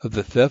of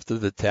the theft of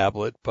the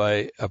tablet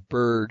by a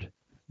bird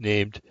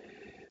named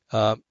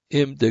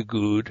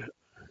Imdagud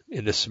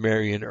in the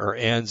Sumerian or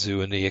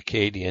Anzu in the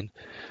Akkadian.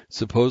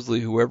 Supposedly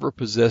whoever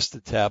possessed the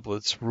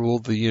tablets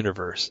ruled the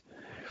universe.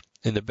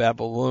 In the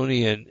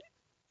Babylonian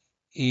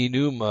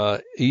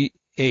Enuma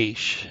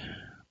Elish,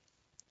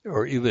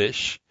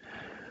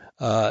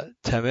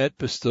 Tamet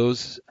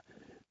bestows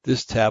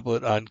this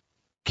tablet on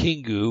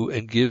Kingu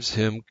and gives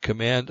him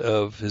command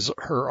of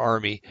her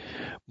army.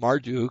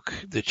 Marduk,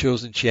 the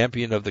chosen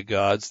champion of the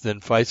gods,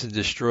 then fights and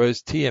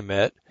destroys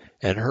Tiamat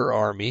and her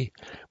army.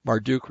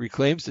 Marduk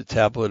reclaims the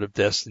tablet of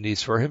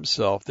destinies for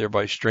himself,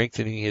 thereby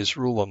strengthening his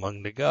rule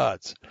among the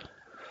gods.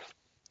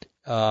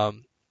 So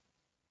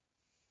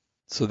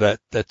that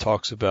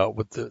talks about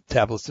what the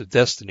tablets of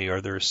destiny are.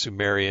 They're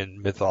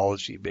Sumerian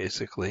mythology,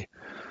 basically.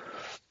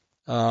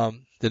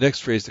 The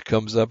next phrase that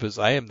comes up is,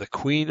 I am the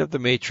queen of the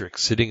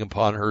matrix, sitting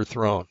upon her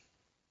throne.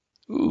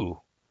 Ooh.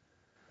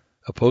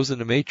 Opposing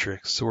the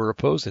matrix, so we're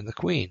opposing the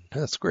queen.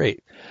 That's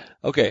great.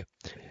 Okay.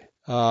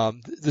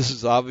 This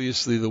is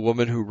obviously the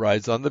woman who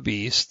rides on the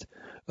beast,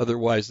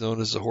 otherwise known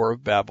as the Whore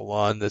of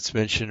Babylon, that's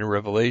mentioned in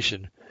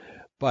Revelation.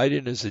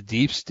 Biden is a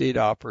deep state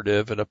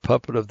operative and a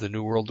puppet of the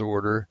New World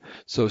Order,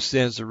 so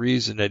stands to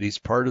reason that he's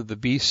part of the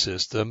beast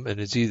system and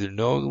is either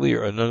knowingly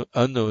or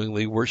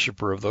unknowingly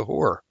worshiper of the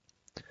whore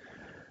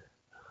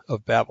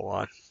of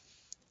Babylon.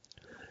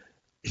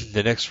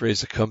 The next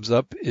phrase that comes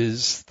up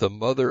is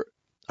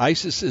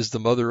Isis is the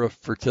mother of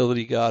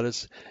fertility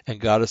goddess and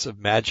goddess of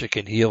magic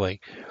and healing.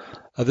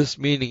 This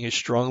meaning is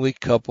strongly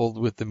coupled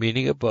with the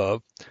meaning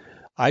above.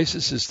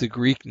 Isis is the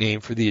Greek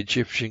name for the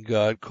Egyptian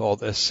god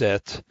called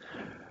Aset.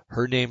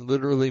 Her name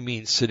literally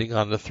means sitting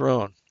on the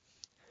throne.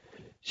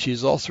 She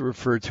is also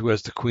referred to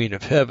as the Queen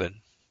of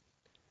Heaven.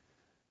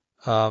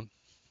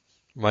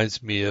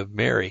 Reminds me of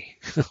Mary.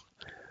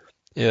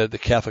 Yeah, the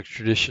Catholic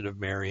tradition of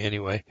Mary,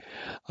 anyway.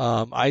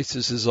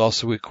 Isis is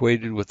also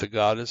equated with the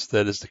goddess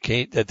that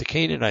the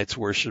Canaanites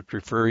worshipped,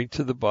 referred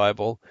to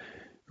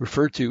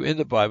in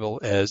the Bible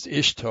as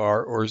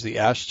Ishtar or as the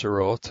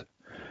Ashtaroth.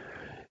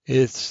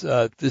 It's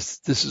this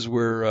is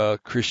where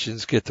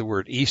Christians get the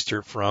word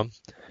Easter from,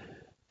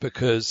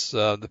 because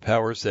the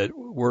powers that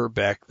were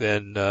back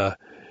then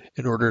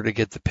in order to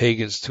get the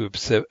pagans to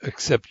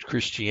accept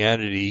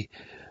Christianity,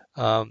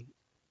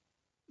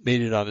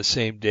 made it on the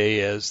same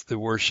day as the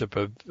worship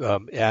of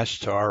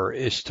Ashtar or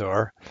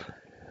Ishtar,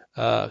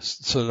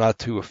 so not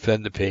to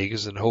offend the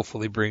pagans and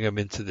hopefully bring them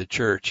into the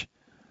church.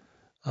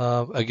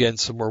 Again,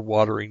 some more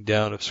watering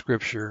down of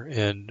Scripture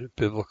and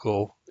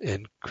biblical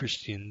and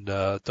Christian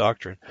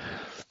doctrine.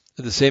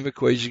 The same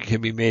equation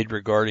can be made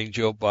regarding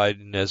Joe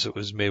Biden as it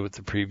was made with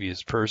the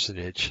previous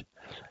personage.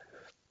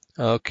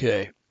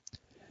 Okay.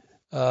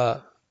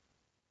 The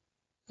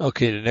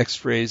next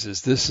phrase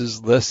is, this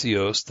is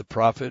Lesios, the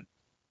prophet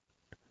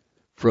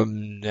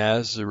from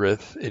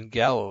Nazareth in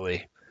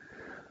Galilee.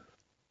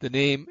 The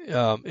name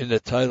in the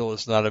title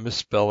is not a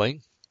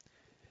misspelling.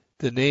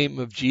 The name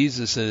of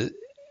Jesus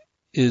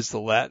is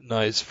the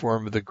Latinized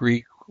form of the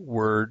Greek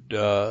word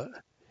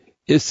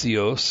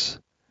Isios.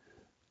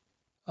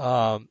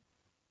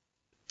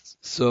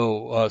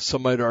 So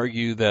some might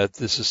argue that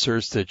this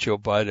asserts that Joe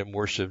Biden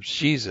worships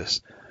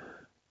Jesus.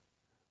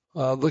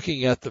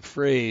 Looking at the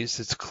phrase,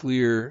 it's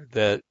clear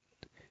that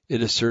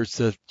it asserts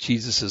that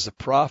Jesus is a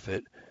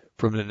prophet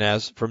from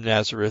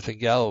Nazareth in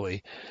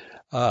Galilee.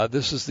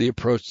 This is the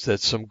approach that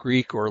some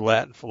Greek or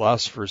Latin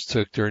philosophers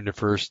took during the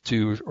first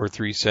 2 or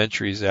 3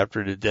 centuries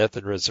after the death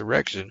and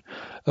resurrection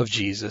of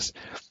Jesus.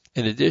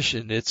 In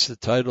addition, it's the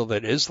title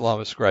that Islam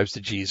ascribes to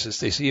Jesus.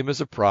 They see him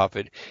as a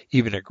prophet,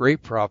 even a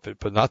great prophet,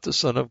 but not the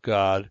Son of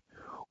God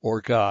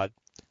or God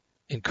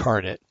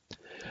incarnate.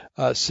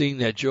 Seeing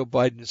that Joe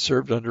Biden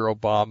served under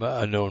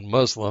Obama, a known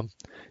Muslim,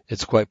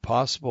 it's quite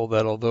possible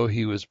that although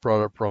he was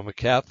brought up Roman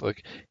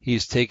Catholic,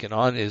 he's taken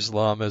on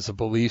Islam as a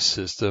belief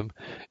system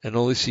and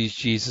only sees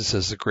Jesus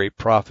as a great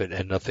prophet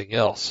and nothing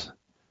else.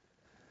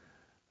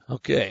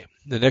 Okay,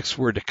 the next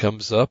word that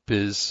comes up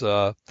is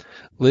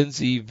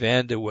Lindsay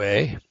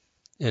Vandeweghe,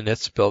 and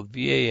that's spelled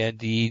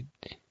Vandeweghe.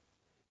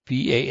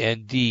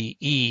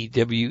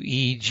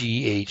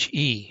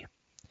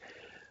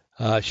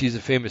 She's a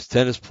famous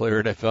tennis player,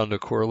 and I found a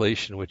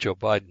correlation with Joe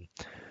Biden.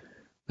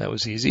 That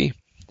was easy.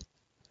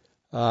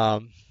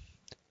 The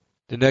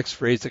next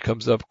phrase that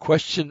comes up,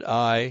 question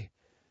I,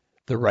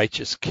 the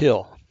righteous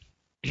kill.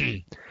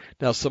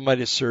 Now, some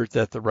might assert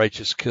that The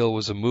Righteous Kill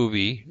was a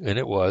movie, and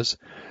it was,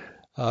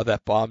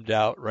 that bombed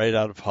out right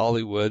out of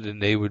Hollywood,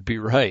 and they would be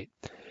right.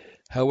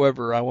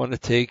 However, I want to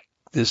take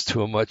this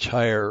to a much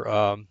higher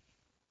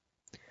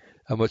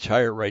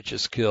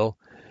righteous kill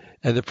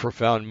and the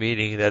profound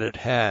meaning that it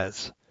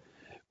has.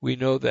 We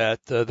know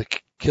that the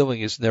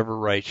killing is never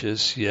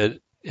righteous, yet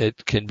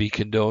it can be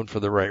condoned for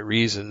the right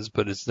reasons,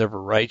 but it's never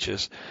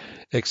righteous,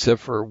 except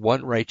for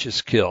one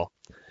righteous kill.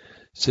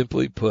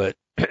 Simply put,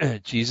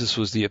 Jesus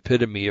was the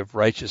epitome of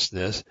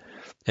righteousness,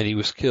 and he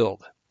was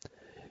killed.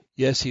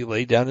 Yes, he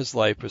laid down his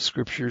life, but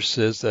Scripture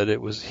says that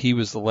he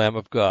was the Lamb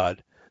of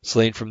God,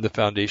 slain from the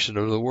foundation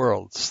of the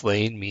world.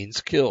 Slain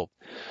means killed.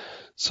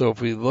 So if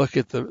we look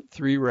at the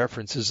 3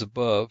 references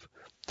above,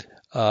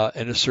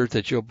 and assert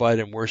that Joe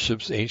Biden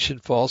worships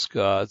ancient false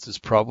gods, is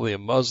probably a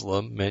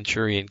Muslim,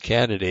 Manchurian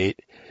candidate,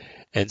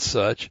 and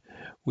such,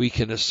 we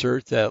can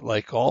assert that,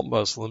 like all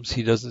Muslims,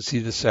 he doesn't see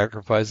the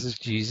sacrifice of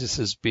Jesus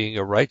as being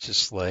a righteous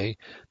slaying,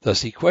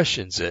 thus he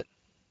questions it.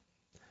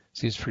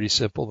 Seems pretty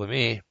simple to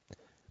me.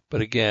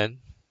 But again,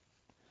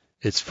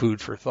 it's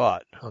food for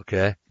thought,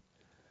 okay?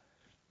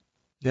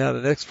 Now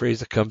the next phrase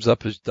that comes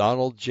up is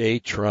Donald J.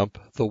 Trump,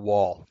 the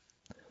wall.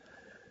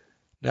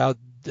 Now,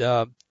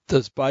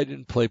 does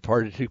Biden play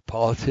party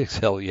politics?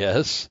 Hell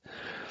yes.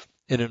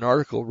 In an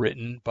article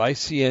written by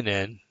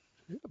CNN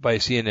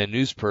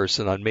news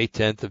person on May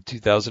 10th of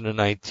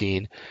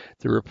 2019,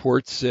 the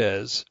report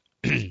says,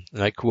 and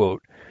I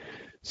quote,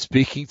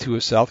 speaking to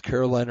a South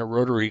Carolina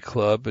Rotary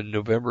Club in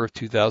November of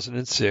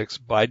 2006,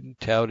 Biden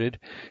touted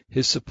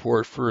his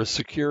support for a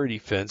Security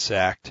Fence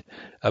Act,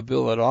 a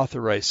bill that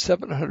authorized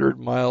 700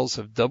 miles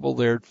of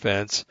double-layered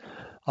fence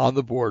on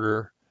the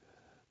border,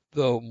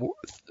 though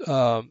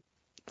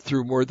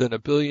through more than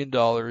 $1 billion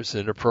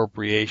in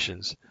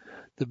appropriations.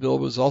 The bill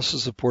was also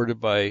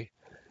supported by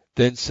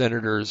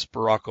then-Senators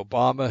Barack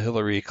Obama,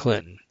 Hillary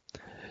Clinton.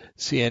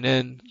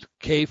 CNN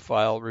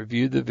K-File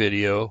reviewed the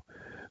video,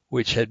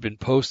 which had been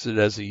posted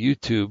as a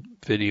YouTube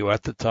video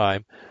at the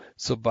time,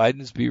 so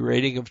Biden's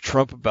berating of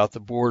Trump about the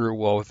border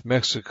wall with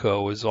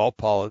Mexico is all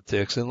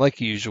politics, and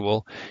like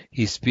usual,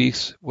 he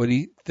speaks what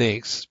he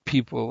thinks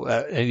people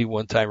at any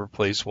one time or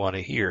place want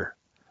to hear.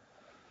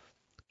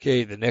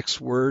 Okay, the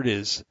next word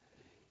is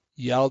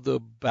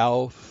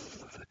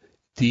Yaldabaoth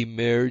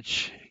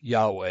Demerge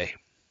Yahweh,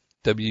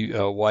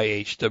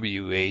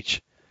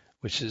 YHWH,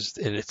 which is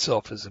in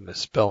itself is a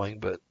misspelling,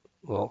 but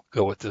we'll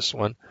go with this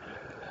one.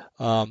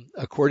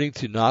 According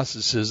to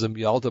Gnosticism,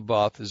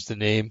 Yaldabaoth is the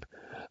name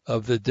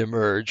of the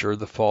Demerge, or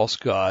the false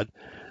god,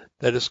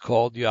 that is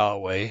called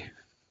Yahweh,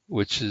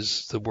 which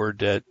is the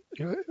word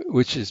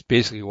which is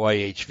basically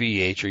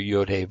YHVH, or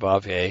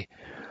Yod-Heh-Vav-Heh,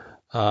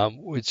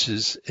 which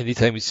is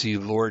anytime you see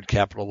Lord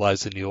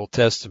capitalized in the Old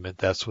Testament,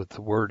 that's what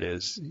the word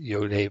is,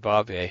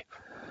 Yod-Heh-Vav-Heh.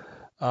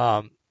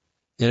 And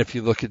if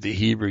you look at the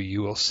Hebrew,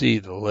 you will see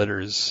the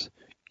letters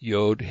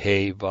Yod,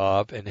 He,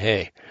 Vav, and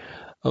He.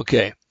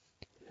 Okay,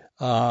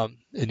 in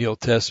the Old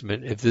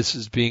Testament, if this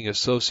is being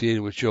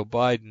associated with Joe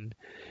Biden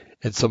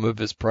and some of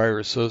his prior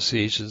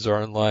associations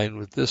are in line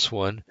with this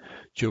one,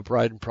 Joe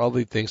Biden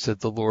probably thinks that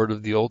the Lord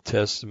of the Old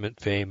Testament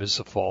fame is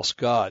a false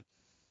god.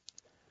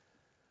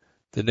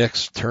 The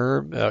next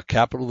term,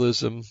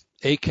 capitalism,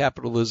 a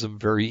capitalism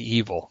very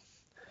evil.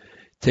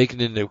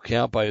 Taken into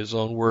account by his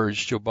own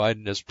words, Joe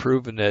Biden has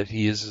proven that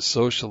he is a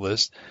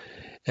socialist,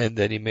 and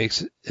that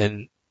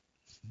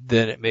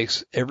then it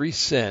makes every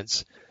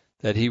sense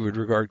that he would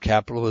regard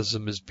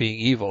capitalism as being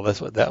evil.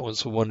 That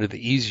was one of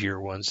the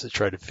easier ones to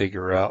try to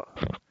figure out.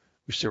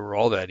 Wish they were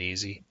all that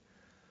easy.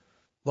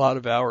 A lot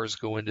of hours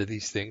go into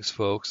these things,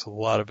 folks. A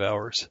lot of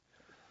hours.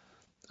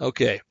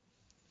 Okay.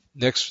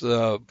 Next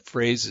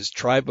phrase is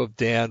Tribe of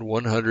Dan,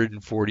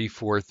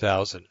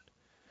 144,000.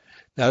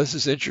 Now, this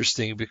is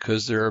interesting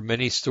because there are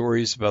many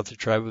stories about the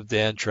Tribe of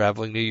Dan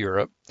traveling to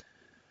Europe.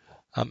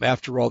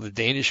 After all, the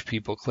Danish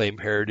people claim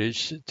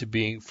heritage to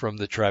being from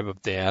the Tribe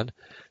of Dan.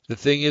 The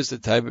thing is,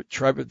 the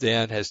Tribe of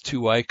Dan has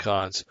two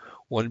icons,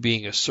 one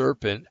being a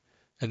serpent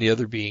and the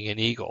other being an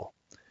eagle.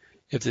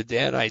 If the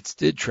Danites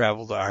did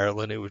travel to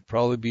Ireland, it would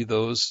probably be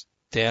those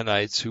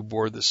Danites who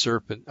bore the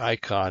serpent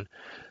icon,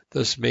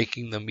 thus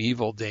making them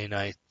evil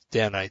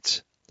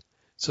Danites,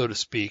 so to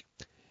speak.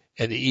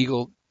 And the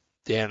eagle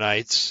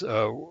Danites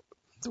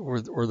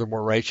were the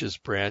more righteous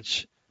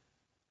branch.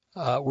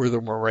 We're the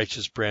more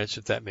righteous branch,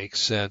 if that makes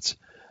sense.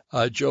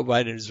 Joe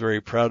Biden is very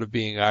proud of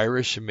being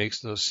Irish and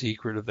makes no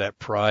secret of that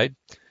pride.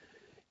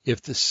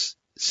 If the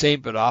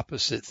same but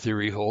opposite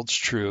theory holds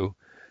true,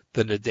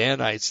 then the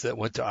Danites that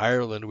went to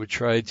Ireland would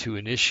try to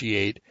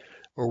initiate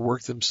or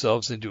work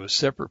themselves into a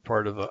separate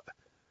part of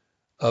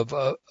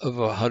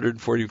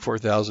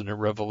 144,000 in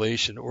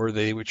Revelation, or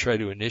they would try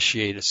to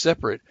initiate a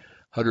separate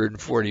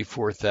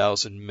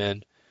 144,000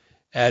 men,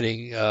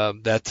 adding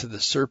that to the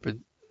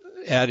serpent,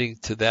 adding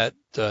to that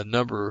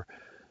number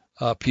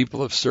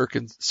people of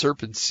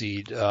serpent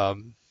seed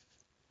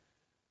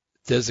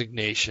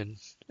designation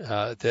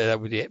that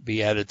would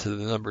be added to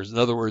the numbers. In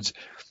other words,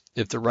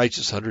 if the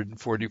righteous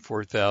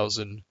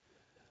 144,000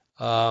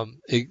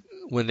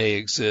 when they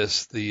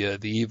exist, the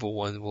evil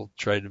one will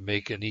try to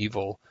make an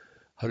evil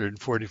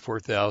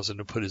 144,000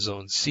 and put his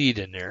own seed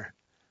in there,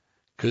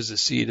 because the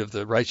seed of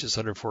the righteous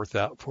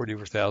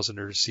 144,000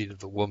 are the seed of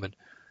the woman,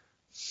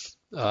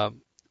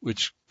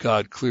 which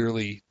God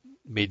clearly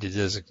made the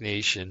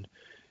designation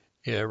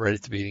right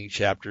at the beginning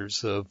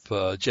chapters of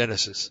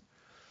Genesis.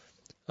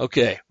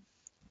 Okay,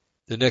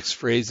 the next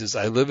phrase is,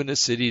 I live in a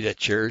city that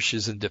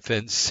cherishes and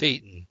defends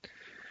Satan.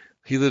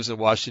 He lives in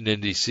Washington,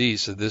 D.C.,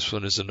 so this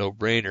one is a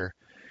no-brainer.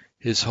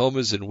 His home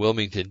is in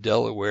Wilmington,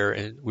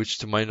 Delaware, which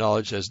to my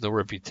knowledge has no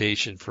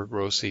reputation for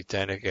gross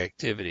satanic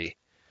activity.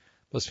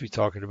 Must be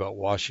talking about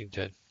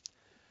Washington.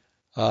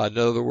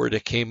 Another word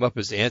that came up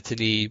is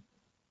Antony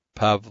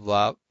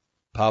Pavlopovic.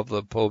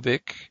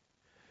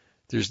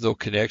 There's no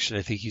connection.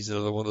 I think he's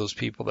another one of those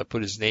people that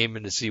put his name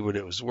in to see what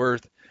it was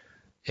worth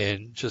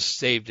and just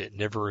saved it,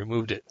 never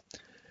removed it.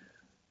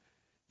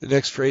 The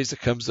next phrase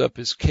that comes up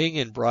is King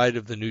and Bride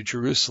of the New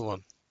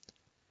Jerusalem.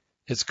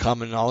 It's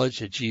common knowledge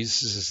that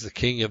Jesus is the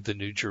King of the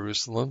New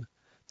Jerusalem.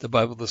 The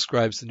Bible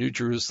describes the New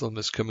Jerusalem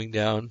as coming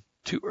down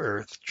to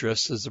earth,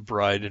 dressed as a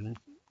bride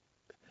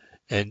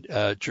and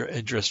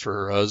dressed for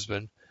her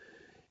husband.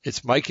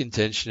 It's my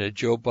contention that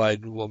Joe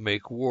Biden will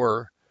make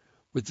war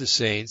with the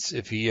saints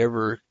if he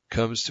ever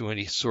comes to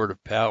any sort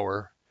of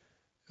power,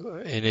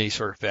 in any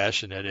sort of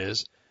fashion, that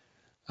is.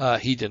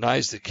 He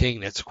denies the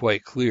king, that's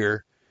quite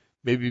clear,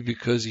 maybe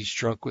because he's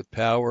drunk with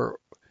power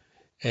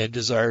and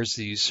desires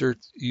to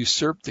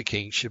usurp the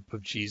kingship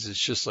of Jesus,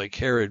 just like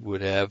Herod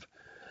would have.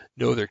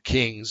 No other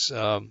kings,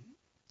 this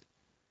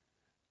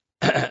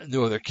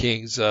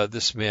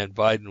man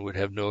Biden would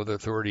have no other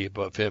authority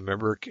above him.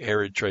 Remember,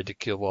 Herod tried to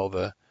kill all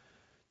the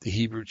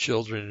Hebrew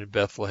children in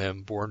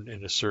Bethlehem born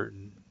in a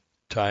certain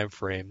time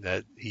frame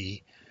that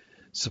he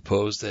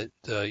supposed that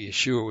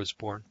Yeshua was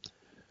born.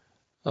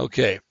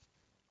 Okay.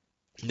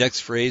 Next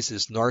phrase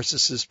is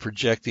narcissist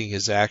projecting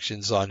his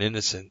actions on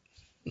innocent.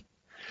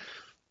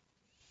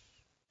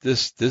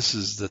 This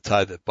is the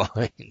tie that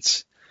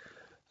binds.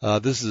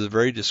 This is a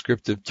very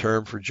descriptive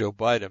term for Joe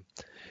Biden.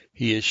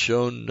 He has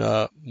shown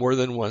more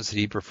than once that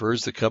he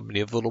prefers the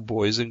company of little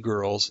boys and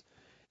girls,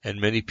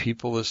 and many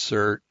people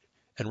assert,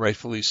 and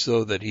rightfully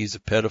so, that he's a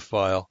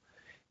pedophile.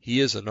 He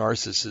is a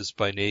narcissist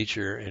by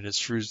nature, and his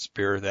fruits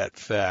bear that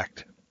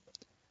fact.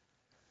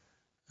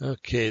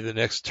 Okay, the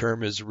next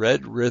term is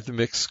Red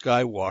Rhythmic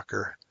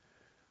Skywalker.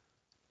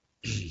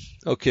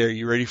 Okay, are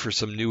you ready for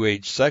some New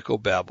Age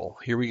psychobabble?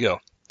 Here we go.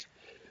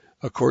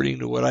 According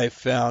to what I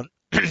found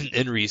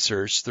in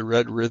research, the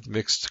Red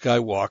Rhythmic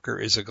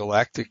Skywalker is a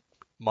galactic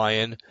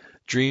Mayan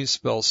dream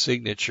spell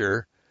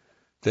signature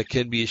that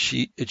can be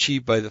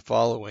achieved by the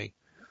following.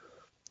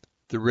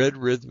 The Red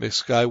Rhythmic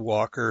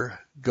Skywalker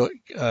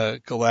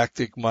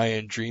galactic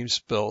Mayan dream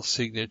spell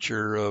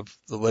signature of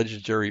the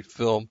legendary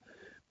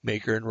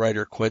filmmaker and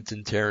writer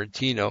Quentin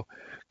Tarantino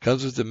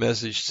comes with the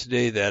message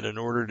today that in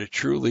order to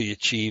truly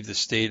achieve the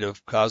state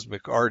of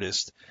cosmic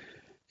artist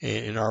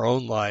in our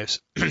own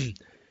lives,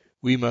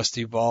 We must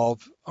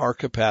evolve our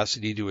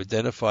capacity to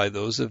identify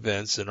those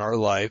events in our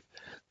life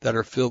that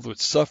are filled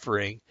with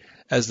suffering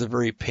as the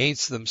very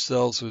paints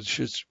themselves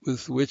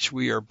with which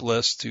we are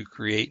blessed to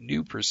create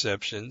new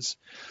perceptions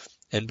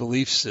and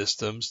belief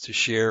systems to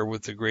share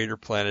with the greater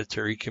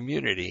planetary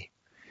community.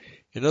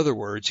 In other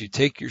words, you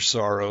take your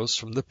sorrows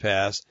from the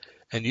past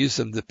and use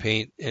them to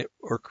paint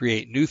or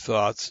create new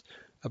thoughts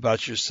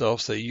about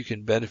yourself so that you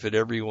can benefit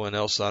everyone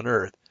else on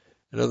earth.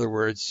 In other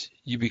words,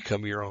 you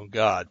become your own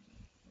God.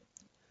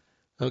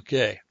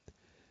 Okay.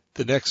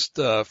 The next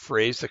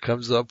phrase that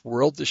comes up,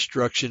 world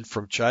destruction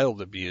from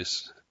child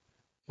abuse.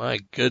 My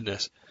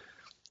goodness.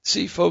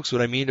 See, folks,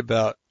 what I mean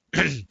about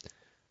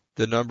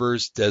the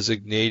numbers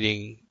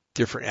designating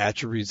different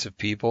attributes of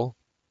people?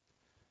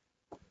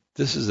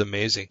 This is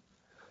amazing.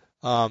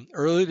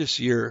 Early this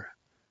year,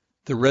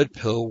 the red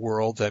pill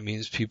world, that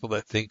means people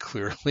that think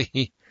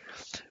clearly,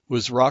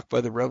 was rocked by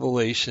the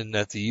revelation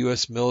that the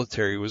U.S.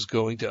 military was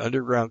going to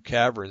underground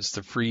caverns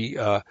to free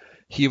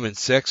human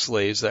sex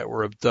slaves that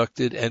were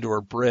abducted and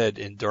or bred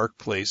in dark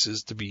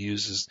places to be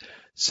used as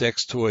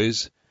sex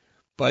toys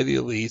by the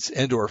elites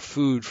and or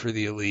food for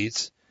the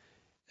elites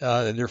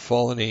and their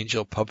fallen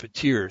angel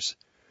puppeteers.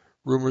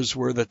 Rumors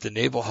were that the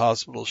naval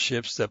hospital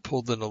ships that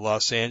pulled into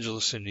Los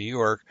Angeles and New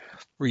York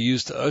were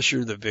used to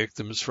usher the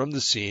victims from the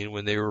scene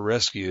when they were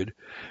rescued,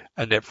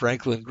 and that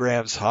Franklin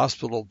Graham's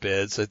hospital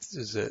beds, it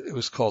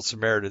was called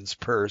Samaritan's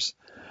Purse,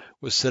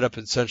 was set up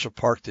in Central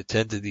Park to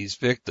tend to these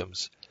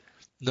victims.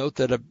 Note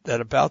that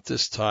about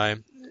this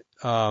time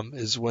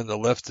is when the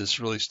leftists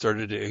really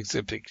started to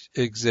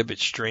exhibit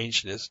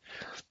strangeness,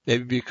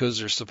 maybe because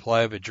their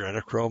supply of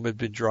adrenochrome had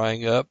been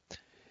drying up.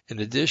 In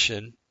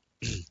addition,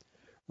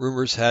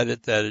 rumors had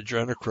it that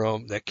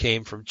adrenochrome that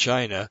came from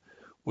China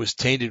was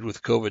tainted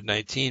with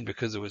COVID-19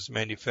 because it was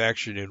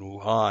manufactured in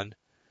Wuhan,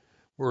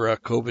 where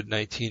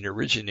COVID-19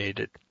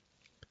 originated.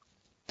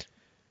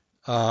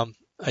 I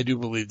do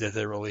believe that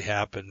really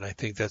happened. I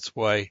think that's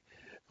why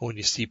when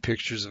you see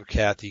pictures of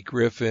Kathy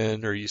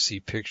Griffin or you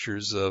see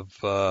pictures of,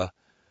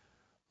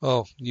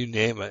 you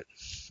name it,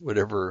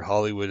 whatever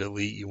Hollywood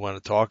elite you want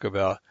to talk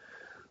about,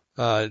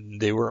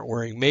 they weren't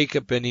wearing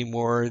makeup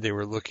anymore. They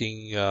were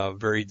looking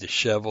very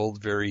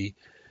disheveled, very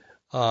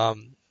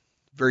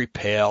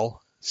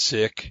pale,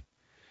 sick.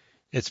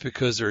 It's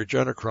because their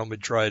adrenochrome had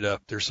dried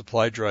up, their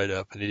supply dried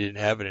up, and they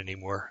didn't have it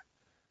anymore.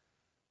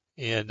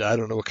 And I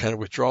don't know what kind of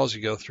withdrawals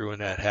you go through when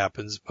that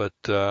happens, but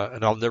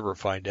and I'll never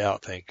find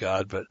out, thank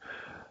God. But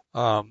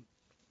I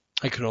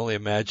can only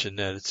imagine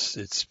that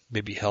it's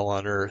maybe hell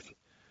on earth.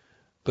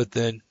 But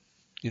then,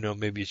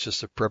 maybe it's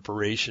just a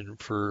preparation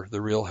for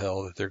the real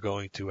hell that they're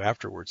going to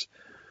afterwards.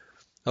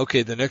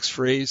 Okay, the next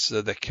phrase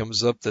that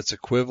comes up that's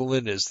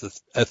equivalent is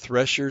a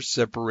thresher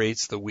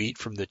separates the wheat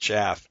from the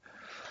chaff.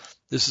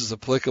 This is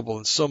applicable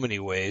in so many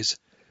ways,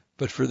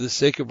 but for the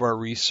sake of our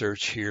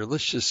research here,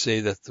 let's just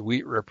say that the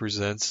wheat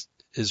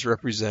is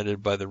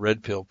represented by the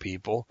red pill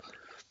people,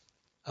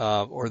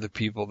 or the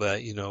people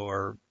that,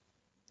 are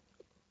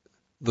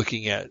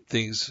looking at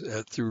things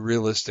through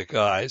realistic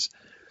eyes,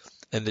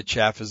 and the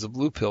chaff is the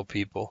blue pill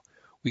people.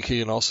 We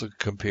can also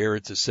compare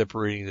it to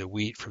separating the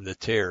wheat from the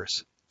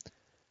tares.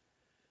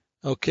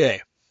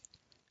 Okay.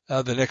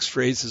 The next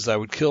phrase is, I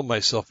would kill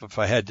myself if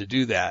I had to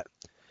do that.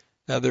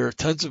 Now, there are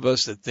tons of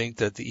us that think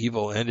that the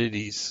evil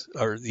entities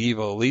or the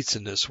evil elites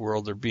in this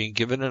world are being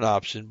given an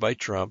option by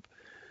Trump,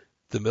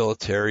 the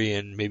military,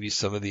 and maybe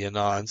some of the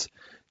Anons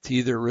to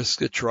either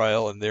risk a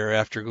trial and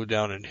thereafter go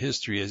down in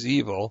history as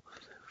evil,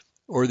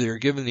 or they are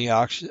given the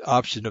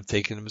option of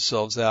taking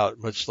themselves out,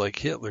 much like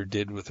Hitler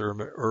did with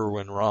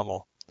Erwin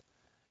Rommel.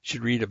 You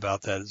should read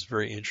about that. It's a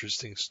very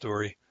interesting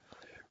story.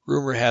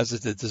 Rumor has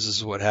it that this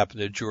is what happened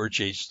to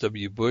George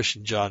H.W. Bush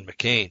and John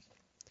McCain.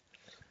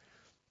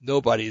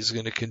 Nobody is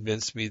going to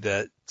convince me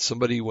that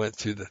somebody went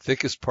through the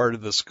thickest part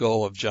of the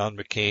skull of John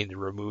McCain to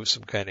remove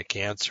some kind of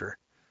cancer.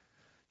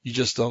 You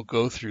just don't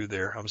go through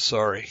there. I'm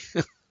sorry.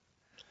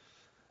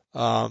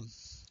 Then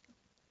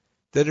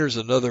there's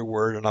another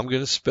word, and I'm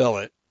going to spell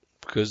it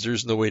because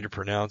there's no way to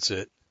pronounce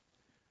it.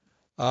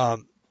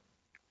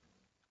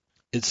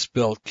 It's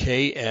spelled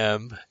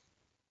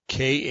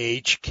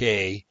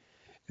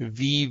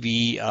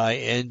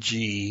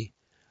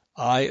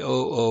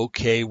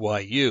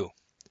KMKHKVVINGIOOKYU.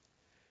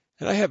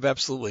 And I have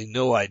absolutely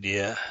no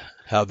idea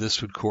how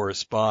this would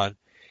correspond.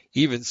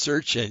 Even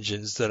search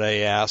engines that I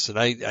asked, and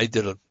I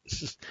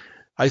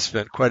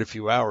spent quite a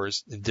few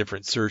hours in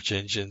different search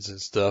engines and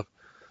stuff.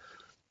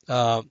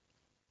 They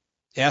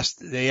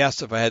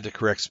asked if I had the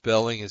correct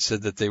spelling and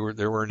said that there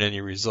weren't any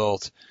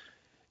results.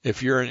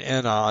 If you're an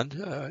Anon,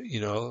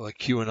 like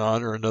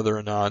QAnon or another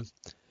Anon,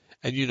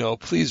 and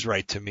please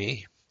write to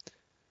me.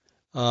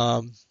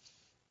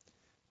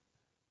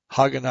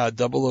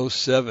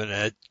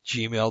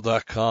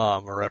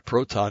 Haganah007 or at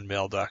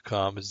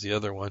protonmail.com is the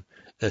other one.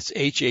 That's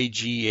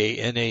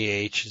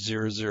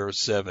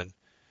HAGANAH007.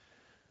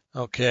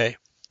 Okay.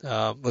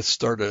 Let's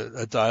start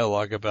a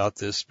dialogue about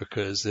this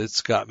because it's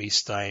got me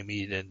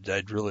stymied, and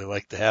I'd really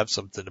like to have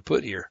something to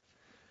put here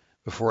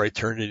before I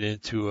turn it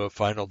into a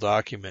final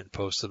document and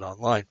post it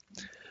online.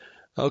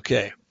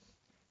 Okay.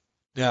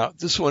 Now,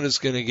 this one is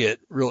going to get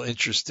real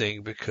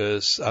interesting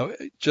because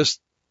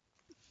just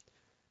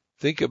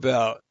think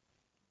about,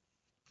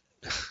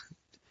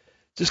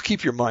 just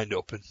keep your mind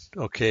open,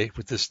 okay,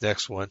 with this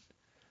next one,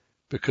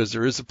 because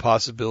there is a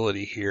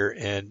possibility here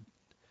and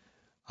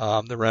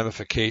the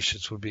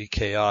ramifications would be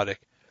chaotic.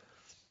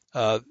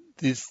 Uh,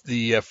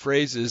 the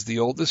phrase is the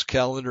oldest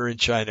calendar in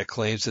China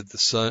claims that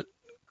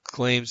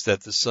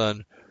the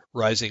sun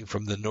rising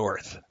from the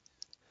north.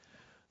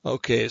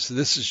 Okay, so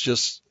this is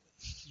just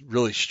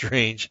really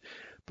strange,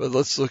 but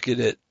let's look at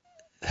it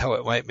how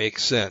it might make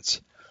sense.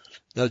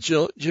 Now,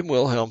 Jim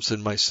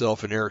Wilhelmsen,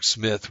 myself, and Eric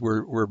Smith,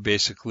 we're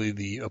basically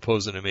the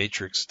opposing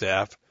matrix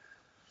staff.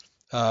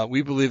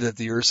 We believe that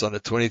the Earth's on a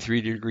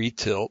 23-degree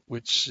tilt,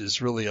 which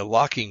is really a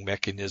locking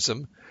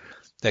mechanism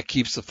that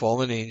keeps the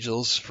fallen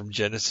angels from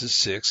Genesis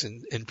 6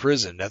 in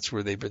prison. That's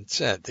where they've been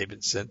sent. They've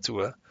been sent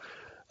to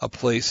a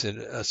place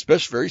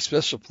very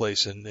special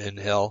place in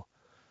hell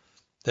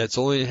that's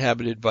only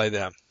inhabited by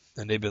them,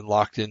 and they've been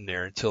locked in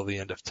there until the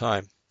end of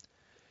time.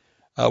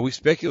 We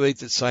speculate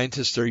that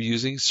scientists are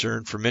using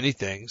CERN for many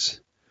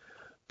things,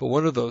 but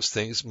one of those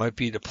things might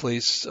be to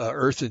place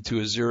Earth into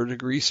a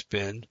 0-degree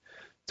spin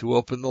to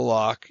open the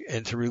lock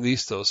and to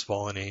release those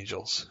fallen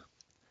angels.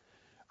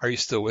 Are you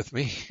still with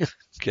me?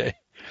 Okay.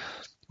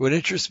 What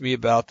interests me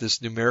about this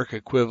numeric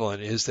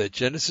equivalent is that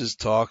Genesis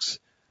talks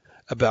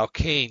about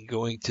Cain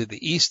going to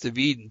the east of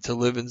Eden to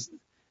live in,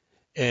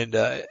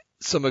 and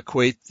some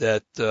equate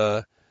that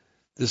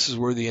this is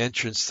where the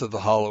entrance to the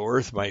hollow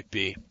earth might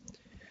be.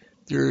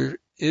 There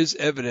is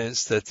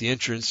evidence that the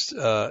entrance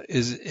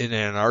is in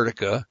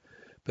Antarctica,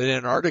 but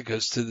Antarctica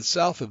is to the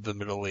south of the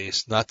Middle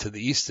East, not to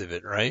the east of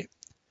it, right?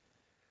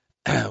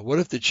 What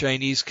if the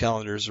Chinese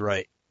calendar is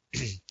right?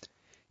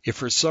 If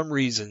for some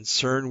reason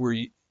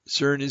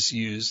CERN is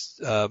used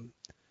to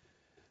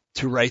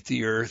right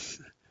the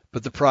Earth,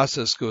 but the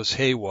process goes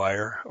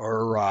haywire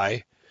or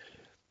awry,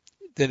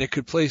 then it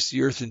could place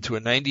the Earth into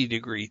a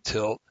 90-degree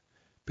tilt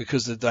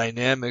because the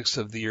dynamics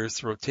of the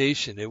Earth's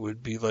rotation, it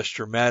would be less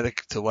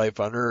dramatic to life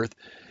on Earth,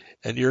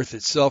 and the Earth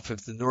itself,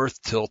 if the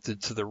north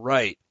tilted to the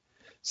right,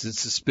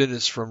 since the spin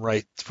is from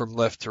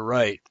left to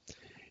right,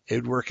 it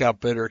would work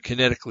out better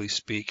kinetically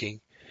speaking.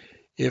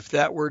 If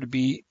that were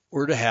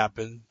to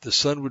happen, the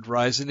sun would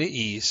rise in the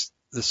east.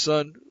 The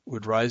sun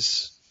would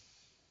rise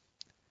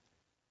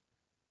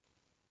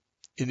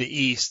in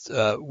the east,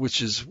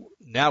 which is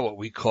now what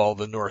we call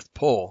the North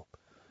Pole.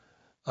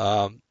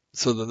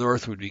 So the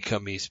north would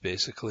become east,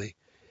 basically.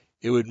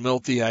 It would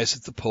melt the ice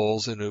at the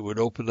poles, and it would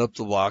open up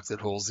the lock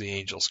that holds the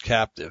angels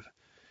captive.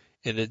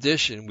 In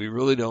addition, we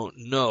really don't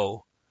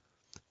know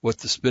what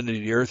the spin of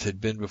the earth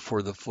had been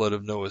before the flood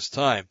of Noah's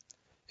time.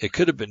 It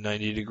could have been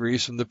 90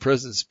 degrees from the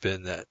present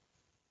spin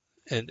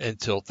and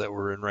tilt that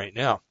we're in right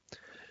now.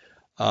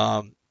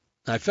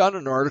 I found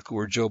an article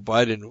where Joe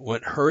Biden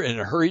went in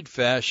a hurried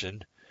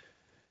fashion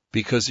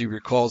because he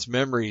recalls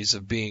memories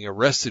of being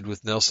arrested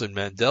with Nelson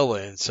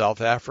Mandela in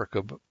South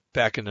Africa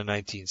back in the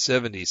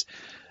 1970s.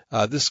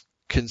 This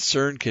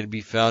concern can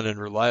be found in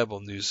reliable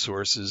news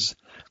sources.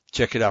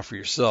 Check it out for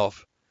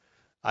yourself.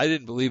 I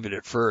didn't believe it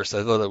at first.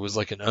 I thought it was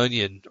like an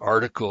Onion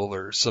article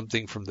or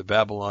something from the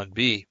Babylon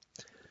Bee.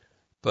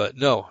 But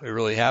no, it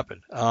really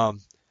happened. But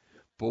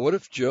what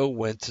if Joe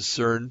went to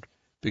CERN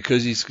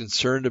because he's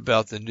concerned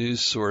about the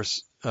news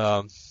source?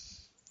 Hold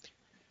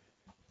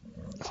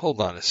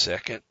on a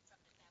second.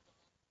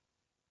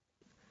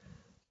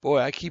 Boy,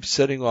 I keep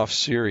setting off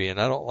Siri,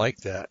 and I don't like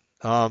that.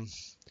 I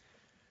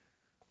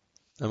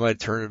might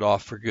turn it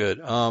off for good.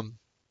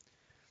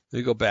 Let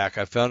me go back.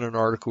 I found an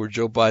article where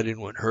Joe Biden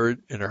went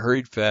in a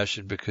hurried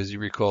fashion because he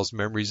recalls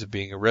memories of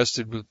being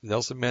arrested with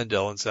Nelson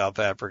Mandela in South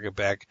Africa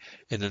back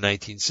in the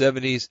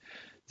 1970s.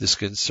 This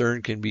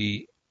concern can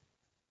be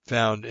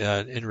found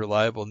in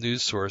reliable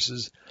news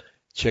sources.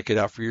 Check it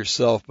out for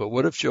yourself. But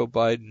what if Joe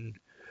Biden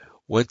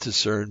went to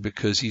CERN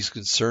because he's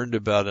concerned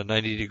about a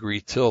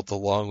 90-degree tilt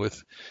along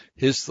with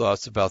his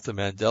thoughts about the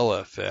Mandela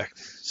effect?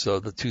 So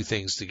the two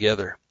things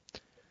together.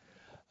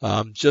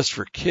 Just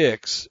for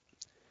kicks,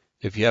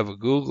 if you have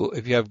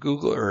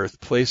Google Earth,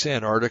 place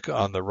Antarctica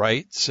on the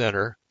right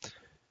center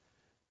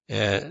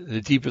and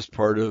the deepest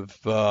part of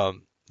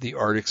the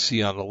Arctic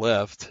Sea on the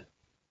left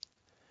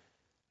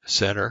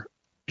center.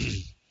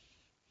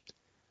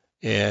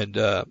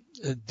 And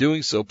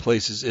doing so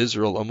places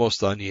Israel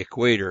almost on the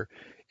equator,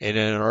 and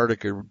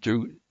Antarctica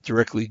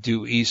directly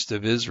due east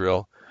of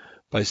Israel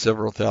by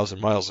several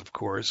thousand miles, of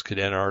course. Could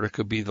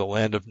Antarctica be the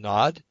land of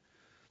Nod?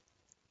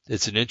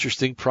 It's an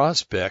interesting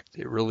prospect.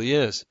 It really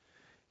is.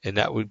 And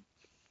that would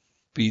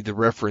be the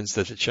reference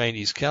that the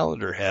Chinese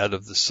calendar had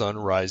of the sun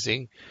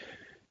rising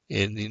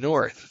in the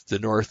north. The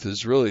north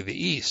is really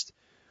the east.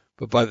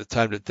 But by the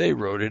time that they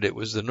wrote it, it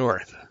was the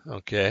north.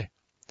 Okay.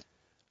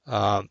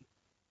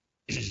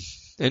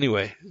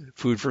 Anyway,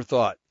 food for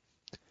thought.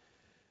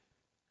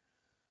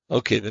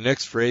 Okay, the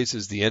next phrase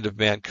is the end of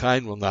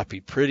mankind will not be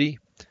pretty,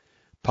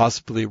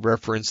 possibly a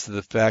reference to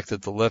the fact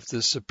that the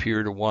leftists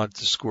appear to want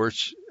to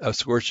scorch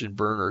and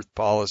burn earth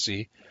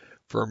policy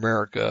for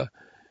America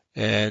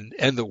and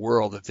end the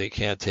world if they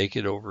can't take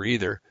it over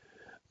either.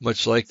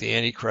 Much like the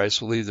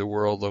Antichrist will leave the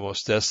world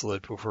almost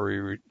desolate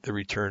before the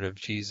return of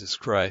Jesus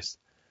Christ.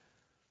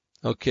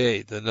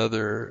 Okay,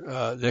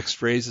 next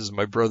phrase is,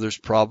 my brother's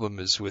problem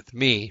is with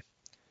me.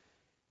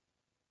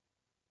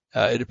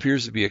 It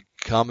appears to be a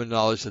common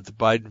knowledge that the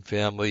Biden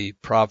family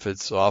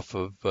profits off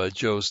of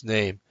Joe's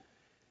name.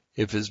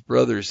 If his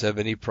brothers have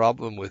any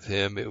problem with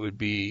him, it would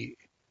be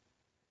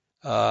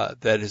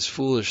that his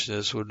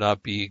foolishness would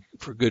not be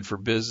good for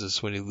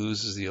business when he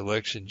loses the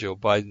election. Joe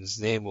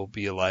Biden's name will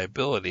be a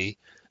liability,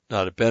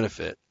 not a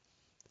benefit.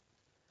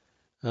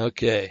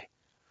 Okay.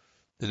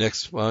 The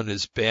next one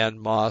is ban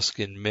mosque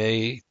in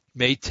May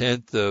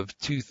 10th of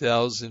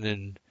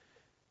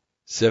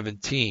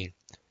 2017.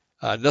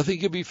 Nothing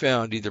can be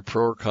found either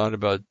pro or con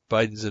about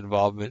Biden's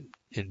involvement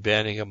in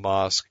banning a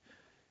mosque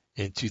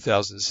in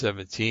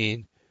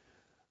 2017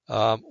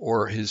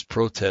 or his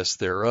protest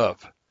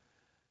thereof.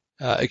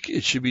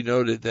 It should be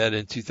noted that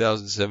in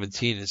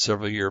 2017 in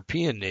several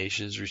European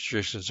nations,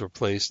 restrictions were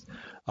placed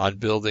on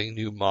building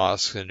new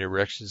mosques and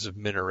erections of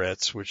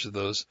minarets, which are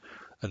those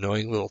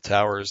annoying little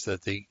towers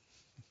that they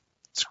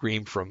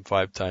scream from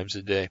 5 times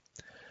a day.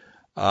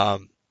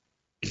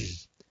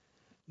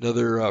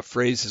 Another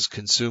phrase is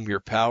consume your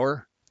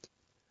power.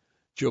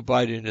 Joe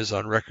Biden is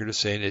on record as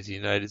saying that the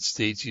United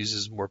States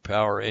uses more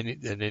power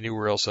than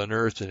anywhere else on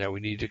earth, and that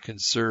we need to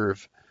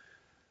conserve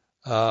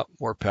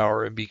more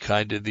power and be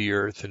kind to the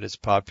earth and its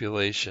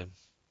population.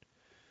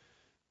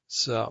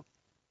 So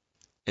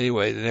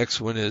anyway, the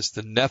next one is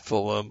the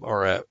Nephilim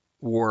are at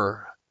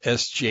war,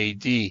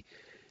 SJD.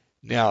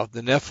 Now,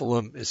 the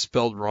Nephilim is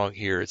spelled wrong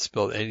here. It's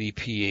spelled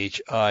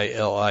Nephilium.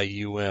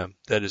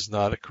 That is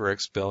not a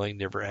correct spelling,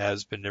 never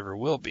has been, never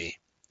will be.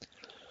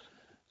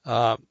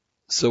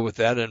 So with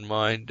that in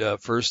mind,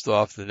 first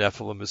off, the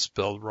Nephilim is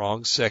spelled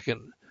wrong.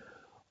 Second,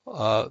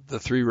 the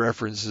 3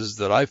 references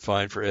that I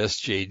find for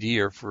SJD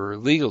are for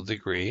legal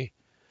degree,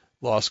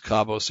 Los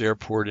Cabos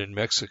Airport in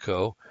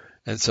Mexico,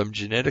 and some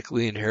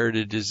genetically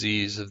inherited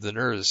disease of the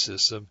nervous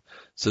system.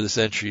 So this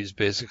entry is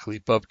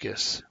basically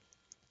bupkis.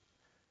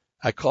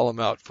 I call them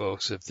out,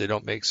 folks. If they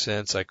don't make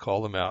sense, I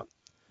call them out.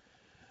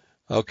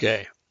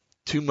 Okay.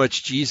 Too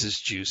much Jesus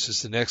juice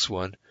is the next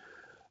one.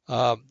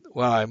 Wow,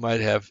 I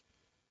might have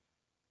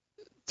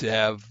to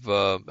have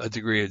a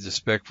degree of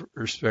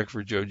respect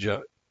for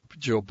Joe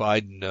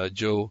Biden.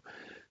 Joe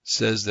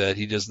says that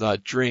he does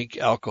not drink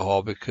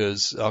alcohol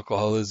because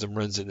alcoholism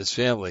runs in his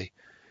family.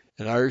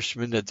 An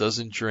Irishman that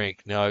doesn't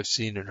drink. Now I've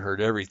seen and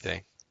heard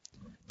everything.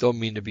 Don't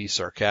mean to be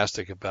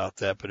sarcastic about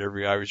that, but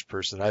every Irish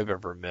person I've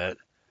ever met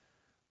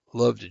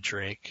love to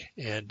drink.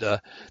 And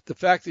the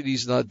fact that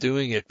he's not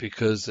doing it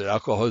because the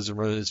alcoholism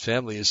runs in his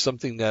family is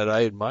something that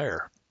I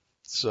admire.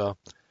 So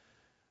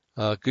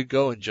good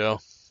going, Joe.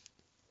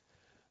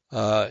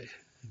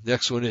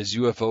 Next one is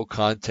UFO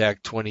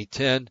Contact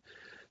 2010.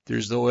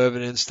 There's no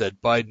evidence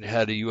that Biden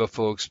had a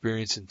UFO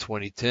experience in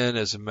 2010.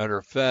 As a matter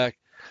of fact,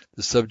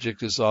 the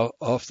subject is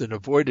often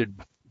avoided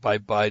by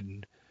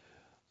Biden.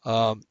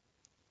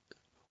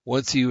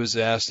 Once he was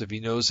asked if he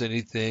knows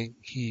anything,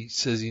 he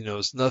says he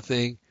knows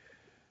nothing,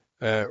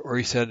 or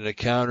he's had an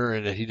encounter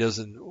and that he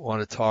doesn't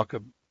want to talk,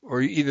 or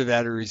either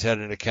that or he's had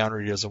an encounter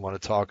and he doesn't want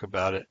to talk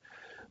about it.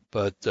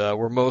 But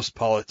where most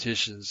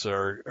politicians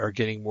are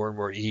getting more and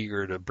more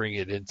eager to bring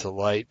it into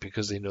light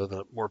because they know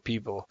that more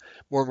and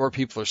more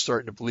people are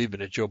starting to believe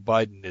in it, Joe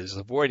Biden is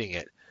avoiding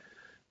it.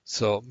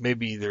 So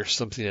maybe there's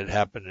something that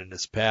happened in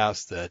his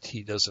past that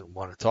he doesn't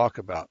want to talk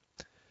about.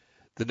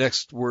 The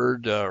next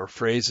word or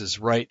phrase is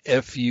write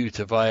FU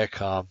to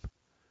Viacom.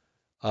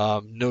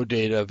 No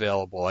data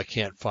available. I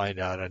can't find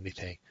out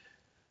anything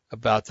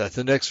about that.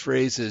 The next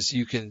phrase is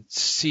you can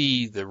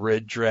see the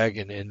red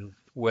dragon in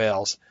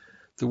Wales.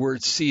 The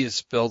word see is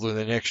spelled with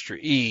an extra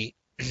E.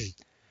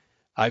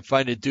 I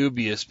find it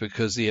dubious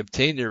because they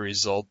obtained their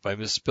result by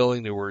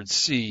misspelling the word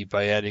see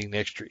by adding an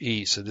extra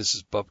E. So this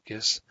is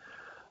bupkis.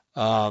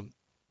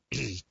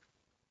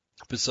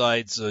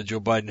 Besides, Joe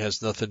Biden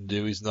has nothing to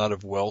do. He's not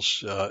of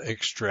Welsh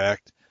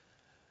extract.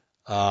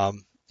 Well,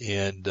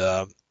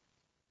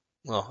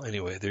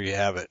 anyway, there you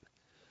have it.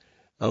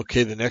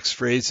 Okay, the next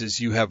phrase is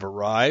you have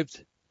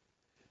arrived.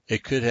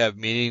 It could have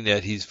meaning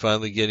that he's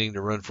finally getting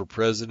to run for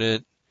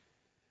president.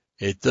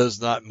 It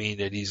does not mean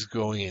that he's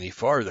going any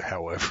farther,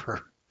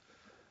 however.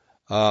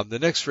 The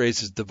next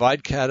phrase is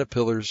divide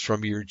caterpillars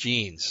from your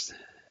genes.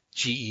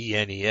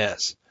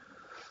 Genes.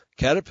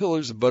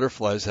 Caterpillars and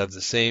butterflies have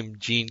the same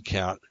gene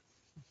count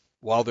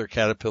while they're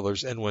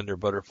caterpillars and when they're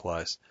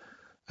butterflies.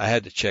 I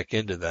had to check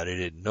into that. I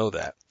didn't know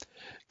that.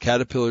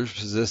 Caterpillars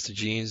possess the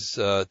genes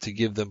to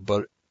give them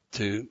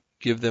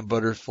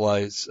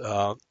butterflies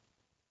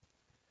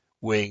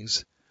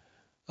wings,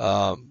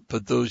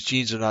 but those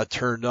genes are not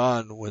turned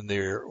on when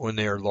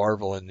they are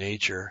larval in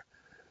nature.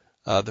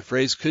 The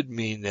phrase could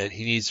mean that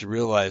he needs to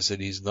realize that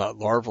he's not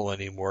larval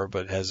anymore,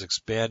 but has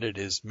expanded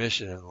his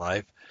mission in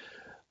life.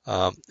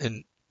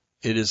 And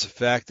it is a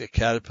fact that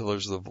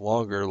caterpillars live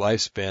longer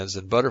lifespans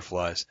than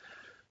butterflies,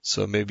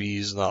 so maybe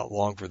he's not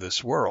long for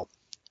this world.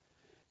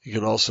 It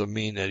could also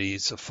mean that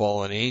he's a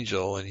fallen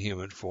angel in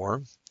human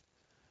form.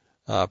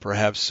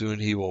 Perhaps soon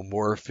he will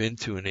morph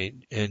into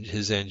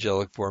his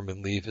angelic form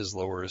and leave his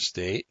lower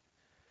estate.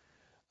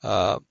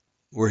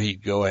 Where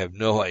he'd go, I have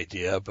no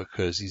idea,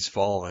 because he's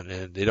fallen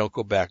and they don't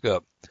go back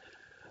up.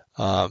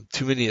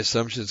 Too many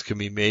assumptions can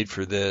be made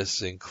for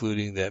this,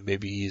 including that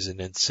maybe he's an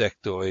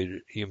insectoid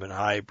human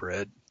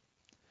hybrid.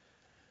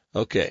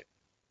 Okay,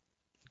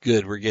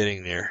 good, we're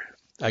getting there.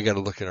 I got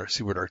to look at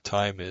see what our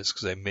time is,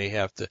 because I may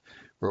have to.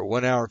 We're at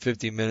 1 hour and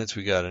 50 minutes.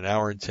 We got 1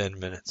 hour and 10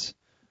 minutes.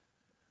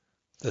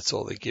 That's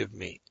all they give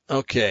me.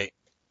 Okay,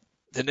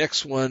 the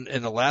next one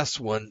and the last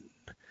one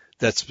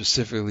that's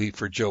specifically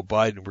for Joe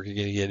Biden, we're going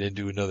to get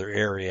into another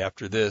area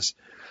after this,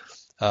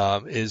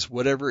 is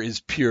whatever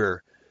is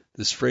pure.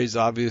 This phrase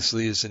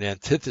obviously is an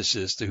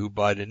antithesis to who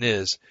Biden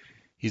is.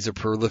 He's a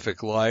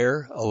prolific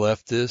liar, a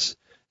leftist,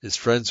 is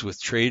friends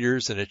with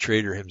traitors and a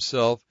traitor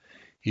himself.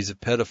 He's a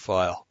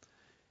pedophile.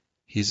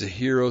 He's a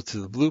hero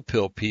to the blue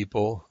pill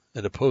people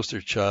and a poster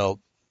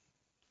child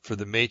for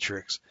the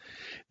Matrix.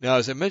 Now,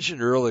 as I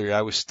mentioned earlier,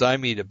 I was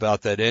stymied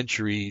about that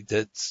entry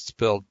that's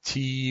spelled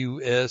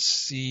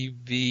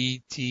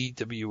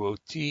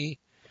TUSCVTWOT,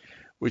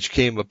 which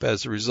came up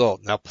as a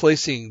result. Now,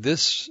 placing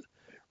this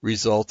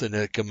result in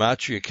a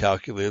gematria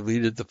calculator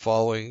lead to the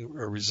following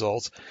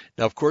results.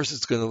 Now, of course,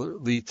 it's going to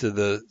lead to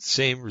the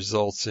same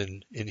results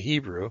in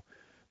Hebrew,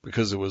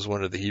 because it was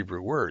one of the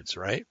Hebrew words,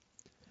 right?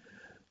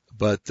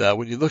 But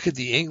when you look at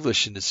the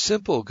English in the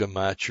simple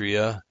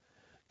gematria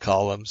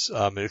columns,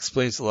 it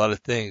explains a lot of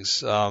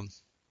things.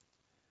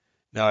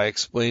 Now, I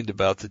explained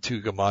about the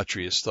two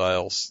gematria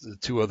styles, the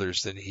two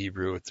others than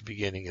Hebrew at the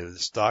beginning of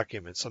this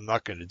document, so I'm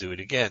not going to do it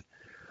again.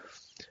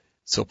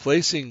 So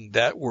placing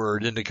that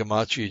word in the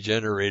gematria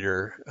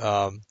generator,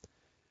 and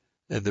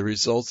the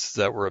results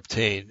that were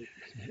obtained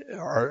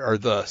are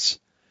thus.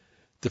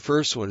 The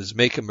first one is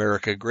Make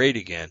America Great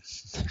Again.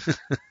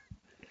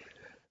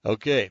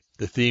 Okay,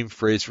 the theme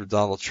phrase for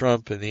Donald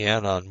Trump and the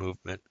Anon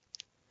movement.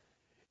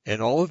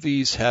 And all of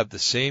these have the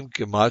same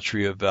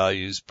gematria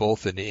values,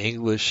 both in the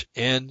English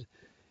and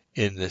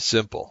in the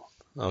simple,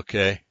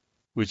 okay,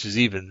 which is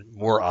even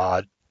more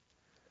odd,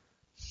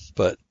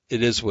 but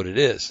it is what it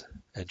is,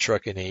 and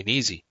trucking ain't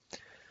easy.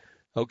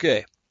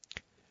 Okay,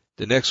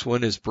 the next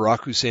one is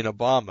Barack Hussein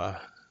Obama,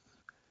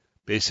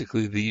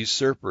 basically the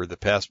usurper, the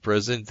past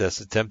president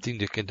that's attempting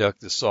to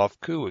conduct a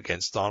soft coup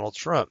against Donald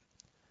Trump,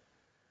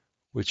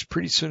 which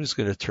pretty soon is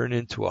going to turn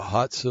into a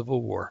hot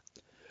civil war.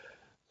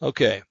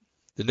 Okay,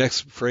 the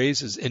next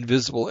phrase is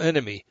invisible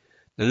enemy.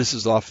 Now, this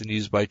is often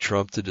used by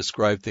Trump to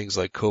describe things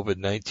like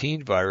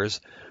COVID-19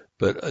 virus,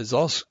 but it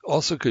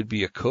also could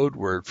be a code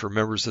word for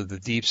members of the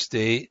deep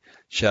state,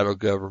 shadow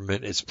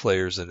government, its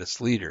players, and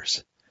its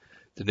leaders.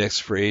 The next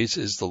phrase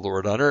is the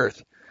Lord on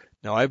earth.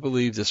 Now, I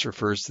believe this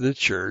refers to the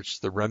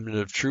church, the remnant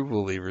of true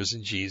believers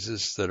in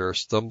Jesus that are a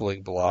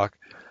stumbling block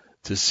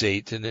to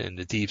Satan and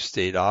the deep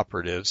state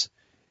operatives,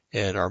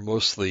 and are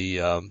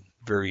mostly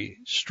very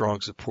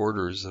strong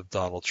supporters of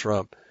Donald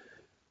Trump,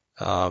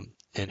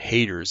 and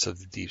haters of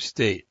the deep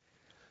state.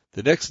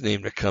 The next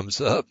name that comes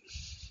up,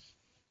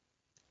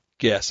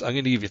 guess. I'm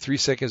going to give you 3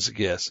 seconds to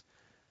guess.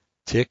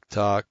 Tick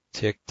tock,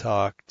 tick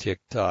tock,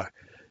 tick tock.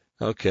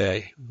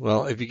 Okay,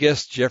 well, if you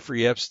guessed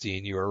Jeffrey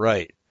Epstein, you were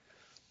right.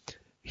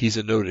 He's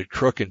a noted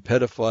crook and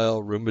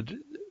pedophile, rumored,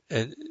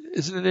 and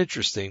isn't it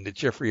interesting that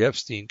Jeffrey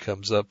Epstein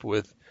comes up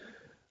with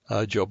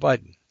Joe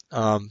Biden?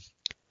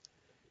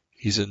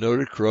 He's a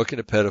noted crook and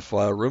a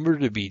pedophile,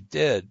 rumored to be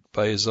dead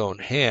by his own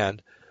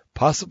hand,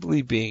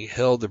 possibly being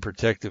held in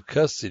protective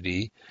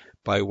custody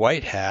by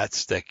white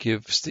hats that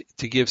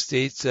give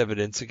states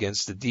evidence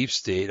against the deep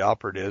state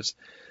operatives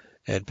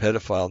and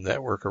pedophile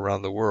network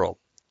around the world.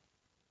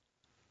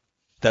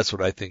 That's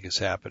what I think is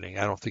happening.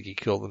 I don't think he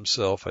killed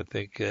himself. I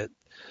think that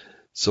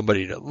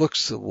somebody that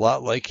looks a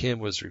lot like him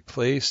was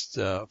replaced,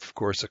 of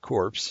course, a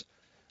corpse,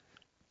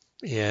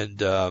 and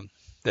that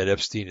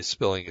Epstein is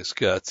spilling his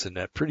guts, and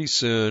that pretty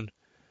soon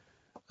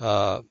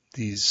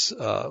these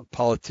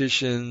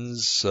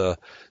politicians,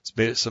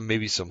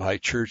 maybe some high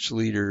church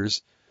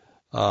leaders,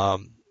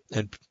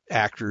 and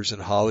actors in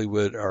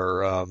Hollywood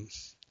are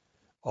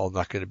all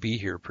not going to be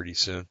here pretty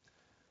soon.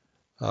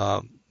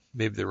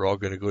 Maybe they're all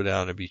going to go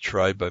down and be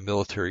tried by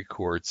military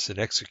courts and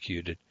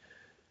executed,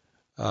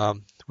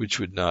 which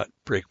would not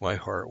break my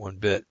heart one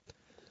bit.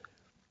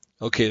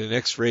 Okay, the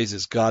next phrase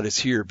is God is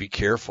here, be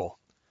careful.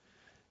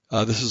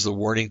 This is a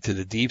warning to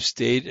the deep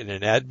state and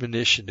an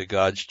admonition to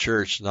God's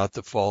church not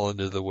to fall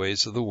into the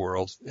ways of the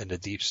world and the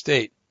deep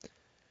state.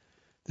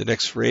 The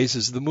next phrase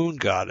is the moon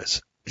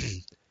goddess.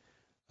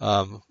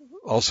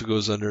 Also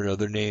goes under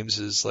other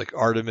names as like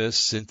Artemis,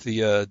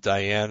 Cynthia,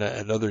 Diana,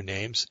 and other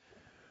names.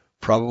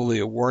 Probably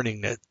a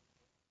warning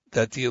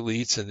that the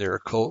elites and their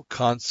occult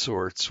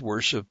consorts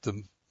worship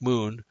the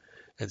moon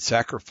and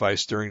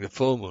sacrifice during the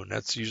full moon.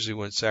 That's usually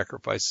when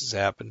sacrifices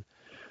happen.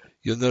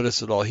 You'll notice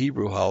that all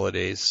Hebrew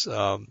holidays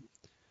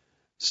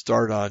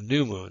start on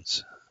new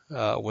moons,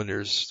 when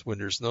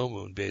there's no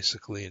moon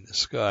basically in the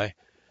sky,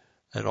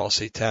 and all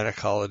satanic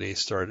holidays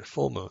start at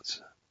full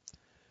moons.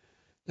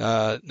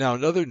 Now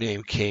another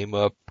name came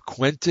up,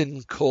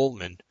 Quentin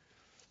Coleman,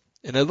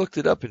 and I looked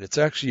it up, and it's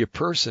actually a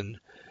person.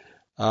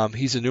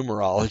 He's a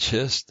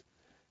numerologist,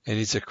 and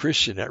he's a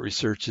Christian that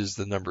researches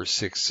the number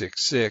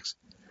 666,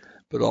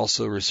 but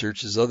also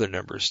researches other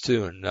numbers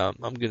too. And I'm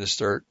going to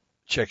start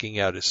checking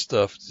out his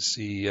stuff to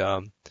see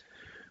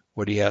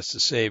what he has to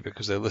say,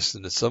 because I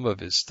listened to some of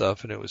his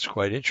stuff and it was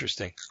quite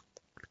interesting.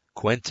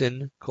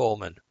 Quentin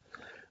Coleman.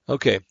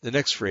 Okay, the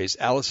next phrase,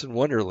 Alice in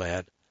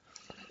Wonderland.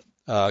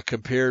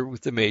 Compared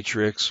with the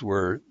Matrix,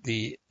 where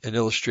an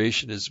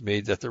illustration is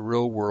made that the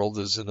real world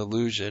is an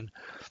illusion,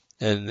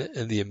 and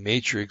the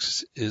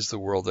Matrix is the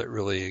world that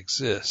really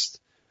exists.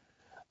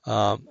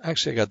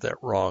 Actually, I got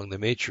that wrong. The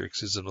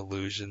Matrix is an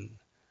illusion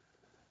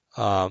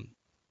that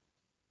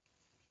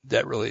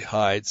really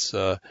hides.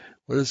 What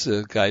does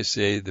the guy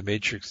say? The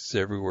Matrix is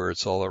everywhere.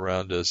 It's all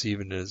around us,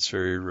 even in its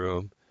very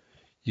room.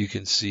 You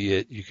can see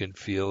it, you can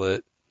feel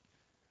it,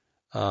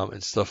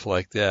 and stuff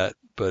like that,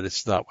 but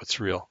it's not what's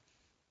real.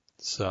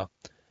 So,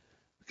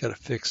 got to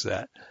fix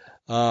that.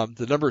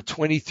 The number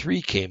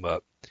 23 came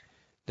up.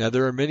 Now,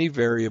 there are many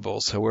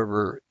variables.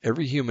 However,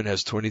 every human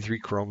has 23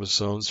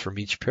 chromosomes from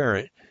each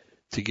parent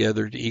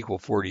together to equal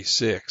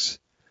 46.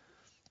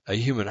 A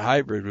human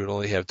hybrid would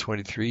only have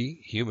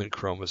 23 human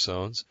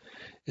chromosomes.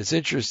 It's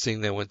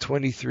interesting that when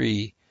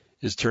 23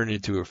 is turned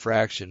into a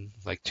fraction,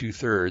 like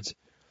 2/3,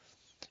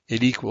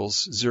 it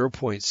equals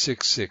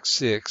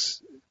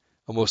 0.666,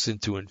 almost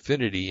into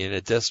infinity in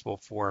a decimal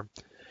form.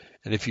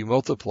 And if you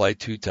multiply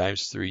 2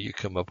 times 3, you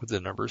come up with the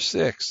number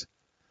 6,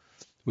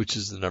 which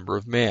is the number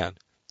of man.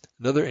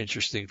 Another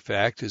interesting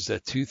fact is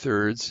that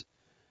 2/3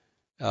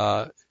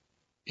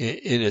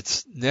 in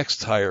its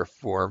next higher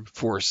form,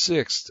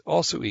 4/6,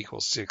 also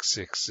equals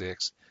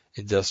 666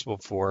 in decimal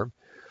form.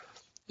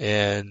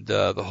 And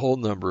the whole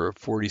number of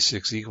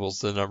 46 equals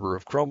the number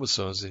of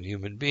chromosomes in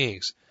human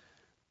beings,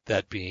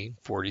 that being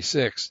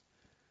 46.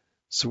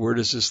 So where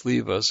does this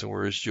leave us, and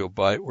where Joe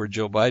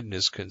Biden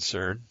is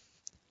concerned?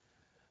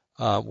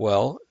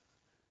 Well,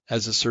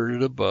 as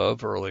asserted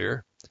above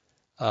earlier,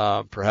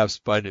 perhaps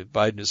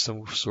Biden is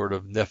some sort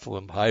of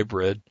Nephilim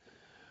hybrid,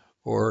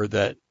 or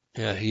that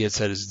he has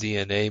had his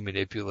DNA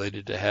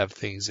manipulated to have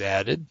things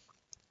added.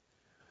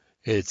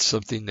 It's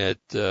something that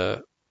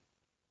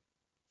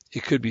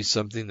it could be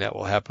something that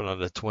will happen on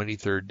the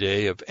 23rd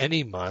day of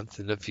any month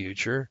in the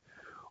future,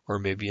 or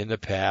maybe in the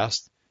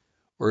past,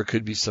 or it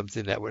could be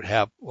something that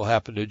will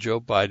happen to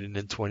Joe Biden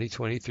in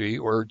 2023,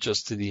 or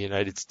just to the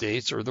United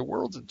States or the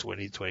world in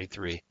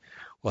 2023.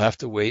 We'll have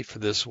to wait for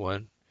this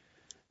one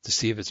to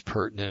see if it's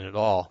pertinent at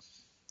all.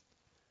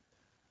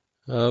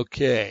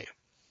 Okay.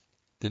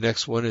 The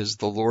next one is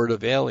the Lord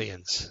of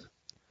Aliens.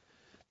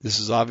 This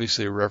is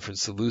obviously a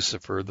reference to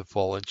Lucifer, the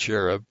fallen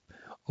cherub,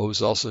 who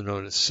was also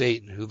known as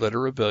Satan, who led a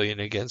rebellion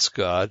against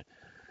God.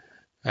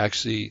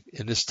 Actually,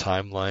 in this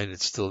timeline,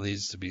 it still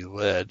needs to be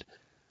led.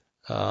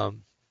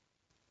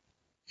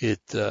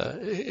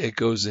 It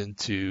goes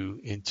into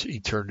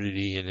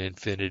eternity and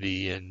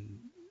infinity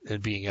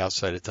and being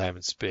outside of time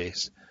and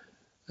space.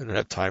 I don't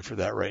have time for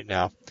that right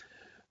now.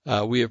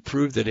 We have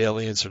proved that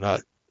aliens are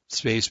not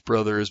space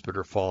brothers, but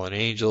are fallen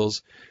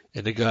angels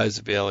in the guise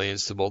of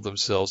aliens to mold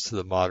themselves to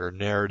the modern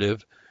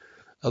narrative.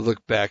 A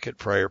look back at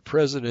prior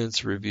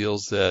presidents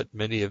reveals that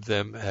many of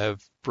them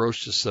have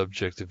broached the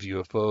subject of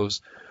UFOs,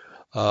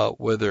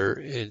 whether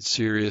in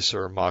serious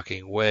or a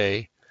mocking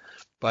way.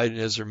 Biden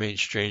has remained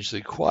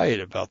strangely quiet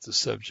about the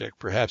subject.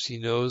 Perhaps he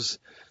knows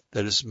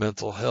that his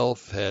mental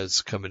health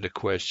has come into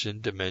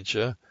question,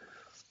 dementia,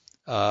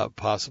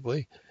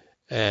 possibly,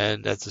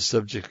 and that the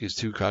subject is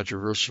too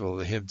controversial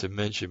for him to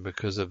mention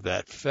because of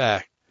that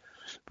fact.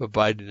 But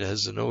Biden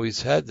hasn't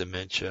always had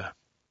dementia.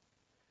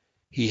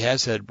 He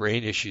has had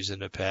brain issues in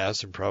the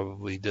past, and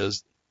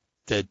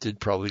that did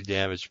probably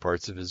damage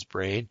parts of his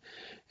brain,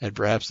 and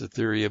perhaps the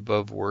theory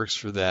above works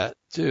for that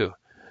too.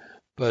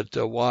 But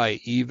why,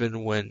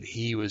 even when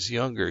he was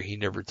younger, he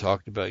never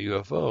talked about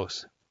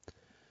UFOs?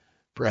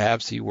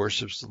 Perhaps he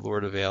worships the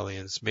Lord of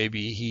Aliens.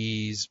 Maybe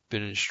he's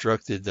been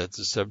instructed that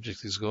the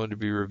subject is going to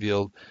be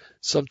revealed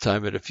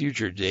sometime at a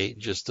future date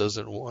and just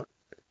doesn't want.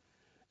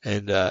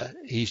 And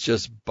he's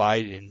just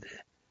biding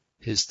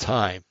his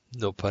time,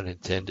 no pun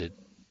intended.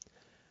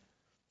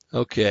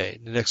 Okay,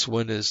 the next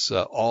one is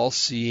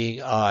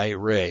all-seeing eye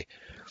Ray.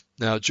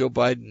 Now, Joe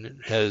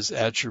Biden has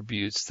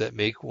attributes that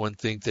make one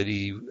think that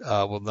he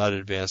will not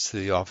advance to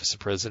the office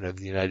of President of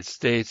the United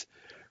States.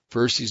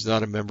 First, he's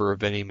not a member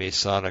of any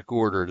Masonic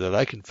order that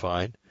I can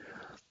find.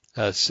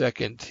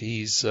 Second,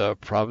 he's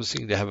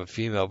promising to have a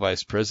female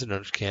vice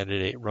president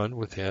candidate run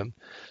with him,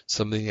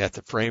 something that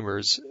the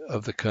framers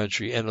of the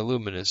country and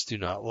Illuminists do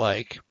not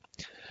like.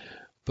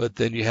 But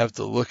then you have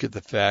to look at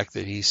the fact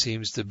that he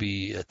seems to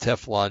be a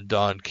Teflon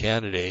Don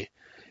candidate.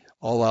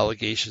 All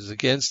allegations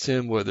against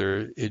him,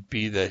 whether it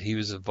be that he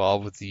was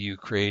involved with the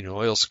Ukraine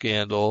oil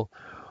scandal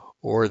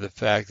or the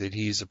fact that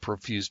he's a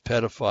profuse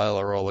pedophile,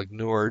 are all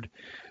ignored,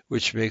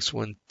 which makes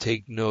one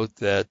take note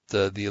that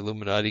the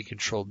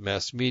Illuminati-controlled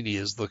mass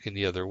media is looking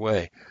the other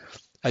way.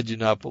 I do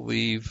not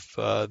believe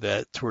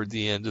that toward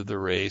the end of the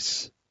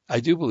race, I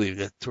do believe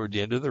that toward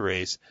the end of the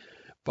race,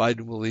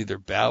 Biden will either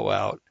bow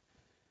out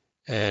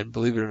and,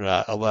 believe it or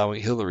not,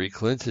 allowing Hillary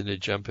Clinton to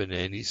jump in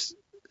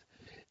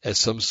as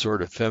some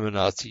sort of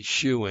feminazi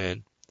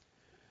shoe-in,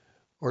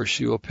 or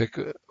she will pick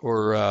a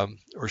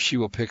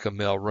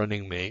male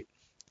running mate,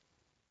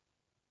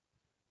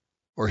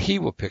 or he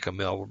will pick a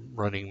male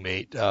running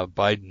mate,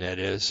 Biden that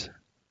is.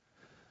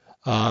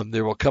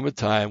 There will come a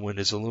time when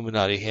his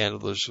Illuminati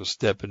handlers will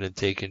step in and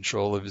take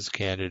control of his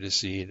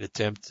candidacy and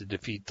attempt to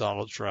defeat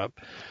Donald Trump.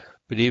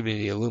 But even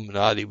the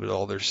Illuminati, with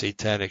all their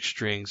satanic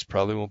strings,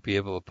 probably won't be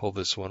able to pull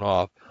this one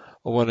off.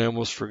 Oh, and I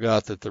almost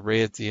forgot that the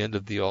ray at the end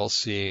of the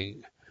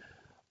all-seeing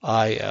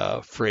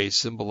eye phrase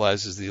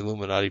symbolizes the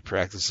Illuminati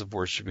practice of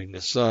worshiping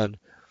the sun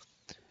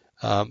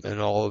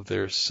and all of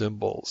their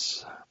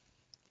symbols.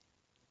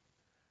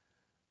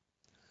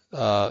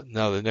 Now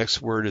the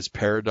next word is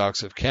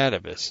paradox of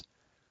cannabis.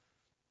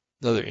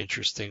 Another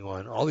interesting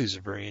one. All these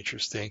are very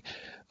interesting.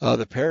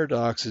 The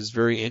paradox is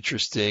very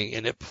interesting,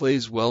 and it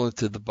plays well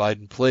into the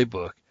Biden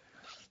playbook.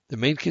 The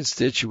main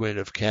constituent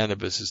of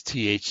cannabis is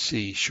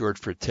THC, short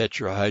for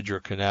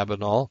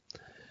tetrahydrocannabinol.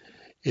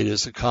 It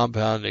is a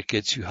compound that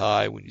gets you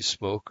high when you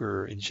smoke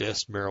or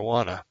ingest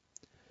marijuana.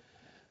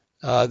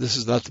 This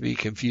is not to be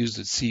confused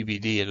with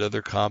CBD,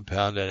 another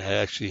compound that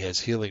actually has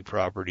healing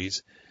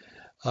properties.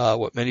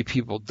 What many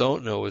people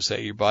don't know is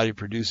that your body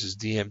produces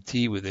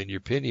DMT within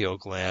your pineal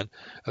gland,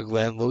 a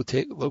gland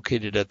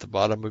located at the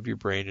bottom of your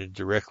brain and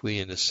directly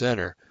in the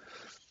center.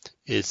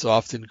 It's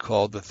often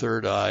called the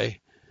third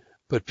eye,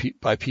 but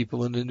by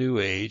people in the New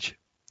Age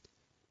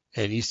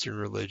and Eastern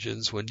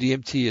religions, when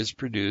DMT is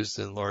produced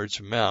in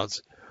large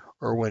amounts,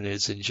 or when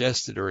it's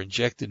ingested or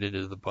injected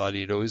into the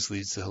body, it always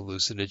leads to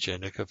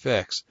hallucinogenic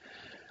effects.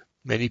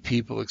 Many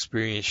people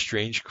experience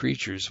strange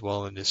creatures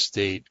while in this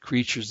state,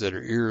 creatures that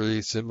are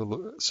eerily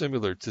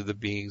similar to the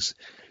beings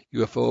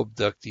UFO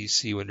abductees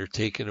see when they're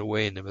taken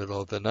away in the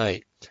middle of the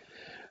night.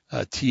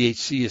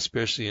 THC,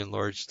 especially in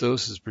large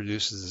doses,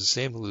 produces the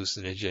same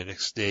hallucinogenic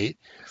state,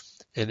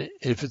 and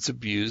if it's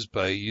abused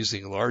by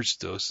using large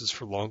doses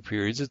for long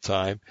periods of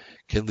time,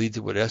 can lead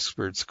to what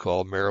experts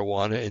call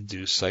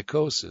marijuana-induced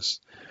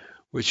psychosis,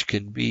 which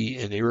can be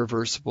an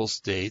irreversible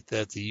state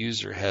that the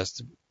user has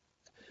to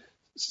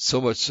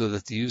so much so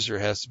that the user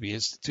has to be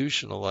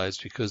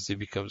institutionalized because they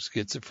become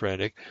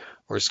schizophrenic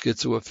or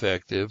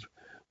schizoaffective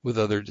with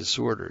other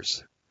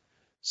disorders.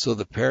 So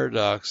the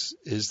paradox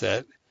is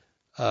that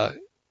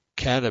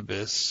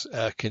cannabis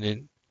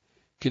can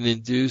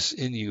induce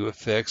in you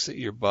effects that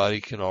your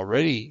body can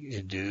already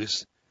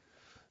induce,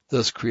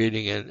 thus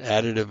creating an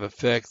additive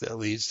effect that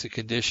leads to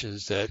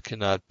conditions that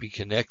cannot be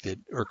connected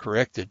or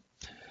corrected.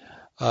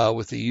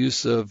 With the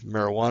use of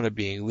marijuana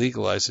being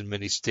legalized in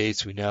many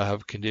states, we now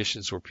have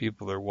conditions where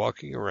people are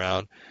walking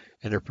around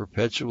in a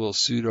perpetual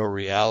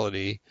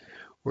pseudo-reality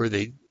where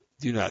they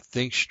do not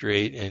think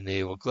straight, and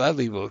they will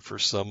gladly vote for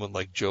someone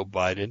like Joe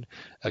Biden,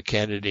 a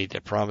candidate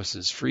that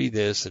promises free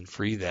this and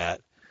free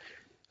that.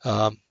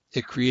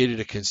 It created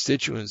a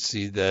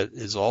constituency that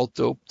is all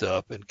doped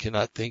up and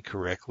cannot think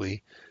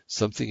correctly,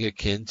 something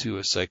akin to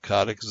a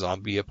psychotic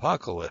zombie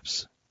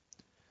apocalypse.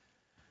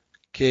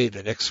 Okay,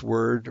 the next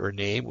word or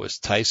name was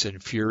Tyson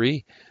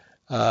Fury.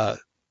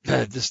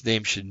 This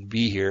name shouldn't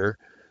be here.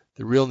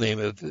 The real name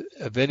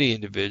of any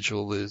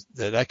individual is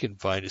that I can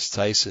find is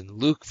Tyson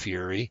Luke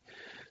Fury.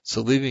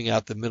 So leaving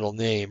out the middle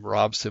name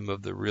robs him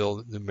of the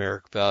real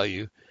numeric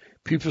value.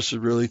 People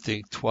should really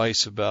think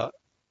twice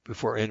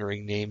before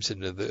entering names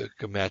into the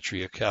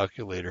gematria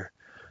calculator.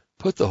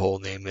 Put the whole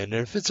name in,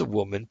 and if it's a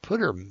woman,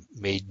 put her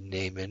maiden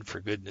name in,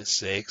 for goodness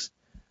sakes.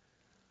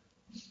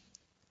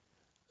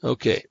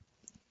 Okay.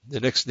 The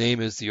next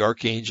name is the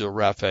Archangel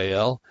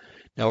Raphael.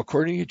 Now,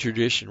 according to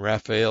tradition,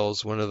 Raphael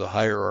is one of the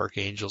higher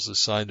archangels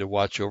assigned to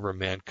watch over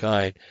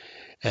mankind,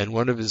 and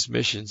one of his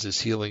missions is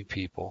healing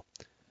people.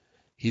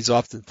 He's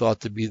often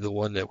thought to be the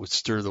one that would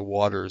stir the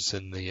waters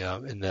in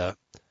the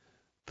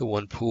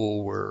one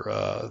pool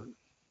where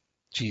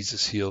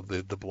Jesus healed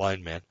the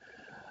blind man.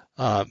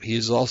 He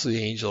is also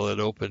the angel that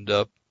opened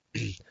up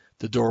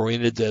the doorway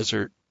in the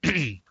desert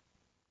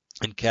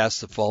and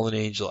cast the fallen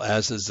angel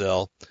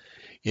Azazel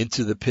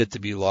into the pit to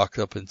be locked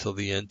up until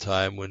the end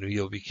time when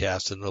he'll be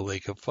cast in the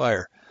lake of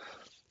fire.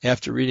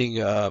 After reading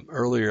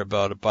earlier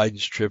about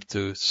Biden's trip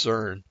to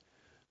CERN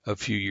a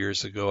few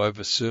years ago, I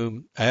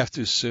have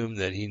to assume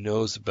that he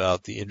knows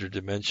about the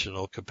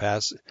interdimensional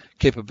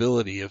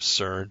capability of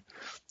CERN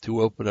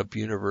to open up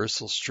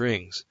universal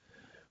strings.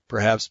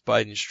 Perhaps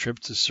Biden's trip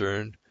to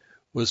CERN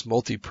was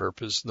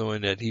multi-purpose,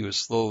 knowing that he was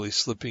slowly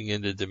slipping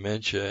into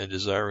dementia and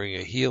desiring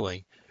a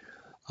healing.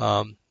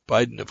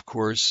 Biden, of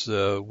course,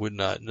 would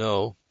not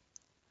know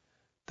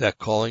that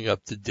calling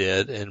up the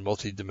dead and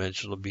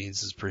multidimensional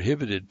beings is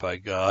prohibited by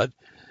God.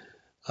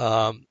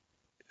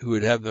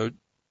 Would have no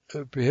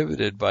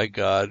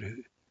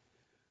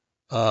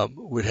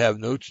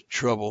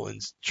trouble in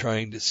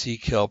trying to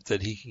seek help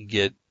that he can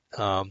get.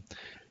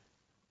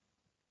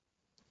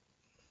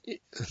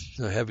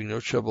 Having no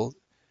trouble,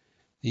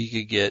 he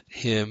could get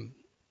him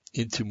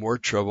into more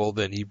trouble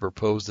than he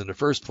proposed in the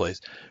first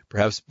place.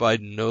 Perhaps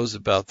Biden knows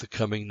about the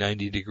coming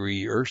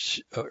 90-degree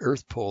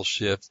Earth pole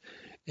shift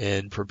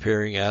and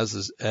preparing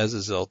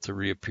Azazel to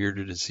reappear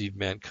to deceive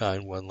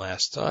mankind one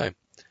last time.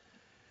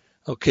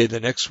 Okay, the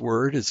next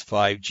word is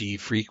 5G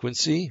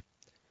frequency.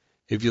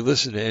 If you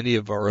listen to any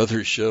of our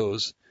other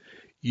shows,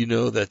 you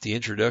know that the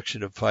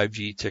introduction of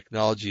 5G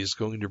technology is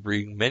going to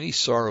bring many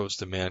sorrows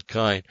to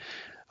mankind.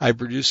 I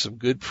produced some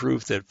good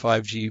proof that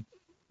 5G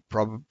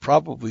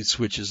probably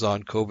switches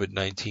on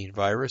COVID-19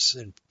 virus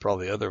and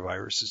probably other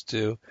viruses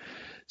too,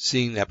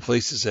 seeing that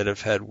places that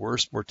have had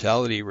worse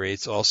mortality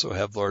rates also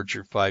have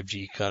larger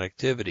 5G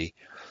connectivity.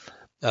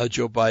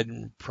 Joe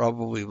Biden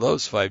probably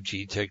loves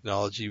 5G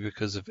technology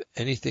because if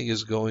anything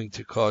is going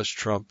to cause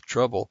Trump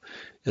trouble,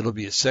 it'll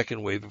be a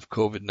second wave of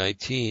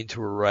COVID-19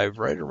 to arrive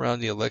right around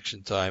the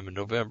election time in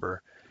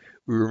November.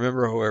 We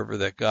remember, however,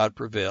 that God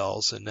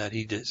prevails and that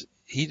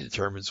he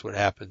determines what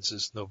happens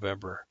this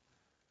November,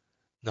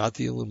 not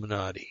the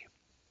Illuminati.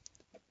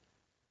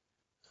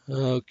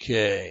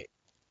 Okay.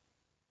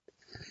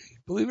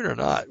 Believe it or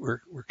not, we're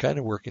kind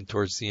of working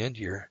towards the end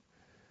here.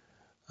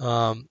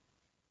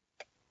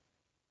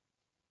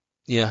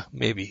 Yeah,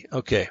 maybe.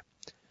 Okay.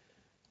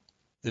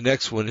 The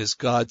next one is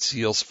God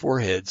seals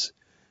foreheads.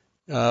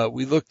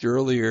 We looked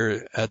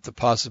earlier at the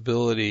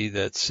possibility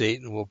that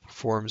Satan will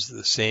perform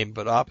the same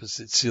but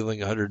opposite, sealing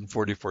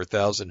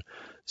 144,000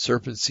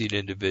 serpent seed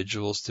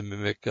individuals to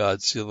mimic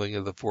God's sealing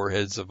of the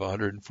foreheads of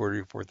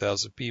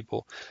 144,000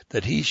 people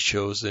that he's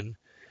chosen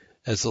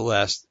as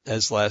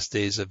last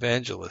days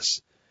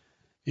evangelists.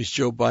 Is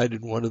Joe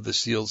Biden one of the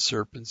sealed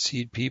serpent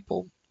seed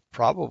people?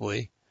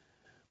 Probably.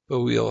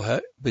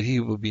 But he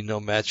will be no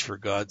match for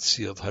God's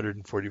sealed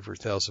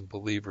 144,000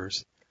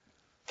 believers.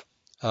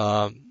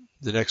 The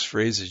next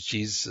phrase is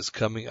Jesus is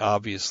coming,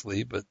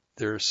 obviously, but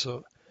there are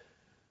so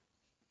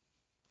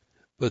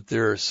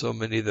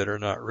many that are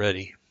not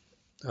ready.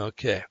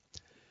 Okay.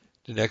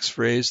 The next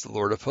phrase, the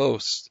Lord of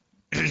Hosts.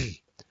 The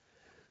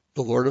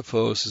Lord of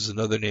Hosts is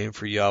another name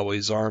for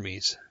Yahweh's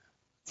armies.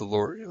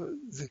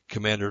 The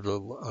commander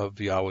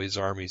of Yahweh's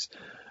armies.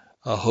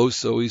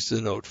 Hosts always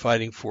denote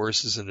fighting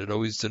forces, and it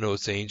always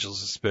denotes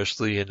angels,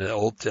 especially in the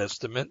Old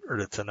Testament or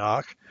the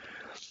Tanakh.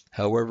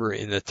 However,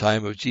 in the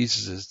time of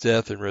Jesus'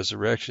 death and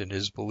resurrection,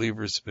 his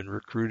believers have been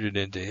recruited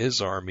into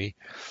his army.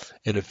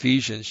 In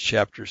Ephesians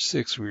chapter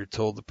 6, we are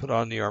told to put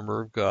on the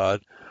armor of God,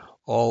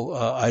 all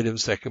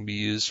items that can be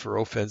used for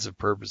offensive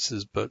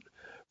purposes, but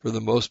for the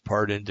most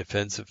part in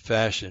defensive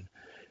fashion.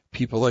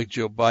 People like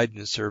Joe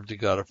Biden serve the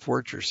God of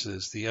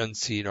fortresses, the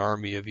unseen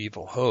army of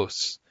evil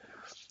hosts.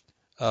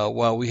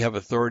 While we have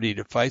authority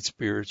to fight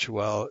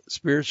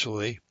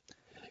spiritually,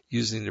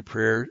 using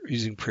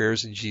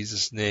prayers in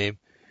Jesus' name,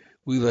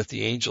 we let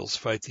the angels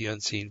fight the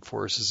unseen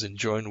forces and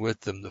join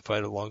with them to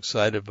fight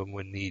alongside of them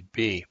when need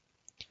be.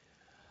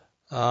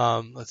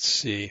 Let's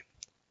see.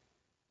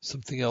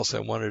 Something else I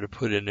wanted to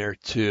put in there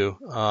too.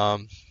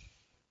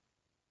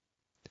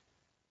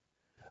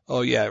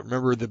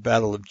 Remember the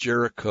Battle of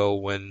Jericho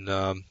when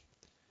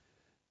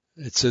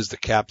it says the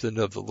captain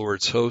of the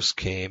Lord's host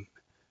came,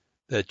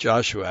 that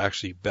Joshua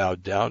actually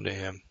bowed down to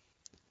him.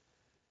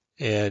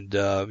 And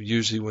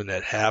usually when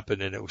that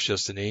happened and it was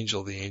just an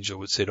angel, the angel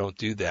would say, don't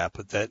do that.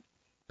 But that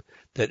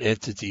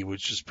entity,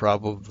 which is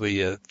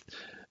probably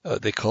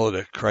they call it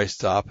a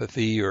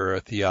Christopathy or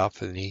a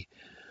theophany,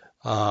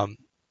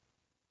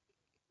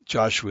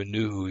 Joshua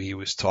knew who he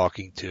was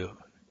talking to.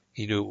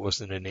 He knew it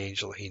wasn't an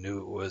angel. He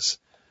knew it was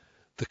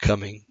the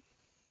coming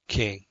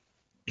king.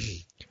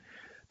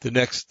 The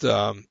next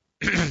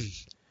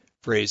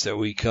phrase that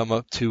we come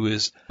up to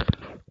is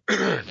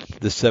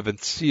the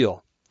seventh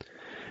seal.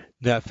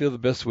 Now, I feel the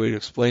best way to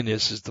explain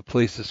this is to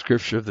place the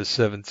scripture of the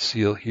seventh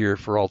seal here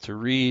for all to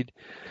read.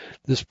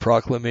 This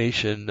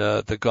proclamation,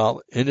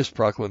 in this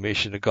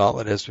proclamation, the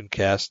gauntlet has been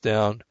cast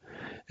down,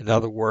 and now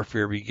the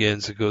warfare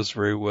begins. It goes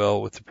very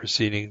well with the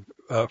preceding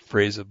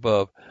phrase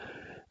above.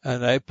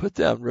 And I put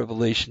down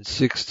Revelation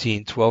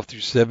 16:12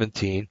 through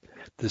 17,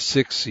 the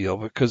sixth seal,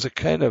 because it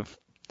kind of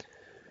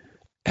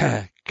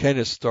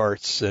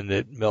starts and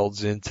it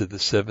melds into the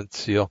seventh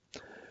seal.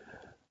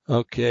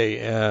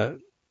 Okay,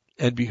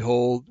 and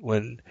behold,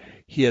 when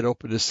he had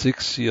opened the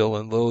sixth seal,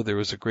 and lo, there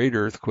was a great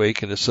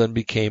earthquake, and the sun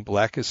became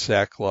black as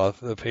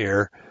sackcloth of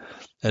hair,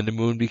 and the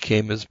moon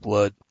became as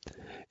blood,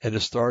 and the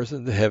stars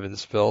in the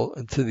heavens fell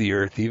into the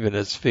earth, even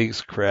as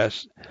a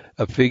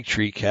fig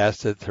tree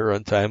casteth her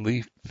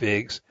untimely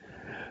figs,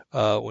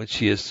 when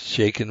she is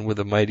shaken with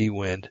a mighty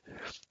wind.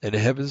 And the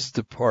heavens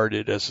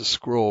departed as a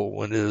scroll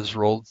when it is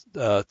rolled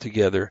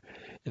together,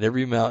 and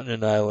every mountain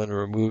and island are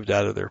removed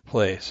out of their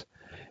place.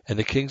 And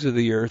the kings of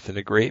the earth, and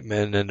the great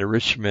men, and the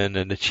rich men,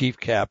 and the chief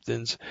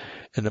captains,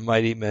 and the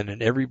mighty men,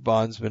 and every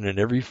bondsman, and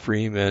every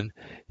freeman,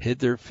 hid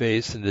their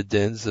face in the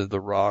dens of the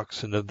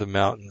rocks and of the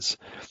mountains,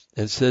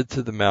 and said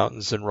to the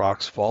mountains and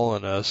rocks, fall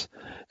on us,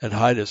 and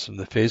hide us from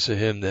the face of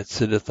him that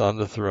sitteth on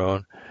the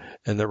throne,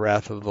 and the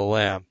wrath of the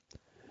Lamb.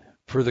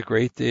 For the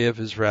great day of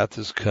his wrath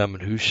is come,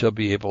 and who shall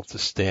be able to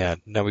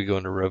stand? Now we go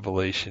into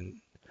Revelation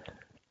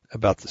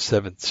about the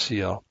seventh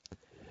seal.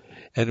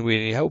 And when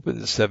he opened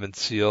the seventh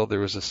seal, there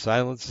was a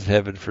silence in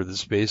heaven for the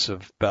space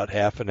of about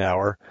half an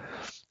hour.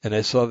 And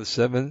I saw the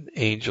seven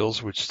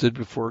angels which stood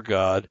before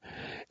God,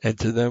 and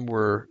to them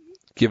were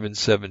given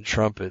seven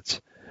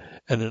trumpets.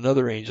 And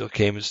another angel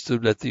came and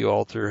stood at the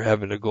altar,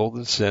 having a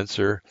golden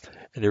censer,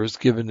 and there was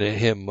given to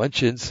him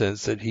much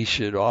incense, that he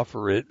should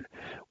offer it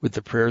with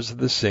the prayers of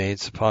the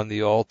saints upon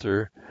the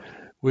altar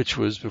which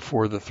was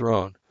before the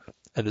throne.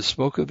 And the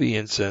smoke of the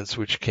incense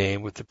which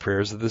came with the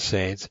prayers of the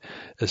saints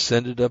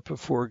ascended up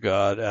before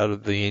God out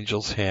of the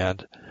angel's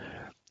hand.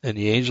 And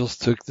the angels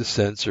took the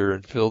censer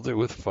and filled it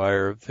with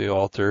fire of the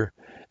altar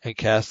and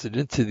cast it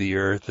into the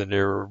earth, and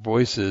there were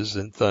voices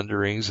and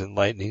thunderings and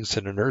lightnings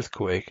and an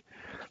earthquake.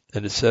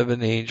 And the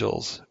seven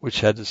angels,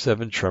 which had the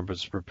seven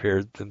trumpets,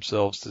 prepared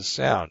themselves to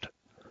sound.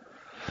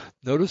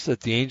 Notice that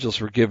the angels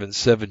were given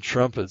seven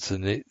trumpets,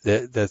 and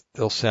that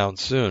they'll sound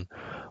soon.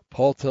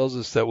 Paul tells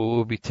us that we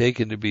will be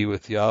taken to be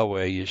with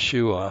Yahweh,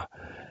 Yeshua,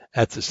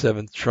 at the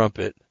seventh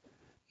trumpet.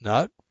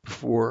 Not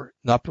before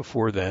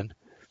then.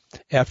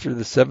 After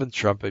the seventh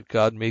trumpet,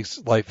 God makes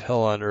life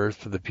hell on earth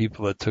for the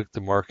people that took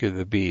the mark of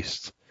the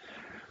beast.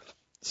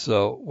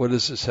 So what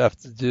does this have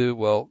to do?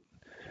 Well,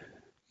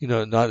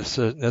 not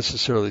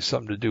necessarily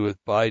something to do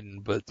with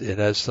Biden, but it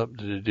has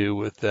something to do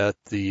with that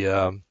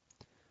that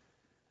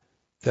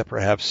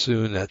perhaps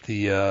soon that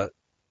the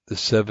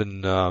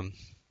seven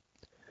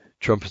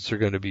trumpets are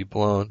going to be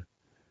blown,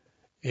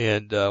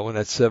 and when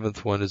that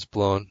seventh one is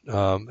blown,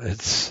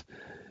 it's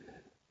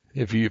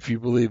if you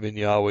believe in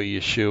Yahweh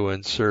Yeshua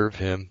and serve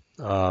Him,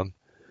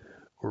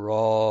 we're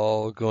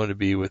all going to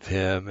be with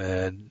Him,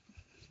 and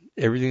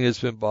everything that's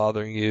been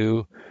bothering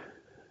you,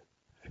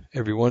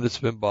 everyone that's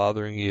been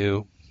bothering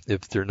you,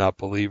 if they're not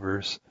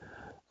believers,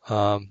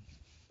 are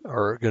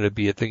going to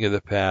be a thing of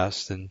the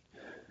past, and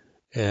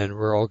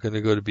we're all going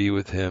to go to be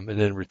with Him and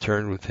then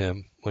return with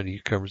Him when He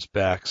comes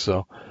back.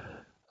 So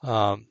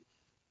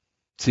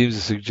seems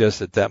to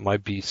suggest that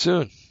might be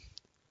soon.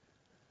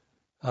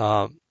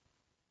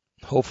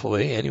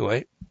 Hopefully,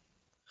 anyway.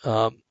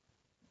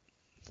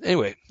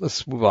 Anyway,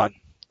 let's move on.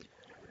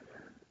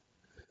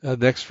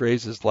 Next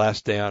phrase is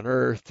last day on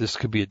earth. This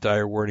could be a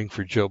dire warning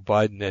for Joe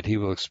Biden that he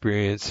will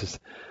experience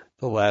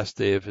the last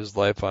day of his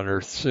life on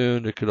earth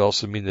soon. It could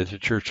also mean that the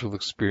church will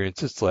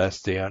experience its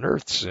last day on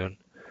earth soon.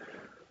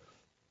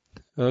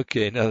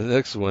 Okay, now the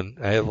next one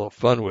I had a little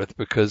fun with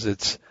because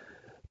it's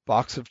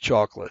box of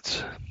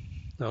chocolates.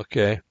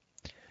 Okay.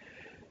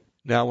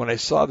 Now, when I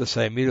saw this,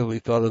 I immediately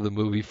thought of the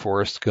movie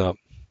Forrest Gump.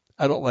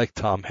 I don't like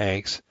Tom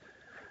Hanks.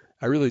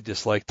 I really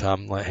dislike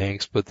Tom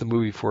Hanks, but the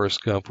movie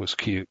Forrest Gump was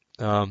cute.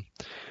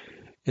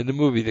 In the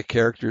movie, the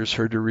character is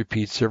heard to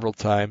repeat several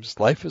times,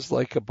 "Life is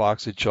like a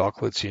box of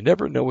chocolates. You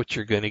never know what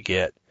you're going to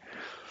get."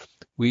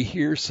 We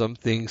hear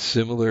something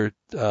similar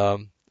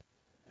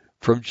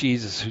from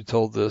Jesus, who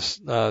told us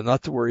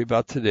not to worry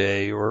about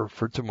today or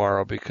for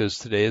tomorrow, because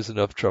today has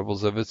enough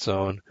troubles of its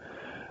own.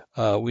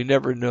 We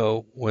never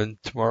know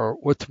what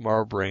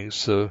tomorrow brings,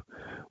 so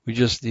we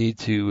just need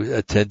to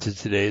attend to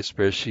today,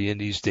 especially in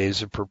these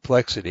days of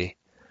perplexity.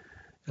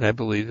 And I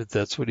believe that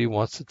that's what he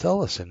wants to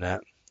tell us in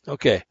that.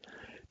 Okay,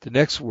 the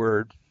next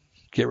word,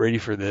 get ready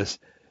for this,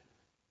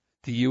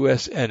 the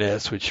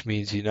USNS, which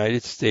means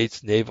United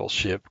States Naval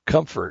Ship,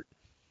 Comfort.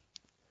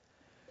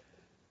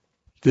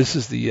 This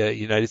is the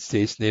United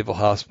States Naval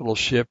Hospital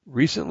ship.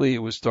 Recently, it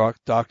was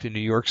docked in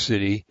New York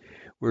City,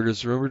 where it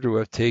is rumored to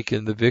have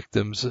taken the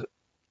victims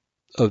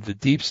of the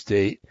deep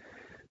state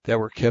that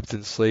were kept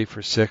enslaved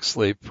for sex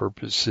slave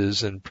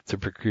purposes and to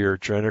procure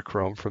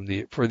adrenochrome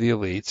for the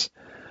elites.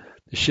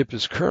 The ship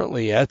is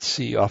currently at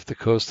sea off the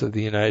coast of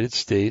the United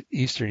States,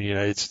 eastern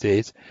United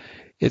States.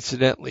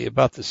 Incidentally,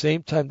 about the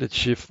same time that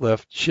ship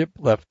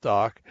left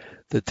dock,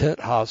 the tent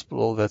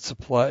hospital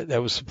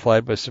that was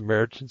supplied by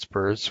Samaritan's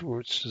Purse,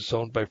 which is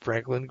owned by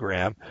Franklin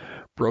Graham,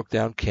 broke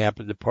down camp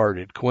and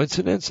departed.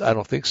 Coincidence? I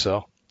don't think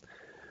so.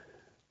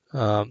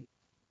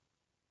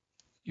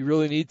 You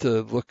really need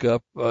to look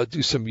up,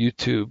 do some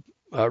YouTube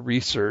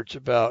research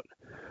about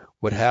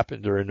what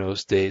happened during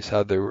those days,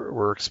 how there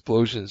were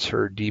explosions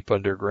heard deep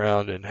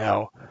underground, and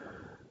how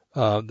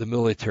the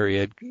military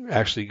had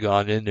actually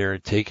gone in there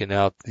and taken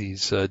out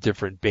these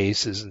different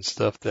bases and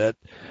stuff that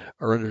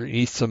are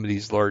underneath some of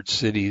these large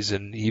cities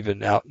and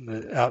even out in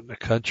the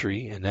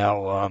country, and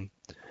how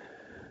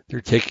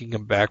they're taking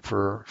them back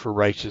for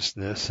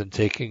righteousness and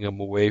taking them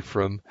away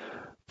from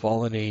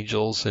fallen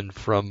angels and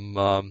from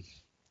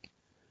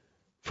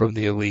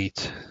the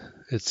elite.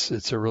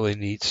 It's a really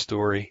neat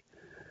story.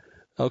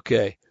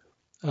 Okay,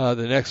 the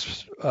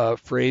next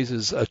phrase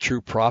is a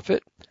true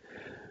prophet.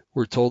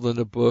 We're told in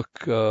the book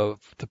of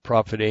the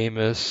prophet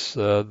Amos,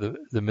 the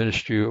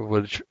ministry of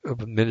what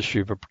a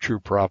ministry of a true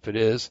prophet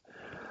is.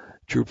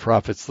 True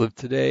prophets live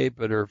today,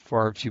 but are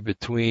far and few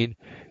between.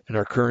 In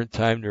our current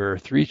time, there are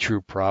 3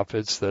 true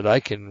prophets that I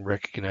can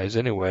recognize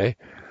anyway.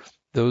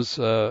 Those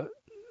that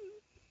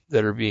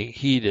are being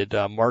heeded: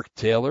 Mark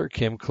Taylor,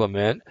 Kim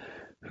Clement,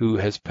 who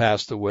has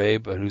passed away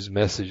but whose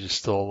message is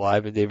still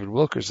alive, and David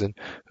Wilkerson,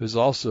 who's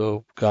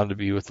also gone to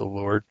be with the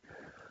Lord.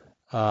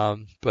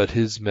 But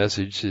his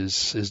message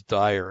is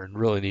dire and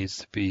really needs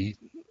to be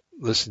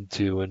listened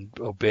to and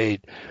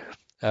obeyed.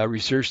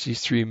 Research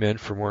these three men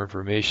for more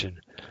information.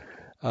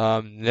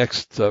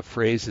 Next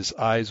phrase is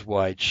eyes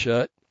wide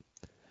shut.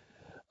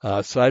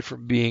 Aside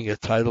from being a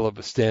title of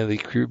a Stanley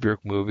Kubrick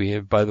movie,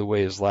 and by the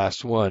way, his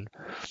last one,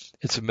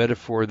 it's a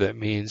metaphor that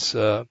means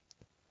it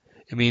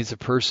means a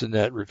person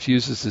that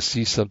refuses to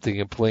see something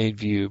in plain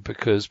view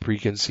because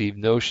preconceived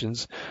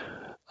notions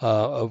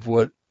of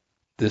what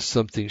this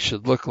something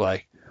should look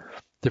like.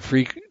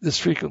 This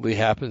frequently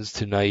happens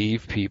to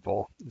naive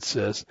people, it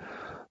says.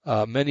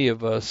 Many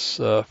of us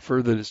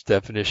further this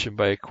definition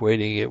by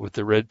equating it with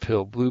the red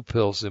pill, blue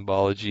pill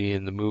symbology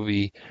in the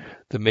movie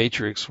The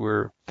Matrix,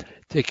 where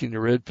taking the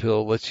red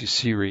pill lets you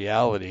see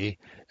reality,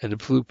 and the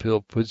blue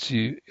pill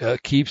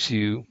keeps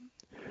you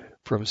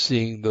from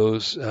seeing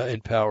those in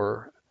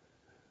power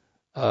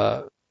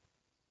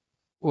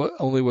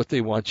only what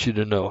they want you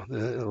to know.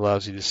 It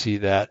allows you to see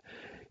that.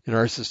 In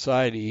our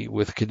society,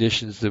 with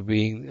conditions of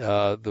being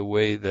the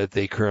way that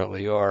they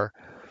currently are,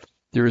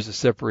 there is a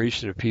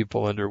separation of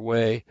people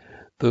underway,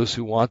 those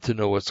who want to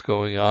know what's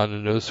going on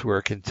and those who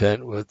are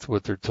content with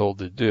what they're told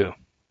to do.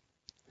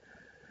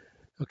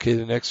 Okay,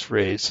 the next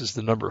phrase is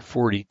the number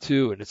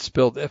 42, and it's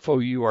spelled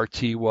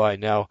F-O-U-R-T-Y.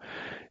 Now,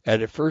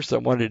 at first I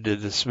wanted to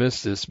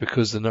dismiss this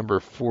because the number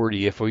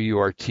 40,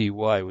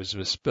 F-O-U-R-T-Y, was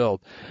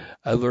misspelled.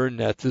 I learned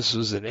that this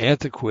was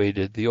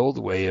the old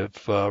way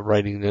of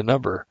writing the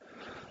number.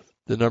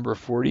 The number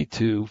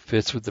 42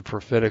 fits with the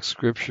prophetic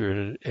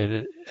scripture,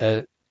 and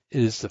it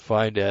is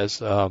defined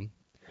as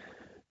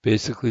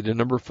basically the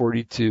number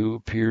 42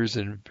 appears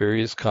in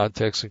various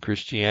contexts in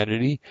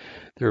Christianity.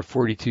 There are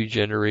 42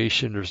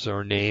 generations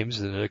or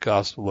names in the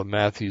Gospel of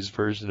Matthew's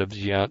version of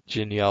the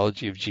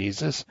genealogy of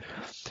Jesus.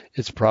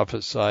 It's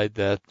prophesied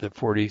that the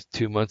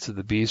 42 months of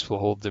the beast will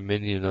hold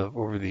dominion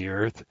over the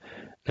earth.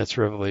 That's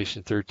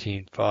Revelation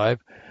 13:5.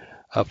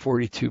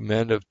 42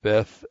 men of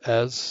Beth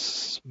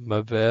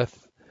Asmaveth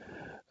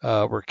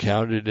were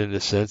counted in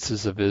the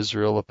census of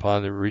Israel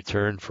upon their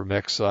return from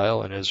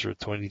exile in Ezra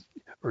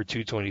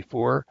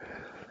 2:24,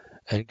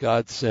 and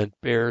God sent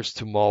bears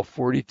to maul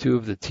 42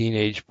 of the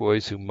teenage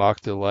boys who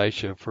mocked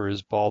Elisha for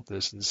his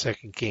baldness in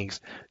 2 Kings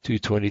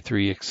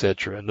 2:23,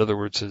 etc. In other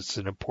words, it's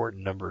an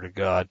important number to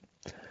God.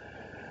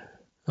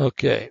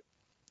 Okay,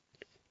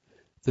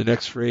 the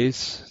next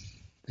phrase,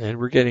 and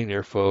we're getting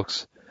there,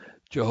 folks.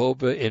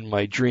 Jehovah in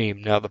my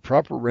dream. Now, the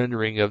proper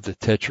rendering of the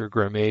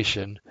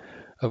tetragrammation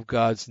of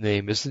God's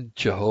name isn't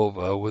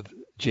Jehovah with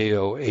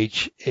Jehovah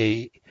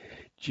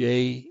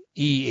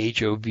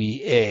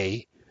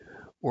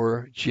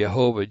or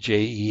Jehovah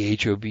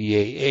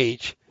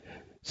Jehobah,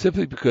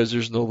 simply because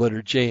there's no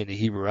letter J in the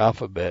Hebrew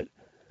alphabet.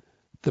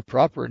 The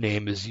proper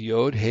name is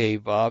Yod He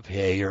Vav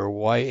He, or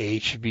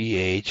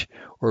YHVH,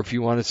 or if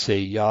you want to say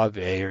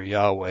Yahweh or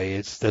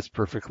Yahweh, that's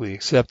perfectly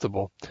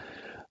acceptable.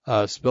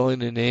 Spelling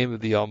the name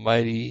of the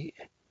Almighty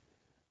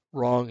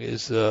wrong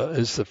is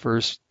the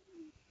first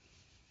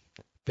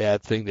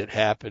bad thing that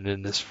happened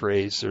in this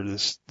phrase, or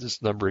this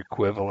number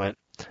equivalent.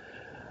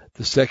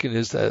 The second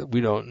is that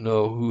we don't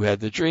know who had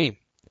the dream.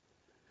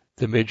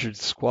 The major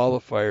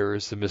disqualifier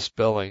is the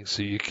misspelling,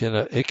 so it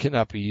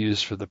cannot be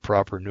used for the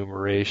proper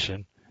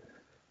numeration.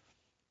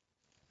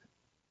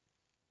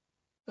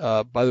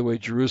 By the way,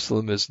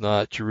 Jerusalem is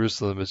not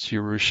Jerusalem, it's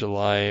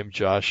Yerushalayim.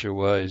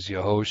 Joshua is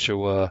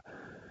Yehoshua.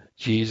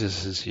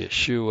 Jesus is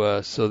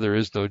Yeshua, so there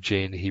is no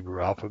J in the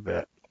Hebrew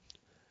alphabet.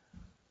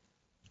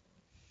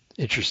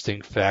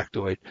 Interesting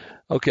factoid.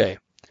 Okay,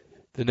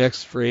 the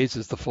next phrase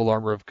is the full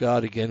armor of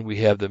God. Again, we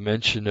have the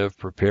mention of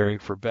preparing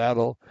for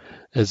battle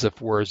as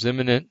if war is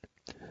imminent.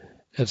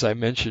 As I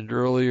mentioned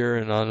earlier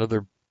and on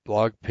other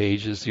blog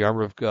pages, the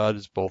armor of God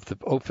is both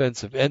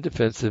offensive and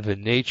defensive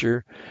in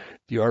nature.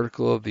 The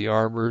article of the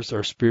armors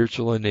are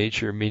spiritual in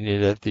nature,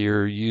 meaning that they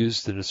are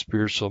used in a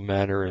spiritual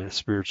manner in a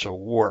spiritual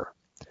war.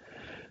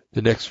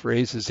 The next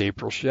phrase is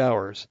April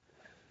showers.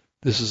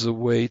 This is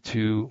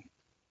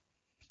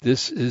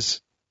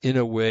in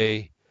a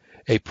way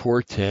a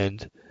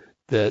portend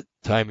that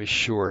time is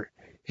short.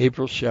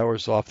 April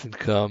showers often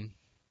come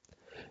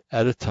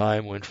at a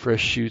time when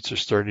fresh shoots are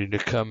starting to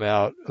come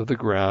out of the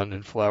ground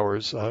and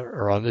flowers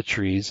are on the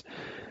trees.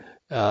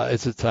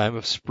 It's a time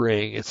of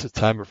spring. It's a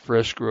time of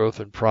fresh growth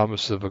and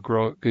promise of a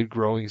good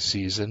growing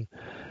season.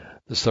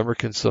 The summer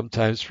can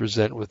sometimes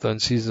present with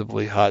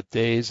unseasonably hot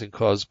days and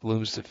cause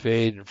blooms to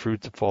fade and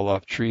fruit to fall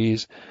off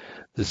trees.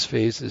 This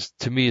phase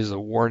to me is a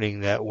warning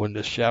that when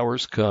the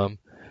showers come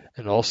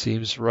and all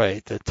seems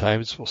right, that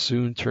times will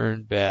soon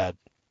turn bad.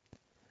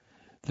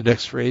 The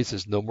next phrase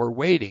is no more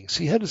waiting.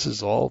 See how this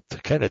is all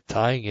kind of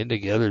tying in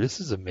together? This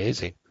is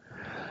amazing.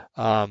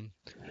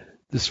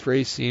 This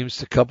phrase seems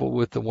to couple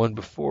with the one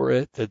before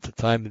it, that the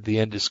time of the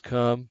end has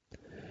come.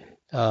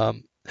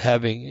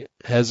 It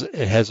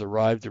has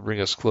arrived to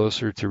bring us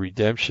closer to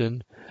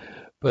redemption,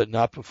 but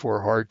not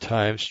before hard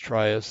times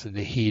try us in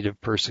the heat of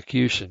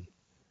persecution.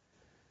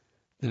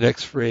 The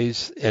next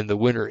phrase, and the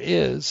winner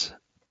is,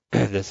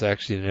 that's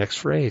actually the next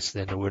phrase,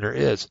 and the winner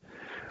is.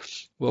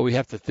 Well, we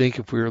have to think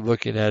if we were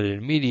looking at an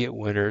immediate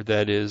winner,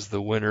 that is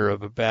the winner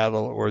of a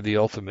battle, or the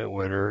ultimate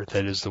winner,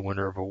 that is the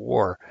winner of a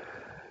war.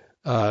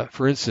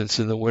 For instance,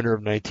 in the winter of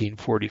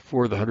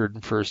 1944, the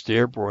 101st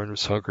Airborne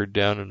was hunkered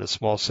down in a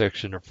small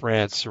section of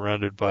France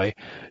surrounded by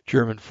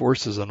German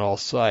forces on all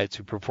sides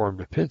who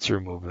performed a pincer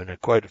movement, a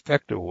quite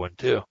effective one,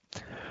 too.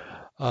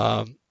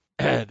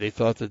 They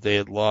thought that they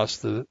had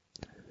lost the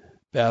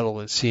battle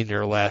and seen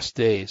their last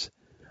days.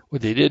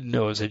 What they didn't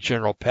know is that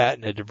General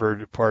Patton had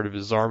diverted part of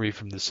his army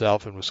from the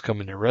south and was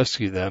coming to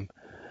rescue them.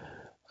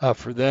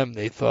 For them,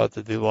 they thought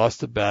that they lost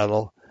the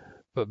battle,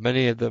 but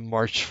many of them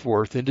marched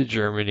forth into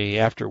Germany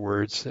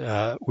afterwards,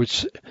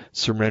 which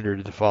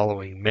surrendered the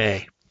following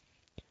May.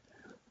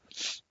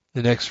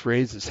 The next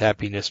phrase is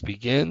happiness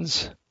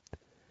begins.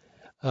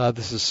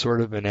 This is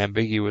sort of an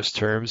ambiguous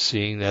term,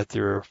 seeing that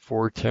there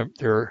are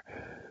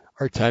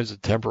times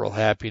of temporal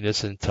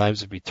happiness and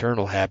times of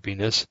eternal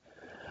happiness.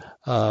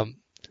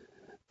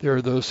 There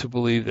are those who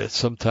believe that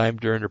sometime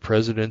during the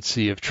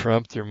presidency of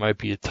Trump, there might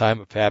be a time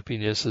of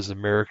happiness as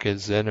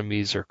America's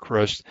enemies are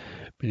crushed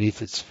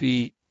beneath its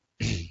feet,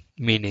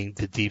 meaning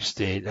the deep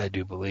state, I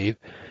do believe.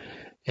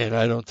 And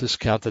I don't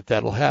discount that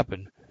that'll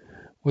happen.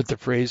 What the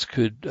phrase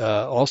could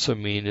also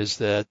mean is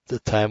that the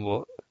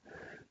time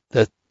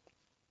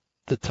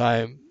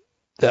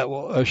that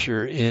will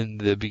usher in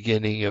the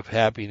beginning of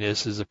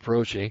happiness is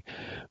approaching,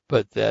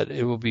 but that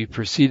it will be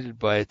preceded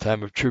by a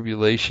time of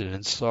tribulation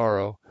and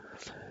sorrow,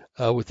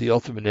 with the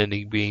ultimate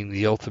ending being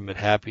the ultimate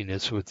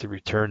happiness with the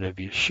return of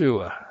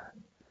Yeshua.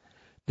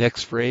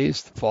 Next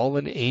phrase,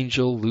 fallen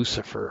angel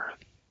Lucifer.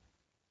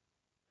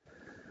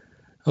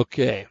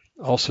 Okay,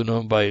 also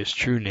known by his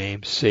true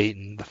name,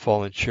 Satan, the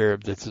fallen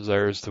cherub that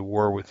desires the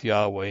war with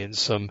Yahweh, and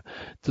some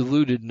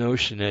deluded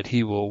notion that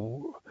he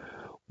will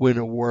win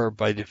a war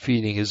by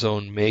defeating his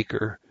own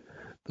maker.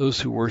 Those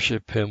who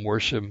worship him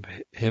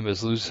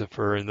as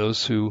Lucifer, and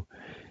those who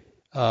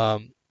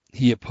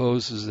he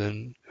opposes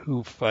and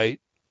who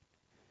fight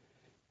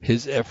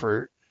his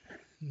effort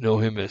know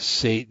him as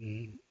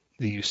Satan,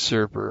 the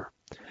usurper.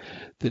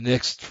 The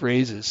next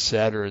phrase is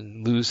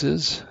Saturn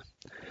loses.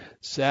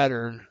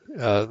 Saturn,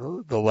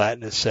 the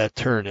Latin is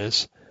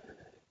Saturnus,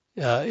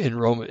 in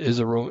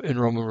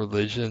Roman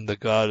religion the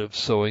god of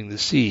sowing the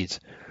seeds.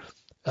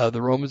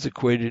 The Romans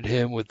equated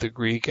him with the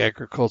Greek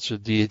agricultural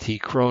deity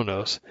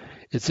Kronos.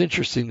 It's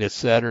interesting that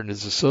Saturn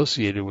is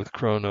associated with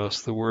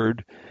Kronos. The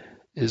word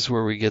is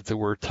where we get the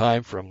word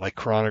time from, like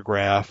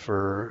chronograph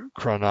or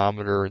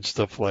chronometer and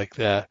stuff like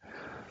that.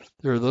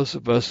 There are those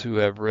of us who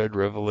have read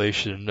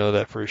Revelation and know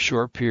that for a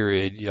short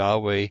period,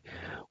 Yahweh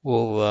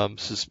will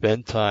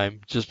suspend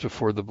time just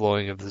before the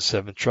blowing of the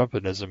seventh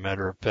trumpet, as a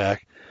matter of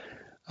fact.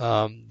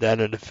 That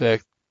in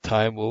effect,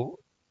 time will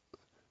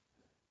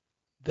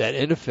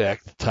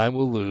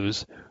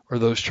lose, or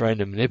those trying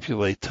to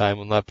manipulate time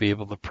will not be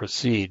able to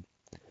proceed.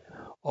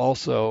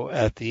 Also,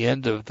 at the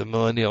end of the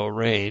millennial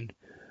reign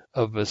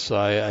of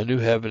Messiah, a new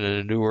heaven and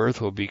a new earth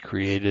will be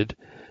created,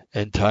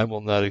 and time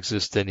will not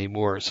exist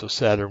anymore, so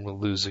Saturn will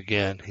lose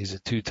again. He's a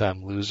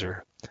two-time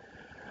loser.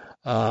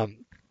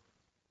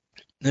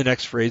 The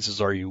next phrase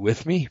is, are you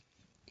with me?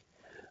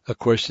 A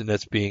question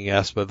that's being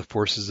asked by the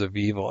forces of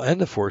evil and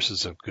the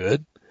forces of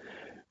good.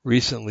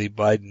 Recently,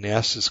 Biden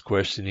asked this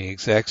question in the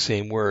exact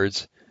same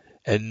words,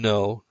 and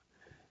no,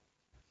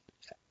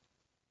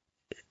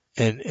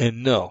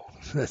 and no.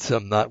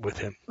 I'm not with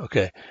him.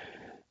 Okay.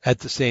 At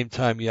the same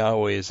time,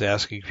 Yahweh is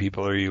asking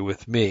people, are you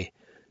with me?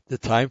 The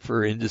time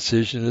for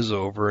indecision is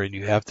over, and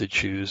you have to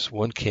choose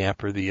one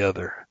camp or the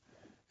other.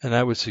 And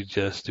I would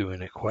suggest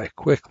doing it quite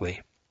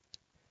quickly.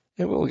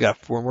 And we've got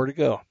 4 more to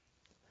go.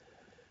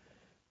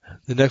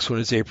 The next one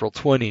is April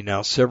 20.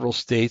 Now, several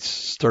states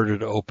started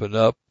to open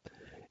up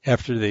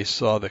after they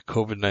saw the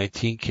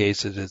COVID-19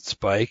 cases at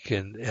spike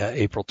in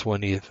April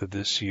 20th of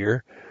this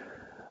year.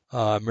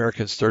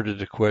 Americans started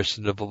to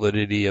question the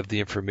validity of the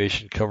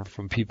information coming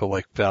from people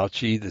like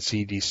Fauci, the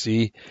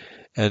CDC,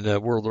 and the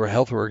World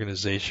Health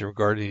Organization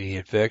regarding the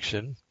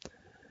infection.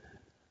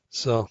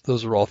 So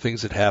those are all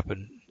things that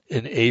happened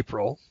in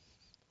April,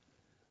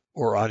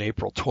 or on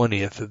April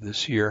 20th of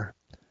this year.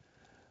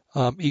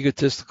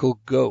 Egotistical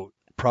goat,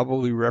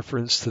 probably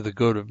reference to the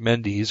goat of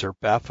Mendes or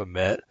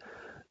Baphomet,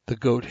 the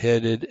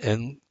goat-headed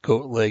and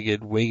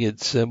goat-legged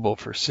winged symbol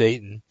for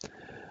Satan.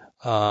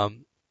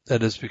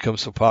 That has become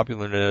so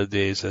popular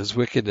nowadays. As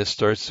wickedness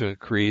starts to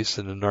increase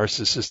and the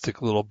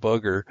narcissistic little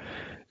bugger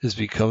is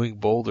becoming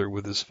bolder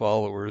with his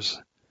followers,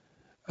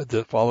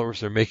 the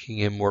followers are making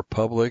him more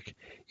public,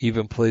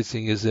 even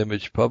placing his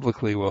image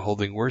publicly while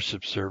holding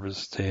worship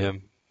service to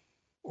him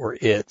or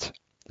it.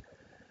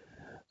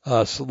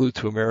 Salute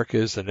to America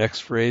is the next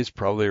phrase,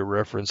 probably a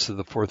reference to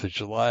the 4th of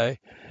July,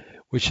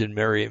 which in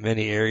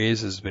many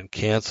areas has been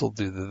canceled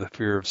due to the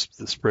fear of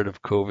the spread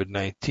of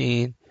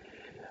COVID-19.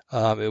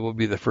 It will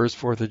be the first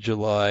 4th of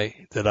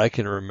July that I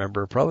can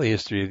remember, probably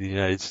history of the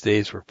United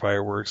States, where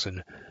fireworks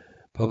and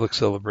public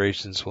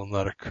celebrations will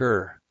not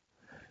occur.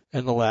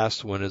 And the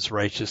last one is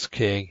Righteous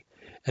King.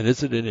 And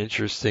isn't it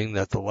interesting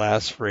that the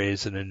last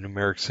phrase in a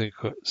numeric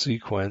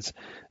sequence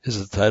is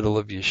the title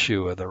of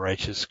Yeshua, the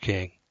righteous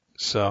king?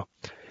 So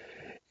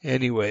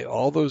anyway,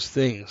 all those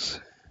things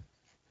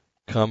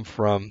come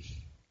from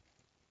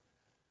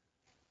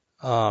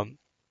a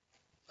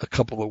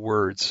couple of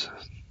words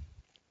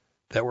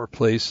that were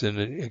placed in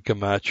a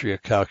gematria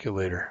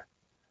calculator.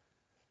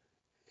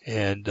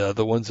 And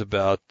the ones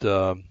about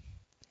Joe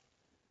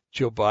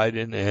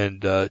Biden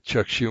and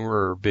Chuck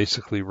Schumer are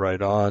basically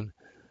right on.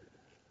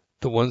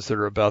 The ones that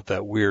are about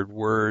that weird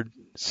word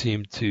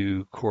seem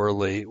to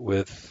correlate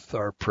with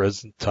our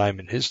present time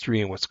in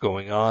history and what's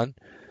going on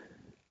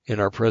in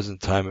our present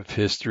time of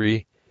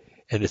history.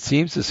 And it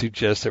seems to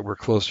suggest that we're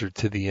closer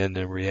to the end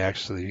than we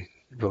actually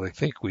really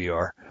think we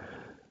are.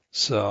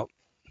 So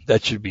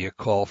that should be a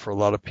call for a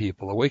lot of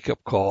people, a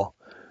wake-up call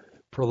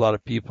for a lot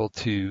of people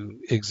to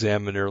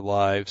examine their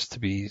lives, to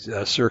be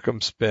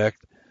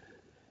circumspect,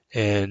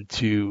 and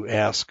to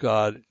ask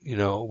God,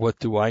 what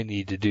do I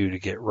need to do to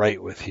get right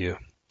with you?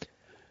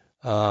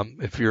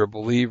 If you're a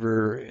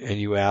believer and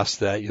you ask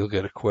that, you'll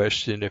get a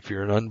question. If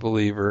you're an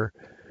unbeliever,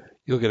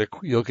 you'll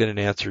get an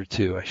answer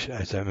too.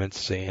 I meant to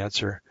say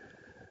answer.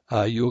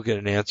 You'll get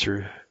an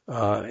answer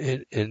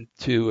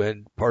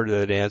and part of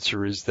that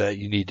answer is that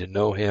you need to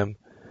know Him,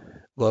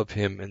 love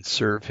Him, and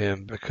serve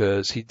Him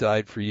because He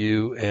died for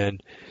you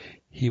and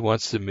He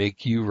wants to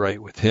make you right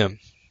with Him.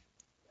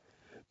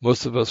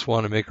 Most of us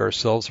want to make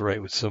ourselves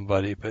right with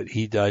somebody, but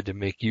He died to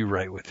make you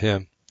right with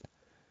Him,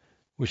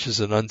 which is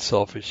an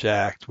unselfish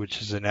act,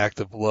 which is an act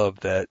of love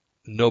that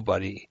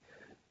nobody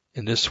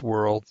in this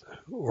world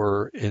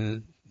or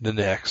in the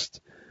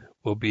next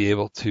will be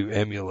able to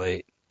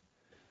emulate.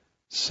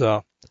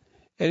 So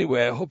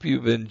anyway, I hope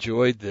you've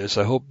enjoyed this.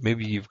 I hope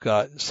maybe you've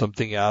got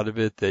something out of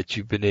it that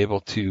you've been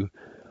able to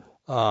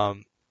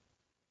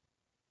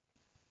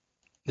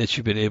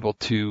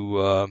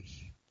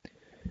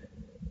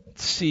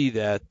see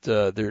that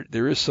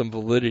there is some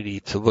validity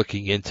to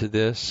looking into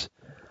this.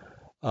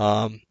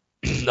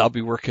 I'll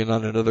be working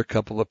on another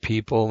couple of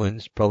people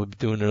and probably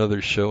doing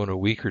another show in a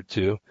week or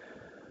two.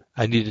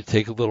 I need to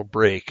take a little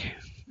break.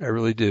 I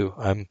really do.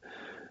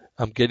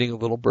 I'm getting a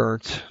little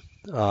burnt,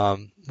 a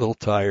little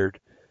tired,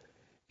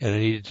 and I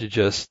needed to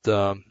just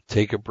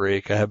take a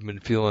break. I haven't been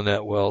feeling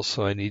that well,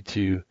 so I need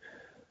to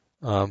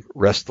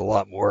rest a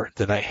lot more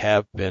than I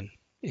have been.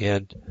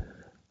 And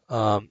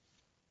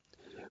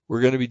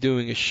we're going to be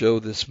doing a show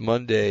this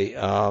Monday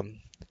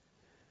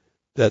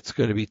that's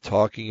going to be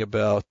talking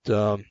about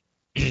the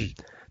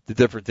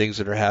different things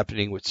that are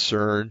happening with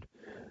CERN,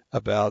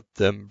 about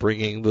them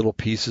bringing little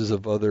pieces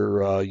of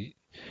other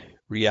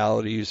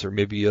realities or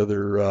maybe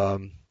other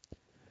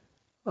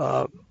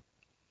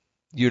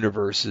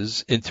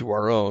universes into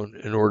our own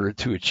in order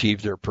to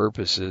achieve their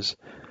purposes.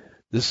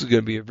 This is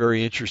going to be a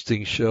very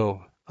interesting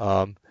show,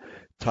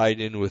 tied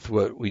in with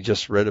what we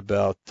just read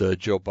about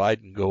Joe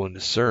Biden going to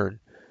CERN,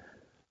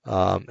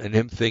 and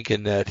him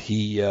thinking that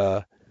he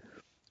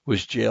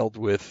was jailed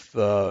with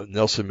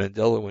Nelson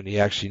Mandela when he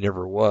actually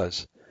never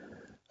was.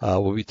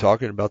 We'll be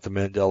talking about the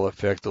Mandela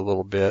effect a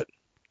little bit,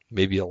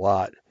 maybe a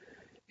lot,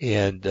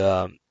 and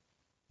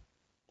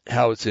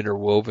how it's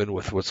interwoven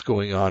with what's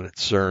going on at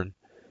CERN.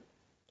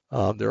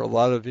 There are a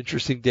lot of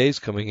interesting days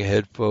coming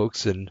ahead,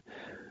 folks, and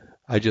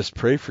I just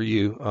pray for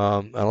you.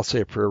 I'll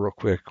say a prayer real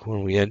quick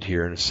when we end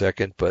here in a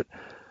second, but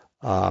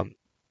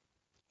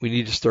we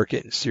need to start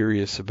getting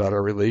serious about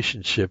our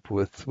relationship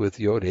with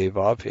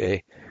Yod-Heh-Vav-Heh,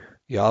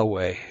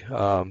 Yahweh,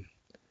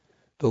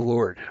 the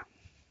Lord.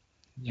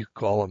 You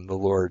call Him the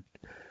Lord.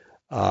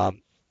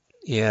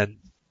 And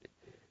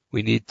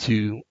we need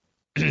to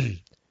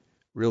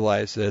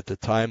realize that at the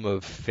time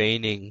of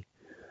feigning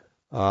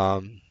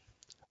our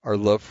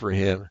love for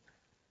Him,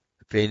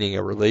 feigning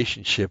a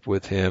relationship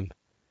with Him,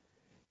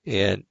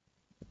 and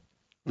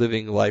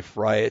living life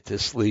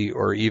riotously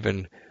or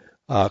even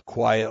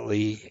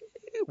quietly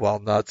while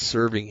not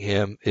serving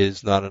Him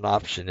is not an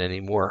option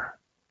anymore.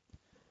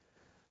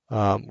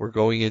 We're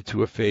going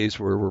into a phase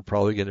where we're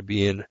probably going to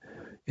be in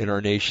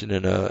our nation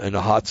in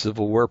a hot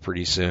civil war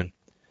pretty soon.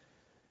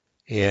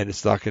 And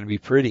it's not going to be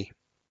pretty.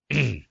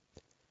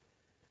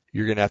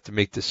 You're going to have to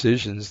make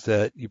decisions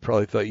that you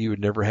probably thought you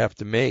would never have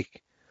to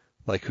make.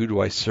 Like, who do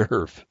I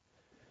serve?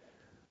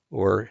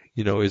 Or,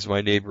 is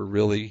my neighbor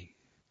really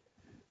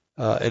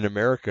an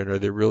American? Are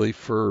they really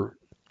for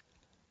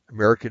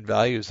American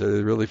values? Are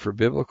they really for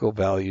biblical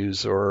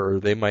values? Or are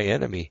they my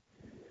enemy?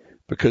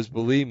 Because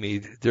believe me,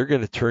 they're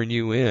going to turn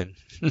you in.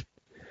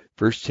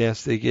 First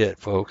chance they get,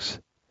 folks.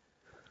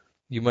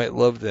 You might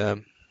love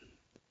them,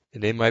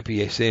 and they might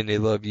be saying they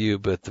love you,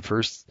 but the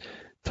first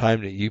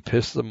time that you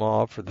piss them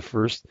off, or the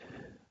first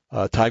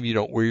time you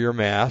don't wear your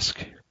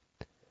mask,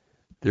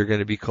 they're going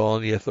to be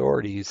calling the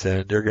authorities,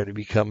 and they're going to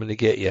be coming to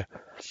get you.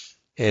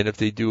 And if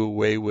they do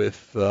away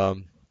with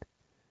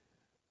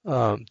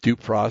due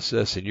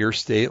process in your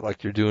state, like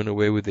they're doing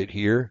away with it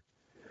here,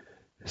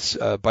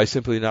 by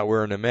simply not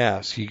wearing a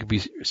mask, you could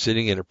be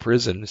sitting in a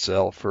prison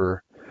cell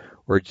or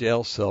a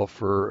jail cell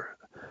for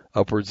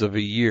upwards of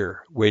a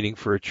year, waiting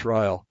for a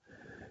trial.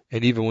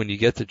 And even when you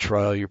get to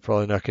trial, you're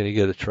probably not going to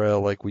get a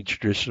trial like we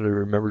traditionally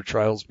remember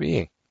trials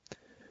being.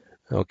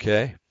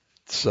 Okay?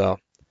 So,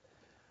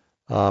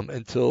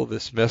 until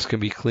this mess can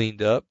be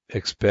cleaned up,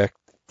 expect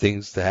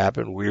things to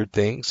happen, weird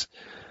things.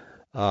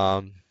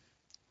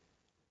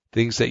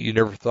 Things that you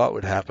never thought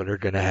would happen are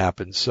going to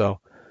happen. So,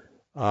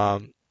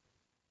 all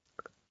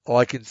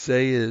I can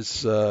say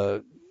is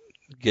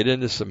get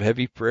into some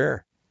heavy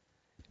prayer.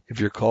 If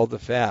you're called to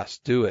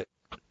fast, do it.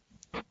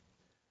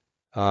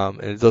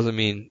 And it doesn't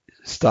mean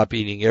stop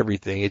eating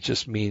everything. It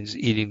just means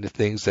eating the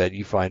things that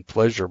you find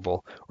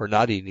pleasurable or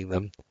not eating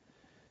them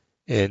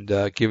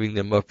and giving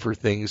them up for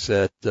things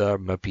that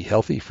might be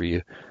healthy for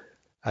you.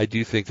 I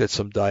do think that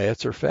some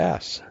diets are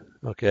fasts.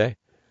 Okay.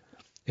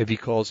 If he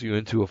calls you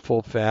into a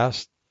full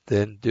fast,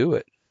 then do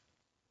it.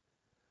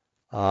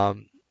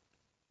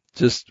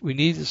 We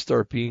need to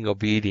start being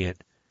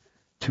obedient.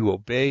 To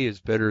obey is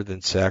better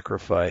than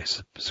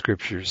sacrifice,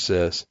 Scripture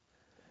says.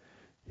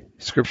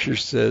 Scripture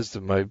says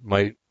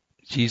that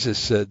Jesus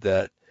said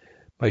that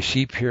my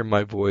sheep hear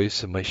my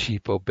voice and my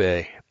sheep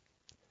obey.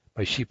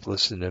 My sheep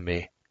listen to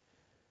me.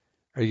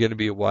 Are you going to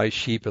be a wise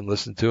sheep and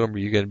listen to him, or are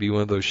you going to be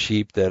one of those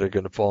sheep that are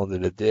going to fall into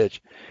the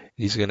ditch?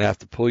 He's going to have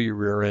to pull your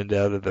rear end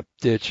out of the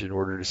ditch in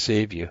order to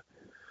save you.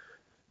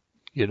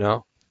 You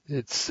know,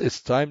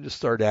 it's time to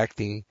start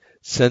acting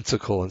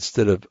sensical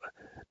instead of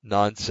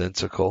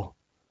nonsensical.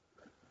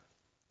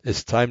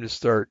 It's time to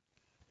start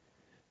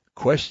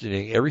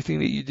questioning everything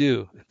that you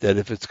do, that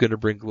if it's going to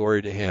bring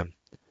glory to him.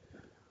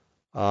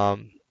 I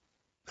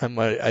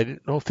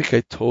don't think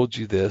I told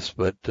you this,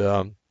 but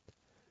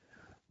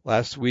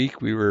last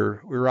week we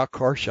were out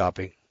car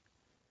shopping,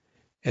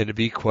 and to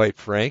be quite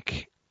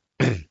frank,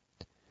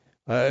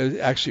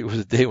 actually it was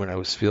a day when I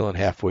was feeling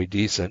halfway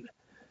decent.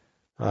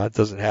 It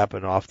doesn't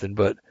happen often,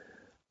 but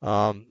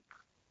I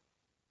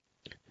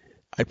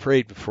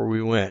prayed before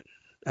we went.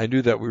 I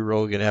knew that we were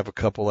only going to have a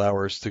couple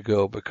hours to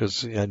go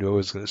because I knew I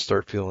was going to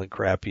start feeling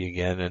crappy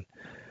again.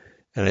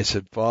 And I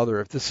said, Father,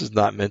 if this is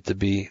not meant to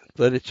be,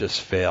 let it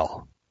just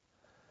fail.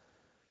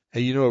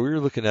 And we were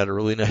looking at a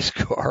really nice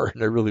car,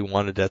 and I really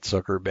wanted that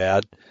sucker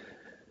bad.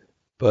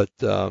 But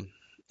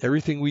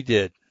everything we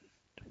did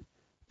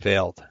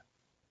failed.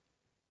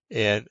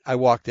 And I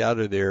walked out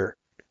of there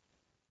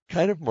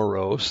kind of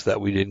morose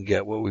that we didn't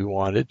get what we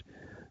wanted.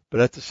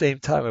 But at the same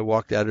time, I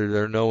walked out of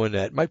there knowing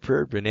that my prayer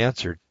had been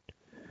answered.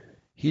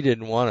 He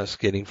didn't want us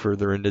getting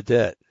further into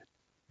debt.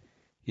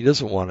 He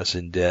doesn't want us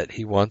in debt.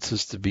 He wants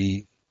us to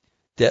be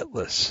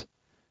debtless.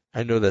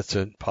 I know that's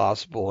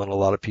impossible in a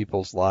lot of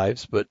people's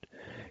lives, but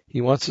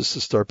he wants us to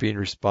start being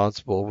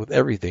responsible with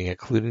everything,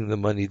 including the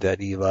money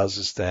that he allows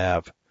us to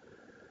have.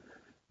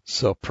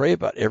 So pray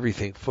about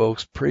everything,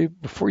 folks. Pray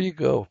before you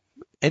go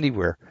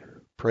anywhere.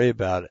 Pray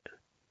about it.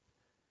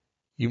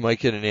 You might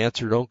get an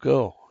answer, don't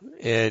go.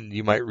 And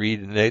you might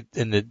read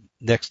in the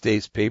next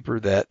day's paper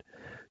that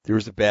there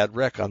was a bad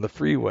wreck on the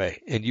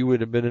freeway, and you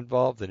would have been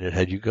involved in it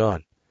had you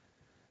gone.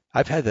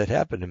 I've had that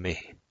happen to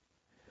me.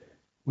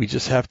 We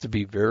just have to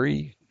be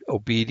very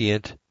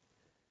obedient,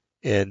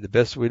 and the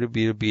best way to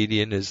be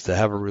obedient is to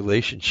have a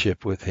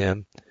relationship with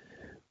him,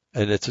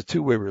 and it's a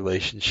two-way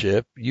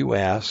relationship. You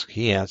ask,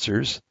 he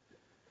answers.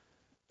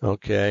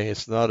 Okay,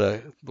 it's not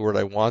a, Lord,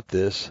 I want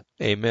this.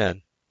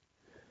 Amen.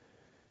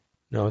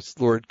 No, it's,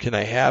 Lord, can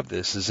I have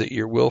this? Is it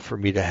your will for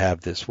me to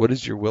have this? What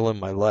is your will in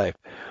my life?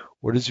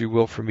 What is your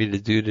will for me to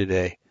do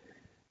today?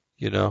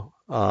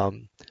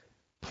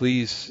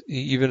 Please,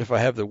 even if I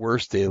have the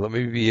worst day, let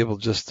me be able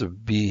just to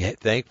be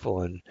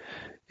thankful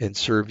and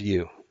serve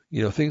you.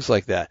 Things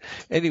like that.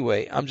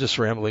 Anyway, I'm just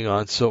rambling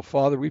on. So,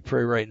 Father, we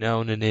pray right now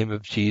in the name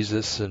of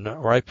Jesus,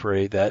 or I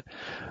pray that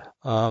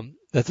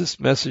this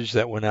message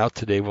that went out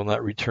today will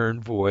not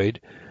return void.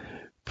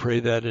 Pray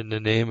that in the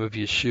name of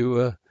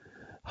Yeshua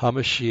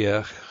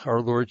HaMashiach,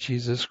 our Lord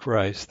Jesus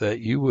Christ, that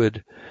you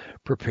would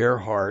prepare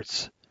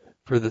hearts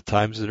for the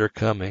times that are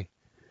coming.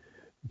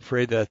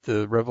 Pray that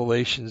the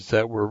revelations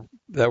that were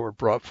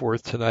brought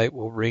forth tonight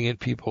will ring in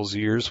people's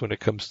ears when it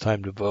comes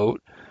time to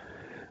vote,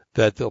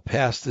 that they'll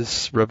pass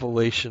this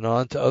revelation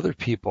on to other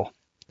people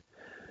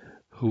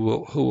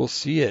who will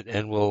see it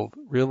and will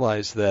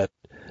realize that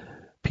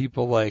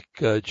people like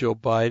Joe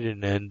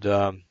Biden and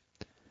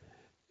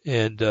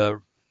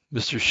Mr.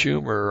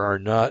 Schumer are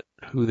not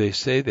who they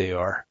say they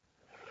are,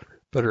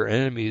 but are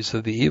enemies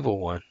of the evil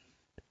one.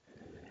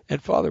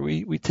 And Father,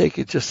 we take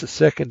it just a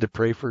second to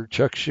pray for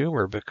Chuck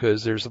Schumer,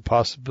 because there's a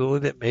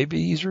possibility that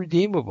maybe he's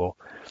redeemable.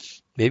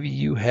 Maybe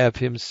you have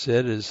him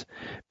set as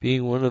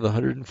being one of the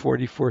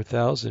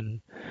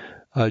 144,000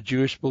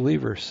 Jewish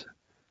believers,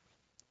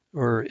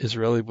 or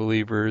Israeli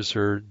believers,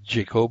 or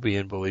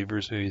Jacobian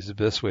believers, maybe is the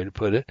best way to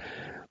put it,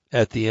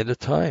 at the end of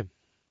time.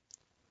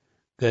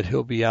 That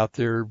he'll be out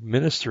there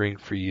ministering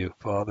for you,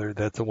 Father,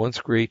 that the once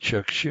great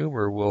Chuck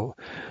Schumer will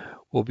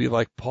be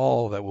like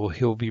Paul, that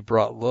he'll be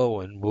brought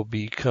low and will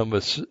become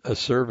a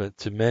servant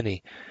to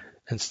many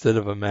instead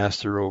of a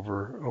master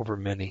over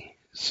many.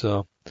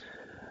 So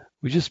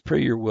we just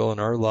pray your will in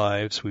our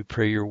lives. We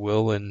pray your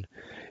will in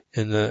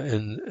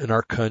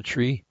our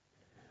country.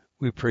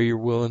 We pray your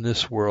will in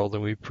this world,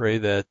 and we pray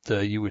that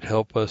you would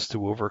help us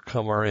to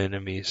overcome our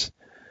enemies,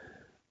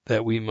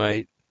 that we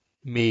might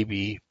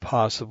maybe,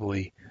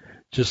 possibly,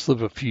 just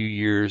live a few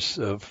years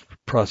of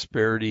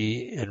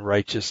prosperity and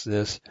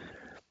righteousness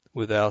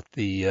without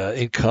the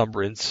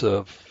encumbrance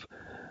of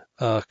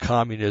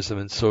communism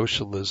and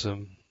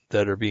socialism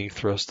that are being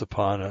thrust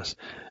upon us,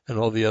 and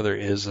all the other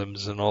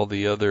isms and all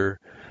the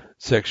other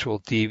sexual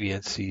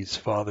deviancies,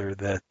 Father,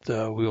 that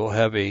we will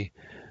have a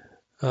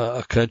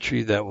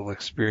country that will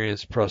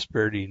experience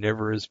prosperity as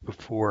never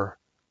before,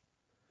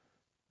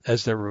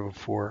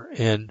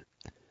 and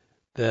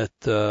that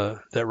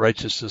that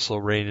righteousness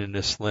will reign in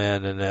this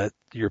land, and that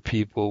your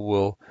people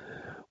will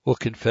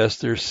confess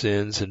their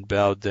sins and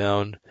bow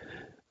down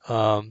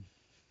and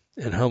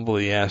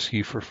humbly ask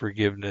you for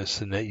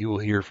forgiveness, and that you will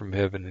hear from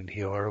heaven and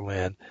heal our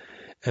land.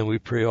 And we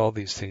pray all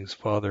these things,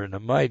 Father, in the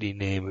mighty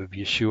name of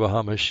Yeshua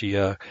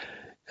HaMashiach,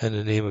 and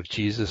the name of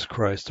Jesus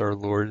Christ, our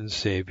Lord and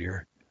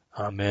Savior.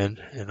 Amen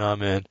and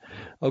amen.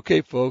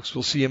 Okay, folks,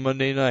 we'll see you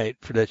Monday night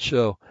for that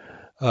show.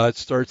 It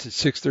starts at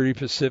 6:30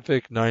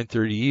 Pacific,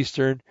 9:30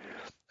 Eastern.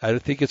 I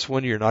think it's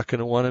one you're not going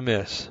to want to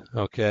miss.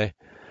 Okay,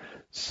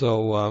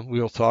 so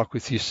we'll talk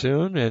with you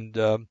soon,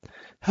 and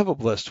have a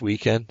blessed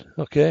weekend.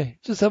 Okay,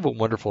 just have a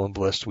wonderful and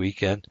blessed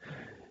weekend.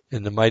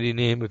 In the mighty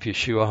name of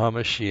Yeshua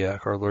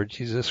HaMashiach, our Lord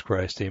Jesus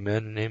Christ.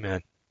 Amen and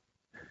amen.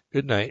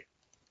 Good night.